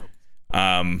see.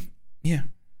 Yeah,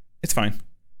 it's fine.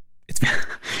 It's fine.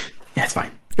 Yeah, it's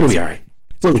fine. It'll be all right.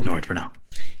 We'll ignore it for now.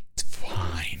 It's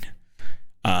fine.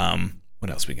 What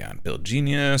else we got? Build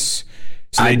Genius.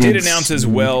 So they did announce as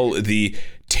well the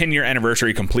 10-year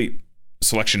anniversary complete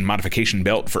selection modification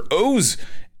belt for O's.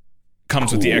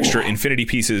 Comes with the extra infinity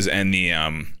pieces and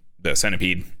the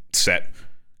centipede set.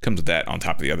 Comes with that on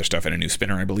top of the other stuff and a new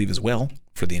spinner, I believe, as well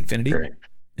for the infinity. Great.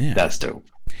 Yeah, that's dope.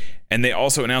 And they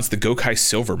also announced the Gokai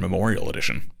Silver Memorial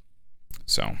Edition.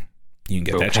 So you can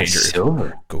get that changer.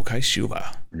 Silver. Gokai Silver.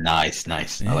 Nice.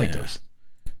 Yeah. I like those.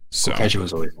 So Gokai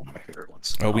was always one of my favorite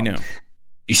ones. Oh, we know.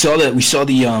 You saw that? We saw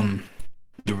the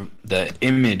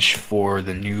image for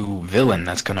the new villain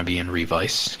that's going to be in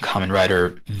Revice, Kamen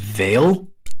Rider Vale.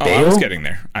 I was getting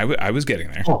there. I was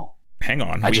getting there. Oh. Hang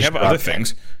on. We have other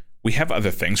things. We have other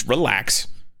things. Relax.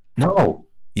 No.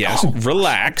 Yes,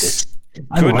 relax.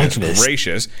 Goodness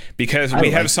gracious. Because we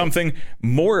have something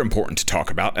more important to talk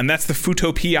about, and that's the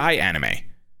Futo-PI anime.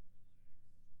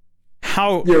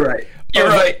 How? You're right. You're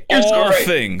right. You're all right.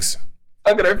 things.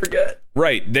 How could I forget?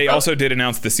 Right. They also did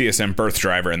announce the CSM Birth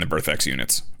Driver and the Birth X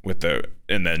units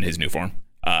and then his new form.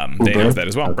 They announced that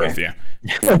as well. Okay. Birth,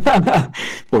 yeah.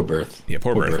 Poor Birth. Yeah,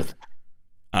 poor Birth.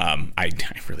 I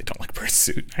really don't like Birth's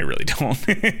suit. I really don't.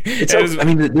 I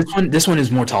mean, this one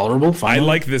is more tolerable. Finally. I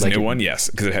like this new one, yes,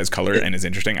 because it has color and is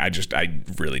interesting. I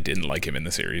really didn't like him in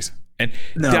the series. And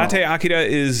Date Akira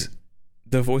is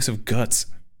the voice of Guts.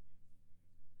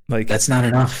 Like that's not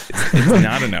enough. It's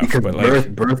not enough. Because but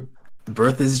like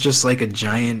Birth is just like a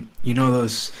giant,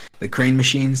 the crane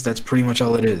machines. That's pretty much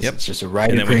all it is. Yep. It's just a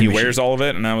rider. And then when he wears all of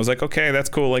it, and I was like, okay, that's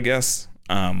cool, I guess.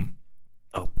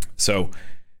 So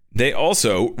they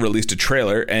also released a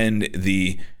trailer and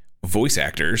the voice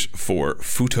actors for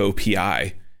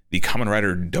Futo-PI, the Kamen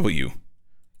Rider W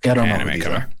anime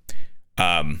cover.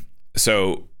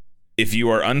 So if you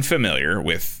are unfamiliar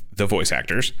with the voice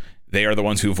actors, they are the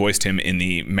ones who voiced him in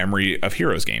the Memory of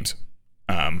Heroes games.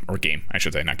 Or game, I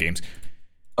should say, not games.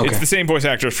 Okay. It's the same voice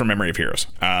actors from Memory of Heroes.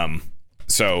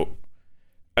 So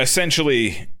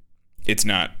essentially, it's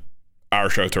not our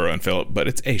Shotaro and Philip, but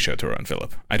it's a Shotaro and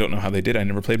Philip. I don't know how they did. I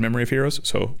never played Memory of Heroes,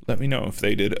 so let me know if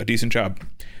they did a decent job.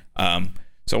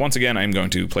 So once again, I'm going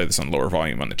to play this on lower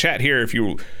volume on the chat here. If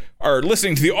you are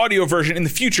listening to the audio version in the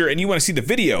future and you want to see the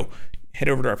video, head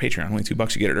over to our Patreon. Only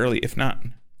 $2, you get it early. If not,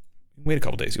 wait a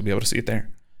couple days. You'll be able to see it there.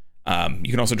 You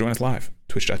can also join us live,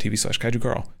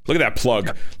 twitch.tv/KaijuCarl. Look at that plug.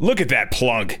 Yep. Look at that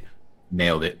plug.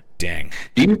 Nailed it. Dang.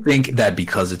 Do you think that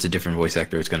because it's a different voice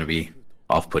actor, it's going to be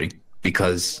off-putting?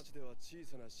 Because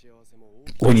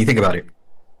when you think about it,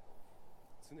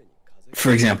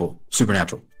 for example,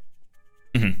 Supernatural,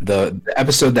 the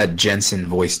episode that Jensen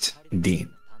voiced Dean,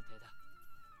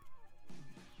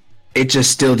 it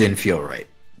just still didn't feel right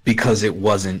because it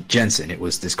wasn't Jensen. It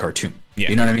was this cartoon. Yeah.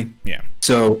 You know what I mean? Yeah.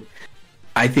 So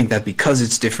I think that because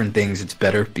it's different things, it's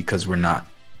better because we're not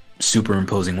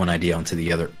superimposing one idea onto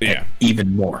the other. Yeah.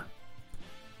 Even more.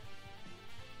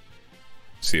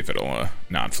 See if it'll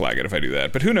not flag it if I do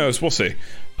that. But who knows? We'll see.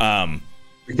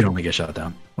 We can only get shot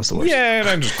down. What's the worst? Yeah, and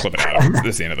I'm just clipping it out.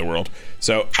 This is the end of the world.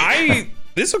 So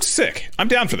this looks sick. I'm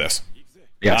down for this.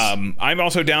 Yes. I'm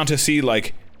also down to see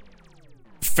like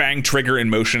Fang trigger in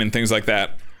motion and things like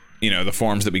that. You know, the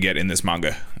forms that we get in this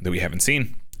manga that we haven't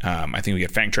seen. I think we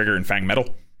get Fang trigger and Fang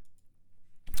metal,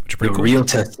 which are pretty cool. Real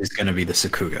test is going to be the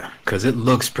Sakuga because it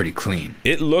looks pretty clean.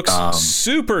 It looks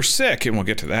super sick, and we'll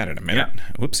get to that in a minute. Yeah.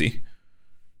 Whoopsie.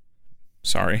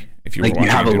 Sorry if you were watching. You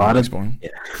have a lot of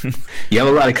you have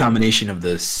a lot of combination of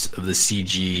this of the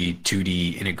CG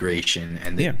 2D integration,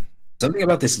 and something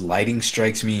about this lighting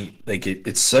strikes me like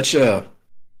it's such a.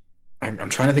 I'm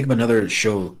trying to think of another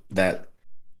show that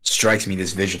strikes me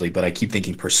this visually, but I keep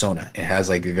thinking Persona. It has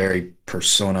like very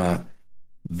Persona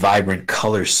vibrant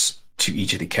colors to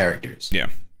each of the characters. Yeah,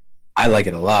 I like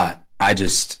it a lot. I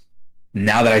just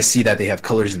now that I see that they have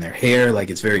colors in their hair,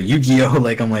 like it's very Yu-Gi-Oh.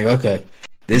 Like I'm like, okay.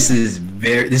 This is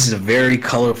a very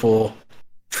colorful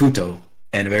Futo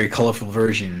and a very colorful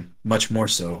version, much more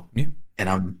so. Yeah. And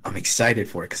I'm excited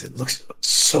for it because it looks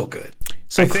so good.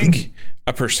 So I think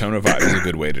a Persona vibe is a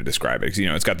good way to describe it because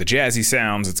it's got the jazzy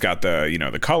sounds, it's got the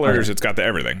the colors, it's got the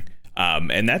everything.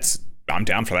 And I'm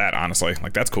down for that, honestly.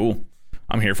 Like that's cool.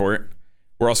 I'm here for it.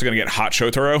 We're also gonna get Hot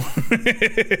Shotaro.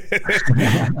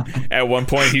 At one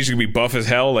point, he's gonna be buff as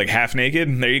hell, like half naked.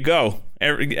 And there you go.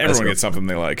 Everyone gets something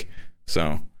they like.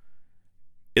 So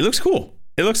it looks cool.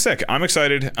 It looks sick. I'm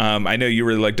excited. I know you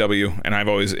really like W, and I've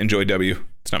always enjoyed W.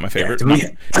 It's not my favorite. It's my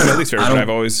least favorite, but I've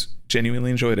always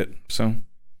genuinely enjoyed it. So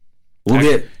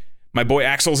my boy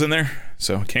Axel's in there,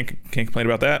 so can't complain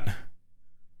about that.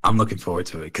 I'm looking forward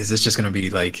to it because it's just gonna be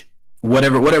like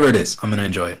whatever it is. I'm gonna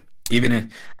enjoy it. Do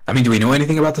we know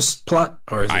anything about this plot,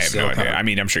 or is it I have no idea. I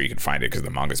mean, I'm sure you can find it because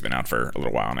the manga's been out for a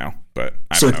little while now. But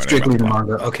I so don't know it's strictly the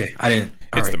manga. Okay, I didn't.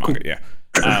 It's the manga, yeah.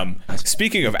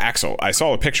 Speaking of Axel, I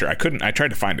saw a picture. I tried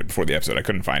to find it before the episode. I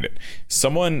couldn't find it.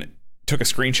 Someone took a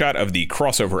screenshot of the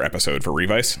crossover episode for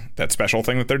Revice, that special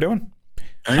thing that they're doing.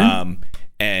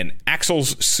 And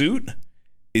Axel's suit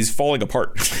is falling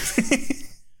apart.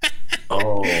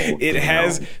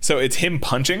 So it's him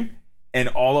punching, and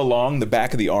all along the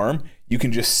back of the arm, you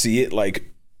can just see it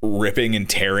like ripping and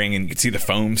tearing, and you can see the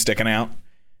foam sticking out.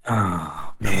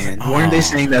 Oh man! Weren't they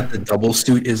saying that the double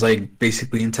suit is like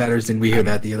basically in tatters? Didn't we hear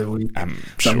that the other week? I'm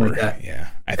sure. Like that. Yeah,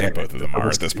 I think both of them are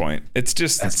at this point. It's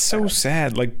just it's so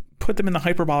sad. Like put them in the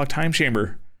hyperbolic time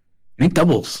chamber. Make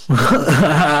doubles.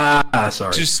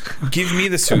 Sorry. Just give me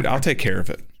the suit. I'll take care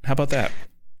of it. How about that?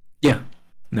 Yeah.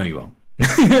 No, you won't.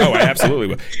 Oh, I absolutely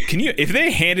will. Can you? If they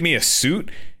handed me a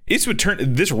suit,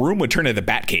 this room would turn into the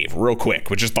Batcave real quick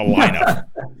with just the lineup.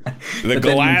 The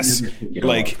glass,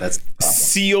 like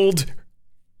sealed.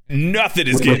 Nothing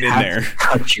is getting in there.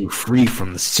 Cut you free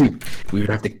from the suit. We would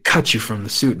have to cut you from the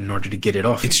suit in order to get it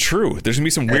off. It's true. There's gonna be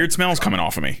some weird smells coming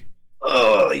off of me.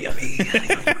 Oh, yummy.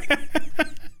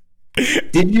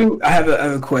 Did you? I have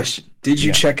a question. Did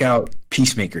you check out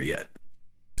Peacemaker yet?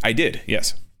 I did.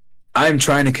 Yes. I'm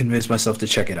trying to convince myself to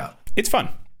check it out. It's fun.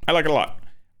 I like it a lot.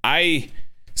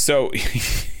 So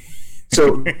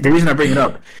the reason I bring it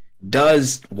up,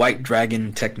 does White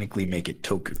Dragon technically make it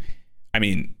Toku? I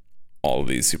mean, all of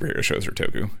these superhero shows are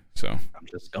Toku, so I'm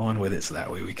just going with it so that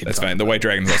way we can. That's fine. The White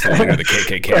Dragon's also the leader of the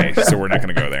KKK, so we're not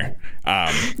going to go there.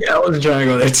 Yeah, I wasn't trying to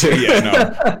go there too. Yeah,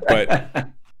 no, but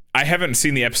I haven't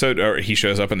seen the episode, or he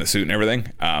shows up in the suit and everything.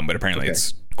 But apparently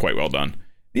it's quite well done.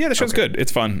 Yeah, the show's good.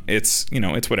 It's fun. It's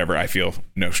it's whatever. I feel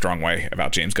no strong way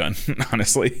about James Gunn,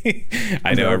 honestly.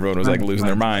 I know everyone was like losing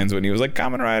their minds when he was like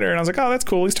Kamen Rider, and I was like, oh, that's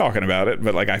cool. He's talking about it,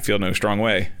 but like I feel no strong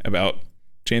way about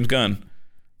James Gunn.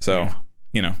 So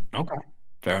okay,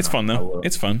 it's fun though.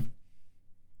 It's fun.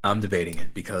 I'm debating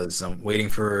it because I'm waiting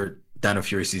for Dino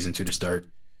Fury season 2 to start.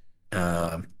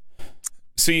 So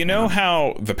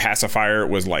how The Pacifier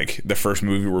was like the first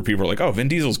movie where people were like, oh, Vin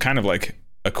Diesel's kind of like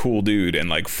a cool dude and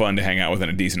like fun to hang out with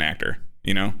and a decent actor,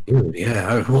 Dude,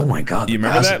 yeah. Oh my god. You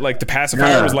remember that? Like The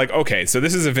Pacifier was like, okay, so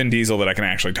this is a Vin Diesel that I can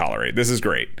actually tolerate. This is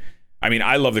great. I mean,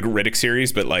 I love the Riddick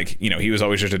series, but like, he was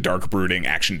always just a dark, brooding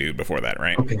action dude before that,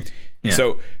 right? Okay. Yeah.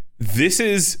 So this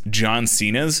is John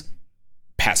Cena's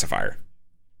Pacifier.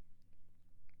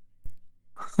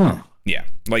 Huh. Yeah.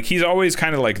 Like he's always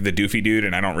kind of like the doofy dude,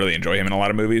 and I don't really enjoy him in a lot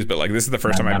of movies, but like this is the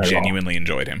first time I've genuinely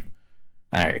enjoyed him.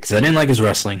 All right, because I didn't like his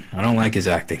wrestling. I don't like his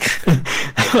acting.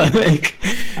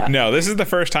 No, this is the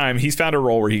first time he's found a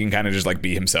role where he can kind of just like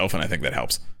be himself, and I think that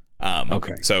helps.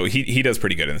 Okay. So he does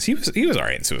pretty good in this. He was all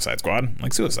right in Suicide Squad.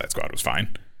 Like Suicide Squad was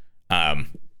fine.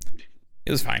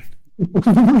 It was fine.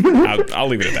 I'll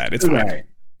leave it at that. It's fine. Right.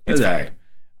 It was all right.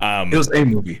 It was a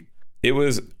movie. It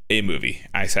was a movie.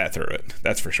 I sat through it.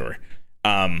 That's for sure.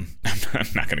 I'm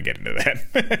not going to get into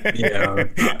that. Yeah.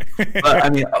 But I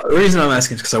mean, the reason I'm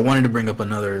asking is because I wanted to bring up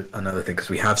another thing because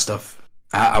we have stuff.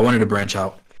 I wanted to branch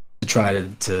out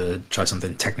to try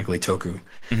something technically Toku,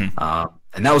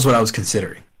 and that was what I was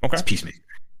considering. Okay. It's Peacemaker.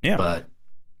 Yeah. But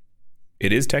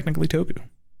it is technically Toku.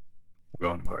 we're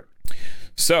going for it.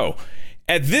 So,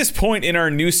 at this point in our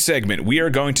new segment, we are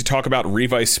going to talk about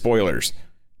Revice spoilers.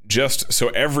 Just so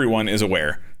everyone is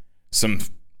aware, some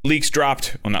leaks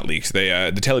dropped. Well, not leaks.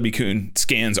 The Telebikun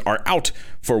scans are out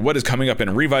for what is coming up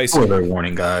in Revice. Spoiler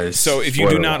warning, guys. So if you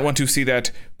do not want to see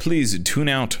that, please tune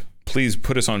out. Please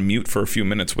put us on mute for a few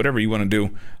minutes, whatever you want to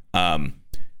do.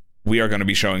 We are going to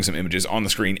be showing some images on the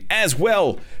screen as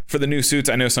well for the new suits.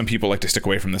 I know some people like to stick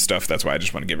away from this stuff. That's why I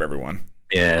just want to give everyone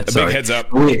a big heads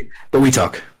up. But we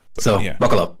talk. So yeah.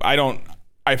 Buckle up.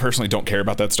 I personally don't care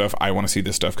about that stuff. I want to see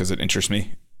this stuff because it interests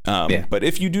me. But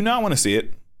if you do not want to see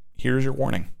it, here's your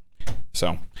warning.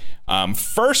 So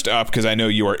first up, because I know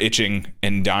you are itching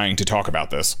and dying to talk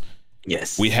about this.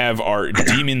 Yes. We have our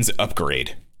Demons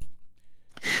upgrade.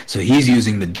 So he's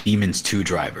using the Demons 2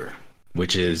 driver,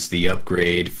 which is the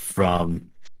upgrade from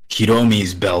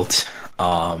Hiromi's belt.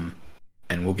 And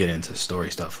we'll get into story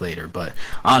stuff later. But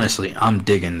honestly, I'm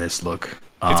digging this look.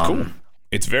 It's cool.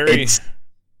 It's very...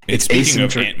 It's speaking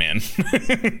of Ant-Man.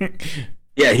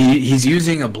 Yeah, he's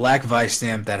using a black Vice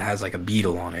stamp that has like a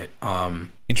beetle on it.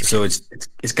 So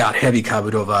it's got heavy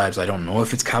Kabuto vibes. I don't know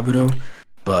if it's Kabuto,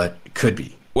 but it could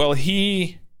be. Well,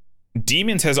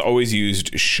 Demons has always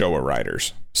used Showa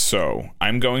riders, so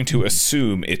I'm going to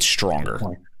assume it's stronger.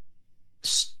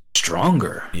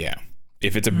 Stronger? Yeah.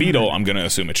 If it's a beetle, I'm going to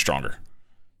assume it's stronger.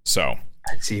 So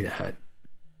I see that.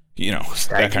 You know,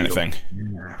 that kind of thing.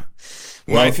 Yeah.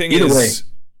 Well, my thing is,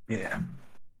 yeah.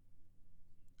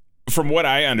 From what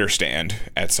I understand,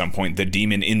 at some point the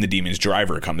demon in the Demon's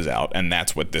driver comes out, and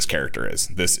that's what this character is.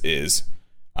 This is,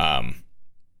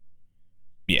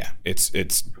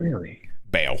 it's really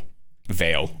Bale,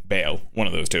 one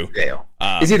of those two. Bale.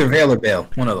 It's either Vale or Bale,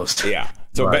 one of those two. Yeah.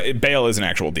 So Bale is an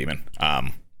actual demon.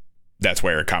 That's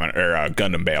where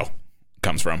Gundam Bale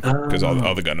comes from, because all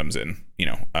the Gundams in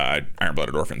Iron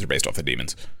Blooded Orphans are based off the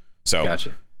demons. So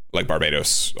gotcha. Like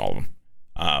Barbados, all of them.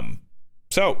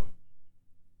 So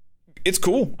it's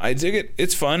cool. I dig it.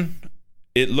 It's fun.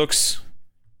 It looks.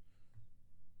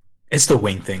 It's the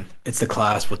wing thing. It's the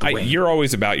class with the wing. You're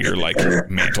always about your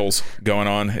mantles going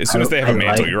on. As soon as they have a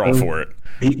mantle, you're all for it.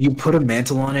 You put a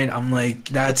mantle on it, I'm like,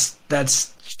 that's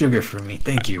sugar for me.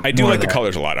 Thank you. I do like the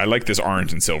colors a lot. I like this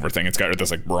orange and silver thing. It's got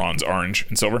this like bronze, orange,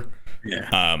 and silver.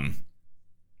 Yeah.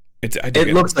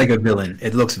 It looks like a villain.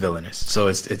 It looks villainous. So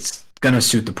it's gonna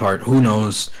suit the part. Who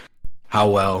knows how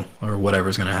well or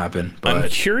whatever's gonna happen. But I'm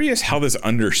curious how this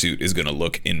undersuit is gonna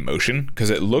look in motion, because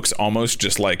it looks almost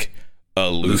just like a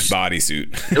loose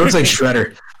bodysuit. It looks like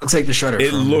Shredder. Looks like the Shredder.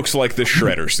 It looks like the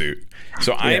Shredder suit.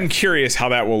 So I am curious how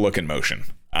that will look in motion.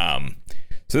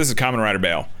 So this is Kamen Rider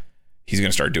Bale. He's going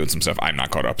to start doing some stuff. I'm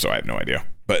not caught up, so I have no idea.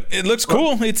 But it looks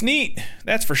cool. It's neat.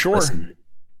 That's for sure. Listen,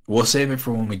 we'll save it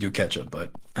for when we do catch up. But,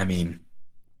 I mean,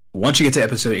 once you get to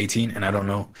episode 18, and I don't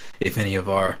know if any of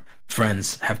our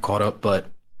friends have caught up, but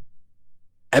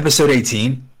episode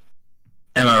 18,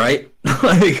 am I right?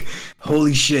 Like,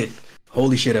 holy shit,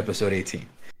 episode 18.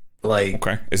 Like,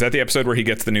 okay. Is that the episode where he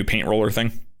gets the new paint roller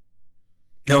thing?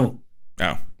 No.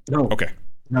 Oh. No. Okay.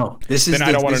 No. Then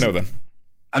I don't want to know then.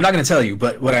 I'm not going to tell you,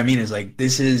 but what I mean is like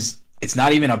it's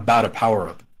not even about a power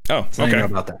up. Oh, it's not okay.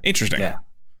 even about that. Interesting. Yeah.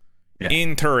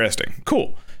 Interesting.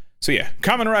 Cool. So yeah,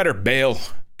 Kamen Rider Bale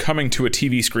coming to a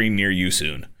TV screen near you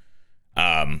soon.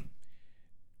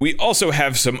 We also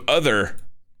have some other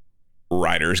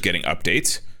riders getting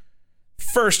updates.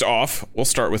 First off, we'll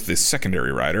start with the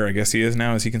secondary rider. I guess he is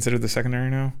now. Is he considered the secondary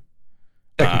now?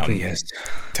 Technically, yes.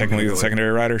 Technically the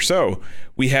secondary rider. So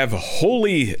we have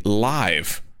Holy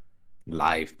Live.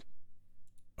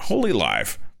 Holy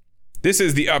Live. This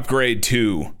is the upgrade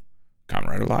to Kamen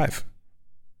Rider Live.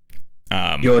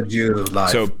 Yoju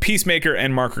Live. So Peacemaker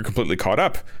and Mark are completely caught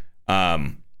up. Yeah.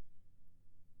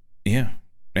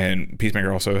 And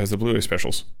Peacemaker also has the Blu-ray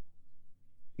specials.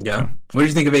 Yeah. So, what did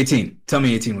you think of 18? Tell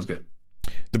me 18 was good.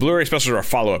 The Blu-ray specials are a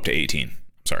follow-up to 18. I'm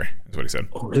sorry. That's what he said.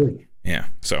 Oh, really? Yeah.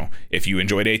 So if you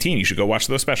enjoyed 18, you should go watch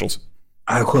those specials.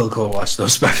 I will go watch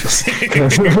those specials. There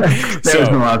was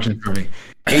no option for me.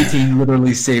 18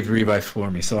 literally saved Revive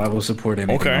for me, so I will support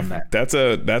him. Okay. On that. That's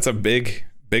a big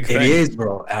Big thing. It is,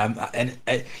 bro. And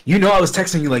you know, I was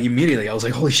texting you like immediately. I was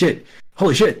like, holy shit.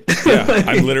 Yeah,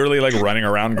 I'm literally like running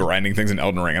around grinding things in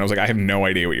Elden Ring, and I was like, I have no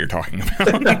idea what you're talking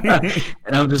about.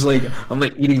 And I'm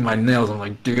like eating my nails. I'm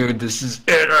like, dude, this is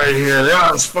it right here.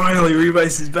 Yes, finally,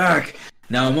 Revice is back.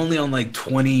 Now I'm only on like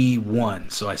 21,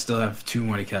 so I still have 2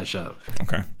 more to catch up.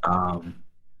 Okay.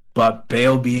 But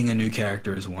Bale being a new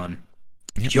character is one.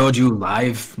 Yep. Hyoju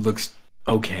Live looks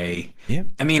okay. Yeah.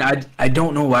 I mean, I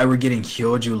don't know why we're getting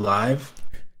Hyoju Live.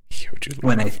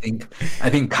 When I think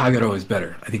Kagero is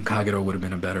better. I think Kagero would have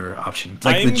been a better option. It's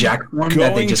like the Jack form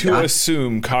that they just got. I'm going to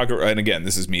assume Kagero, and again,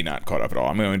 this is me not caught up at all.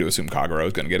 I'm going to assume Kagero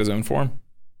is going to get his own form.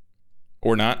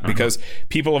 Or not, because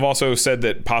people have also said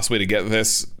that possibly to get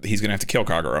this, he's going to have to kill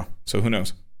Kagero. So who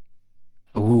knows?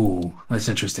 Ooh, that's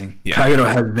interesting. Yeah.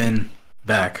 Kagero has been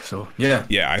back, so yeah.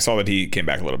 Yeah, I saw that he came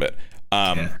back a little bit.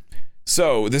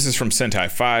 So this is from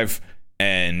Sentai 5,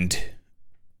 and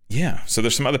yeah, so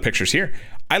there's some other pictures here.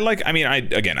 I love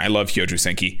Hyoju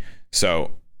Senki,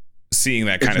 so seeing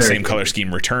that kind of same color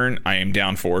scheme return, I am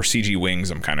down for. CG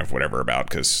wings, I'm kind of whatever about,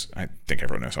 because I think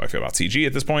everyone knows how I feel about CG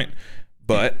at this point.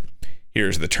 But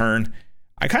here's the turn.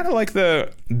 I kind of like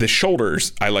the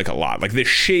shoulders. I like a lot. Like the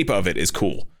shape of it is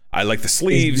cool. I like the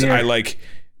sleeves. I like,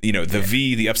 the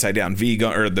V, the upside down V,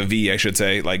 or the V, I should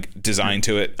say, like design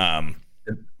to it.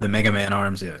 The Mega Man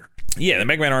arms, yeah. Yeah, the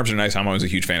Mega Man arms are nice. I'm always a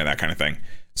huge fan of that kind of thing.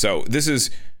 So this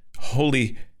is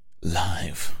Holy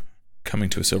Live, coming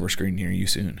to a silver screen near you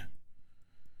soon.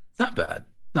 Not bad.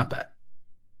 Not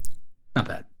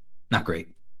great.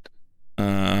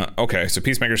 Okay, so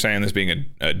Peacemaker saying this being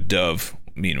a dove,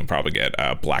 we'll probably get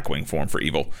a Blackwing form for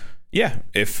evil. Yeah,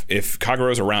 if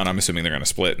Kagero's around, I'm assuming they're going to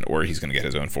split, or he's going to get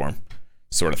his own form,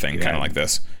 sort of thing, kind of like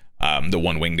this. The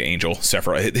one-winged angel,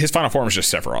 Sephiroth. His final form is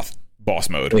just Sephiroth, boss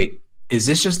mode. Wait, is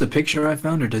this just the picture I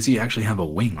found, or does he actually have a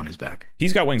wing on his back?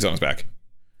 He's got wings on his back.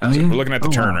 Oh, So yeah? we're looking at the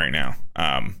turn right now.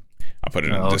 I'll put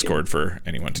it in Discord for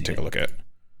anyone to take a look at.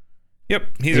 Yep,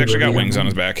 he's actually got wings on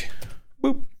his back.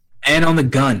 Boop. And on the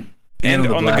gun. And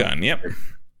on the gun, yep.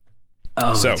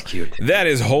 Oh, so that's cute. That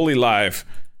is Holy Live.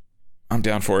 I'm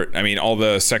down for it. I mean, all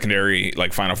the secondary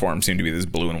final forms seem to be this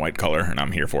blue and white color, and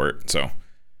I'm here for it. So,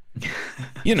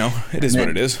 it is what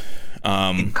it is.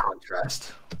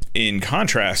 In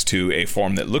contrast to a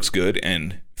form that looks good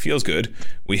and feels good,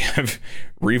 we have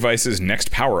Revice's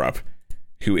next power-up,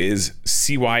 who is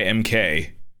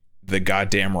CYMK, the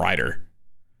goddamn rider.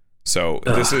 So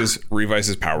this is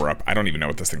Revice's power-up. I don't even know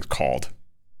what this thing's called.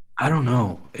 I don't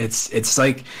know. It's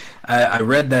like I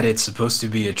read that it's supposed to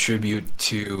be a tribute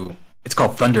to. It's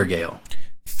called Thunder Gale.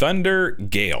 Thunder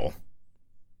Gale.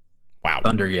 Wow.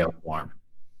 Thunder Gale form,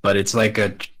 but it's like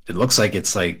it looks like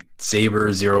it's like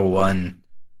Saber 01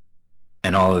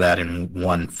 and all of that in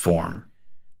one form.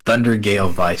 Thunder Gale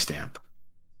Vi-Stamp.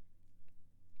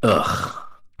 Ugh.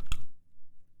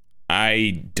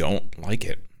 I don't like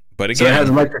it. But again, so it has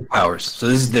electric powers. So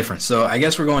this is different. So I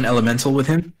guess we're going elemental with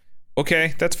him.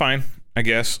 Okay, that's fine, I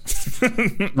guess.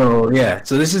 Oh yeah.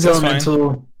 So this is That's elemental.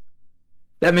 fine.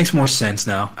 That makes more sense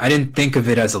now. I didn't think of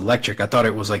it as electric. I thought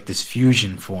it was like this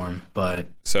fusion form, but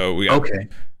So we got okay.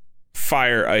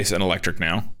 fire, ice, and electric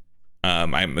now.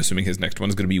 I'm assuming his next one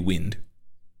is going to be wind.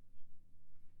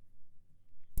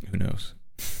 Who knows?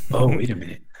 Oh, wait a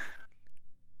minute.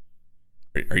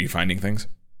 Are you finding things?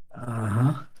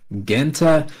 Uh-huh.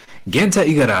 Genta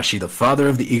Igarashi, the father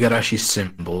of the Igarashi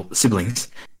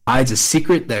siblings, hides a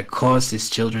secret that caused his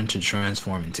children to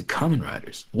transform into Kamen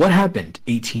Riders. What happened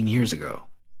 18 years ago?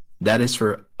 That is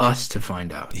for us to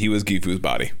find out. He was Gifu's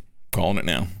body. Calling it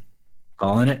now.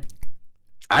 Calling it?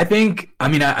 I think,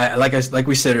 I like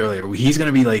we said earlier, he's going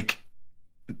to be like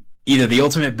either the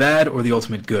ultimate bad or the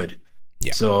ultimate good.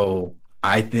 Yeah. So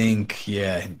I think,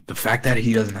 the fact that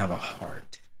he doesn't have a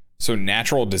heart. So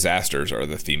natural disasters are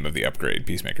the theme of the upgrade,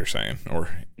 Peacemaker's saying. Or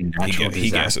he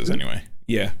guesses anyway.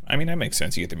 Yeah, I mean, that makes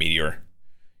sense. You get the meteor.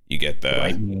 You get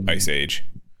the ice age.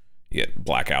 You get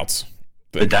blackouts.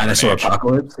 The dinosaur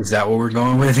apocalypse? Is that what we're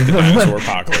going with? The dinosaur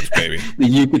apocalypse, baby. The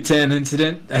Yucatan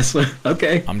incident? That's what,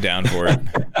 okay. I'm down for it.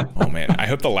 Oh, man. I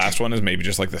hope the last one is maybe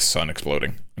just like the sun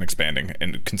exploding and expanding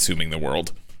and consuming the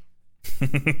world.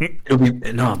 It'll be,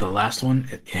 no, the last one,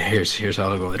 here's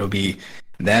how it'll go. It'll be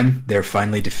them, they're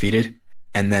finally defeated,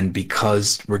 and then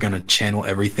because we're going to channel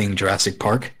everything Jurassic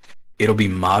Park, it'll be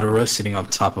Madara sitting on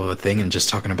top of a thing and just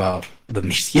talking about the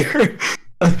meteor.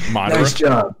 Madara? Nice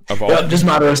job. Yep, just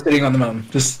Madara sitting on the mountain.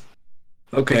 Just,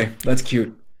 okay, that's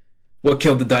cute. What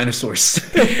killed the dinosaurs?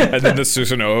 And then the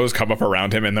Susanos come up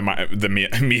around him and the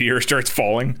meteor starts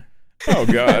falling. Oh,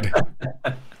 God.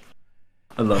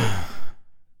 I love it.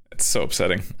 It's so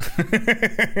upsetting.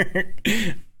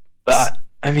 But,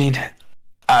 I mean,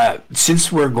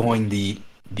 since we're going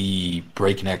the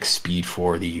breakneck speed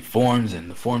for the forms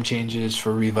and the form changes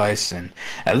for Revice, and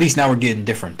at least now we're getting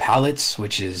different palettes,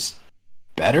 which is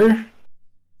better.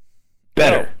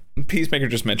 Well, Peacemaker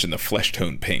just mentioned the flesh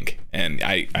tone pink, and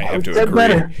I have to agree.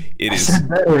 Better. It is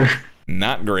better.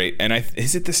 not great. And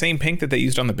is it the same pink that they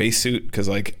used on the base suit? Because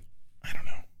like, I don't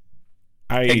know.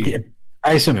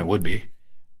 I assume it would be.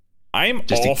 I'm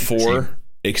all for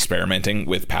experimenting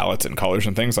with palettes and colors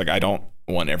and things. Like, I don't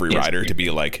want every rider to be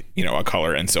like, you know, a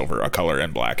color and silver, a color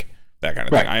and black, that kind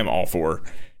of thing. I am all for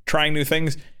trying new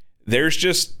things. There's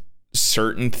just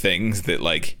certain things that,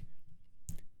 like,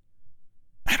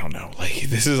 I don't know, like,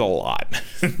 this is a lot.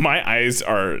 My eyes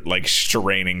are like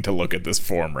straining to look at this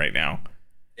form right now.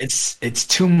 It's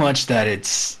too much that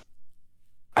it's,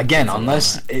 again,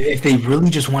 unless if they really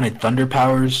just wanted thunder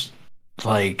powers,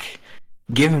 like,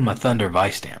 give him a thunder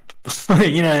vice stamp.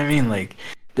 You know what I mean? Like,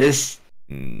 this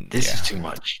is too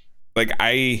much. Like,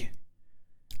 I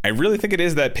really think it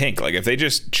is that pink. Like, if they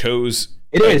just chose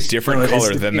different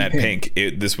color than that pink,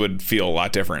 this would feel a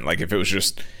lot different. Like, if it was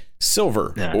just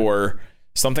silver or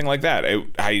something like that.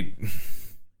 I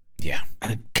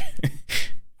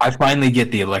finally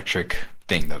get the electric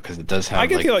thing though, because it does have. I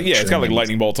get like, it's got like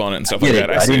lightning bolts on it and stuff like that.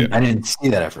 I didn't see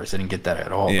that at first. I didn't get that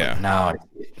at all. Yeah. But now,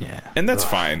 and that's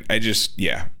fine. I just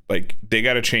like, they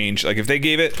got to change. Like, if they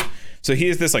gave it, so he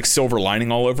has this like silver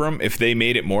lining all over him. If they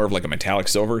made it more of like a metallic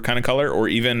silver kind of color, or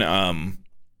even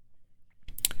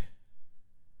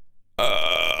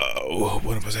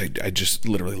what was I just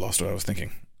literally lost what I was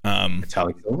thinking.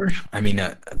 Metallic silver. I mean,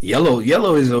 yellow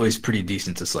is always pretty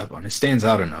decent to slap on. It stands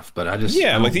out enough, but like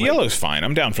the yellow's fine.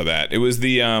 I'm down for that. It was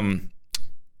the on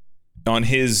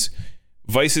his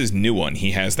Vice's new one,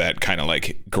 he has that kind of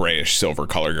like grayish silver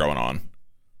color going on.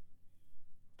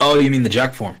 Oh, you mean the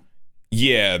Jack form?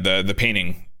 Yeah, the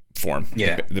painting form.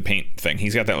 Yeah, the paint thing.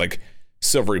 He's got that like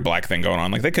silvery black thing going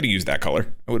on. Like, they could have used that color.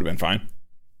 It would have been fine,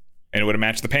 and it would have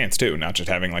matched the pants too, not just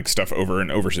having like stuff over an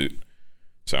oversuit.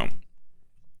 So,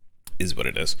 is what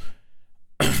it is.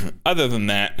 Other than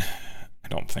that, I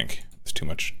don't think there's too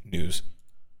much news.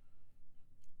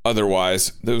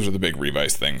 Otherwise, those are the big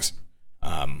Revice things.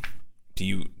 Do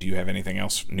you have anything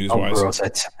else news-wise? Oh, gross. I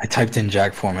typed in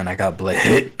Jack form and I got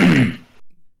Blade.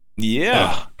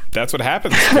 Yeah, that's what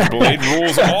happens. The Blade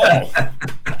rules all.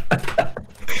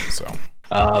 So,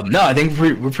 no, I think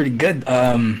we're pretty good.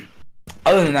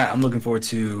 Other than that, I'm looking forward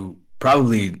to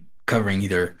probably covering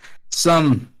either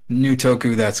some new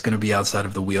Toku that's going to be outside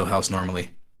of the wheelhouse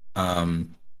normally.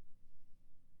 I'm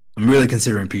really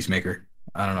considering Peacemaker.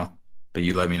 I don't know, but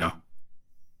you let me know.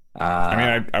 I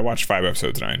mean, I watched 5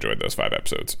 episodes and I enjoyed those 5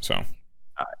 episodes. So,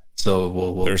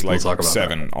 there's like talk about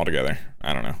 7 that altogether.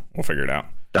 I don't know. We'll figure it out.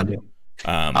 Done deal.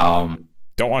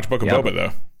 Don't watch Book of Boba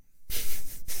though.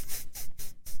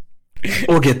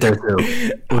 We'll get there too.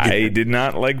 I did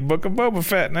not like Book of Boba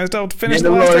Fett, and I still finished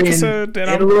the last episode. And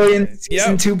Mandalorian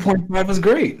season 2.5 was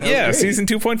great. Season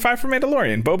 2.5 for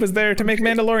Mandalorian. Boba's there to make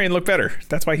Mandalorian look better.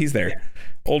 That's why he's there.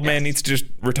 Old man needs to just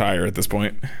retire at this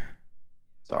point.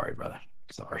 Sorry, brother.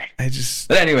 Sorry.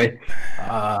 But anyway,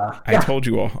 I told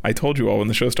you all. I told you all when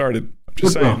the show started. I'm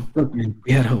just saying. Look,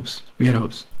 we had hopes.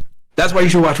 That's why you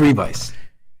should watch Revice.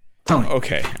 Tell me.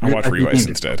 Okay, I'll watch Revice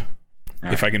instead.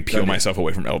 If I can peel myself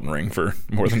away from Elden Ring for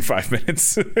more than 5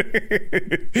 minutes.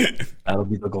 That'll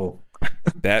be the goal.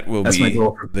 That will That's be my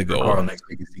goal the goal. Carl next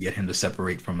week is to get him to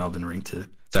separate from Elden Ring to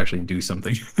actually do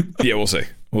something. Yeah, we'll see.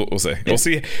 We'll see.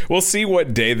 Yeah. We'll see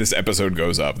what day this episode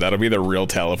goes up. That'll be the real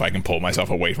tell if I can pull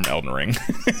myself away from Elden Ring.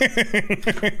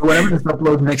 Whenever this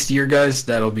uploads next year, guys,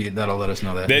 that'll let us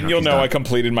know that. Then you'll know I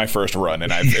completed my first run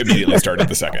and I've immediately started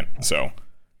the second. So.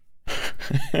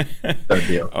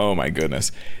 Oh my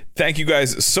goodness. Thank you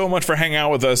guys so much for hanging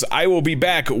out with us. I will be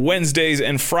back Wednesdays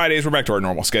and Fridays. We're back to our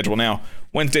normal schedule now.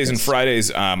 Wednesdays and Fridays.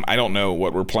 I don't know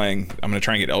what we're playing. I'm going to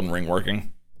try and get Elden Ring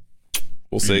working.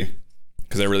 We'll see.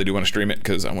 Because I really do want to stream it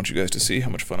because I want you guys to see how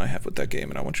much fun I have with that game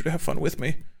and I want you to have fun with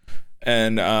me.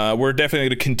 And we're definitely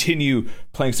going to continue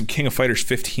playing some King of Fighters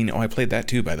 15. Oh, I played that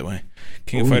too, by the way.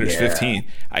 King of Fighters 15.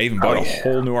 I even bought a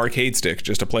whole new arcade stick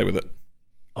just to play with it.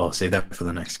 Oh, save that for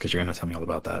the next, because you're going to tell me all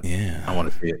about that. Yeah. I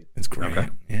want to see it. It's great. Okay.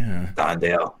 Yeah.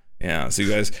 Dale. Yeah. So you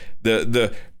guys,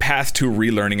 the path to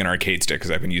relearning an arcade stick,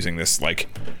 because I've been using this like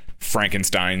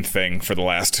Frankenstein thing for the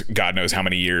last God knows how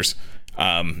many years.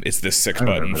 It's this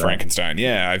 6-button Frankenstein.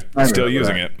 Yeah, I'm still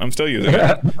using it.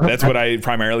 That's what I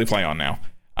primarily play on now.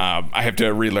 I have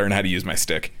to relearn how to use my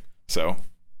stick. So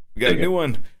we got a new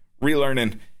one,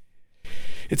 relearning.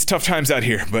 it's tough times out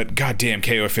here, but goddamn,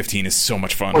 KOF 15 is so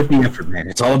much fun. Worth the effort, man.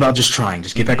 It's all about just trying.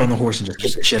 Just get back on the horse and just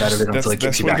get the shit out of it until it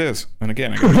kicks you back. That's what it is. And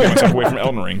again, I gotta get myself away from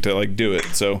Elden Ring to like do it.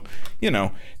 So,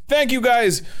 thank you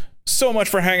guys so much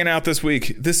for hanging out this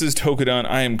week. This is Tokudon.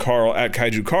 I am Carl at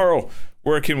Kaiju Carl.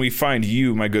 Where can we find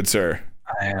you, my good sir?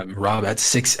 I am Rob at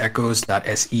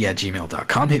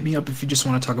 6echoes.se@gmail.com. Hit me up if you just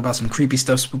want to talk about some creepy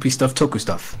stuff, spoopy stuff, toku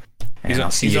stuff. He's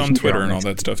on Twitter and all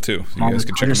that stuff too. So you guys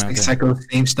can check him out. 6 Echoes,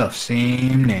 same stuff,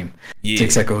 same name. Yeah.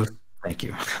 6 Echoes. Thank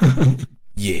you.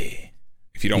 Yeah.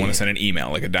 If you don't want to send an email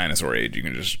like a dinosaur age, you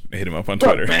can just hit him up on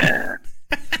Twitter. Man.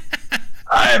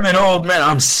 I'm an old man.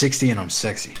 I'm 60 and I'm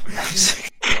sexy.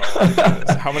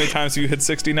 How many times have you hit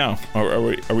 60 now? Are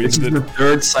we this is the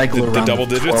third cycle around the double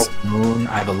digits? 12th moon.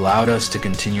 I've allowed us to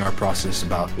continue our process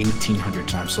about 1,800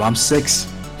 times. So I'm 6.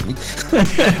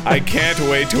 I can't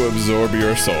wait to absorb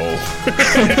your soul.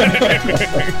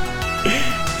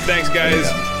 Thanks,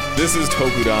 guys. This is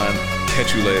Tokudon.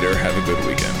 Catch you later. Have a good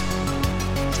weekend.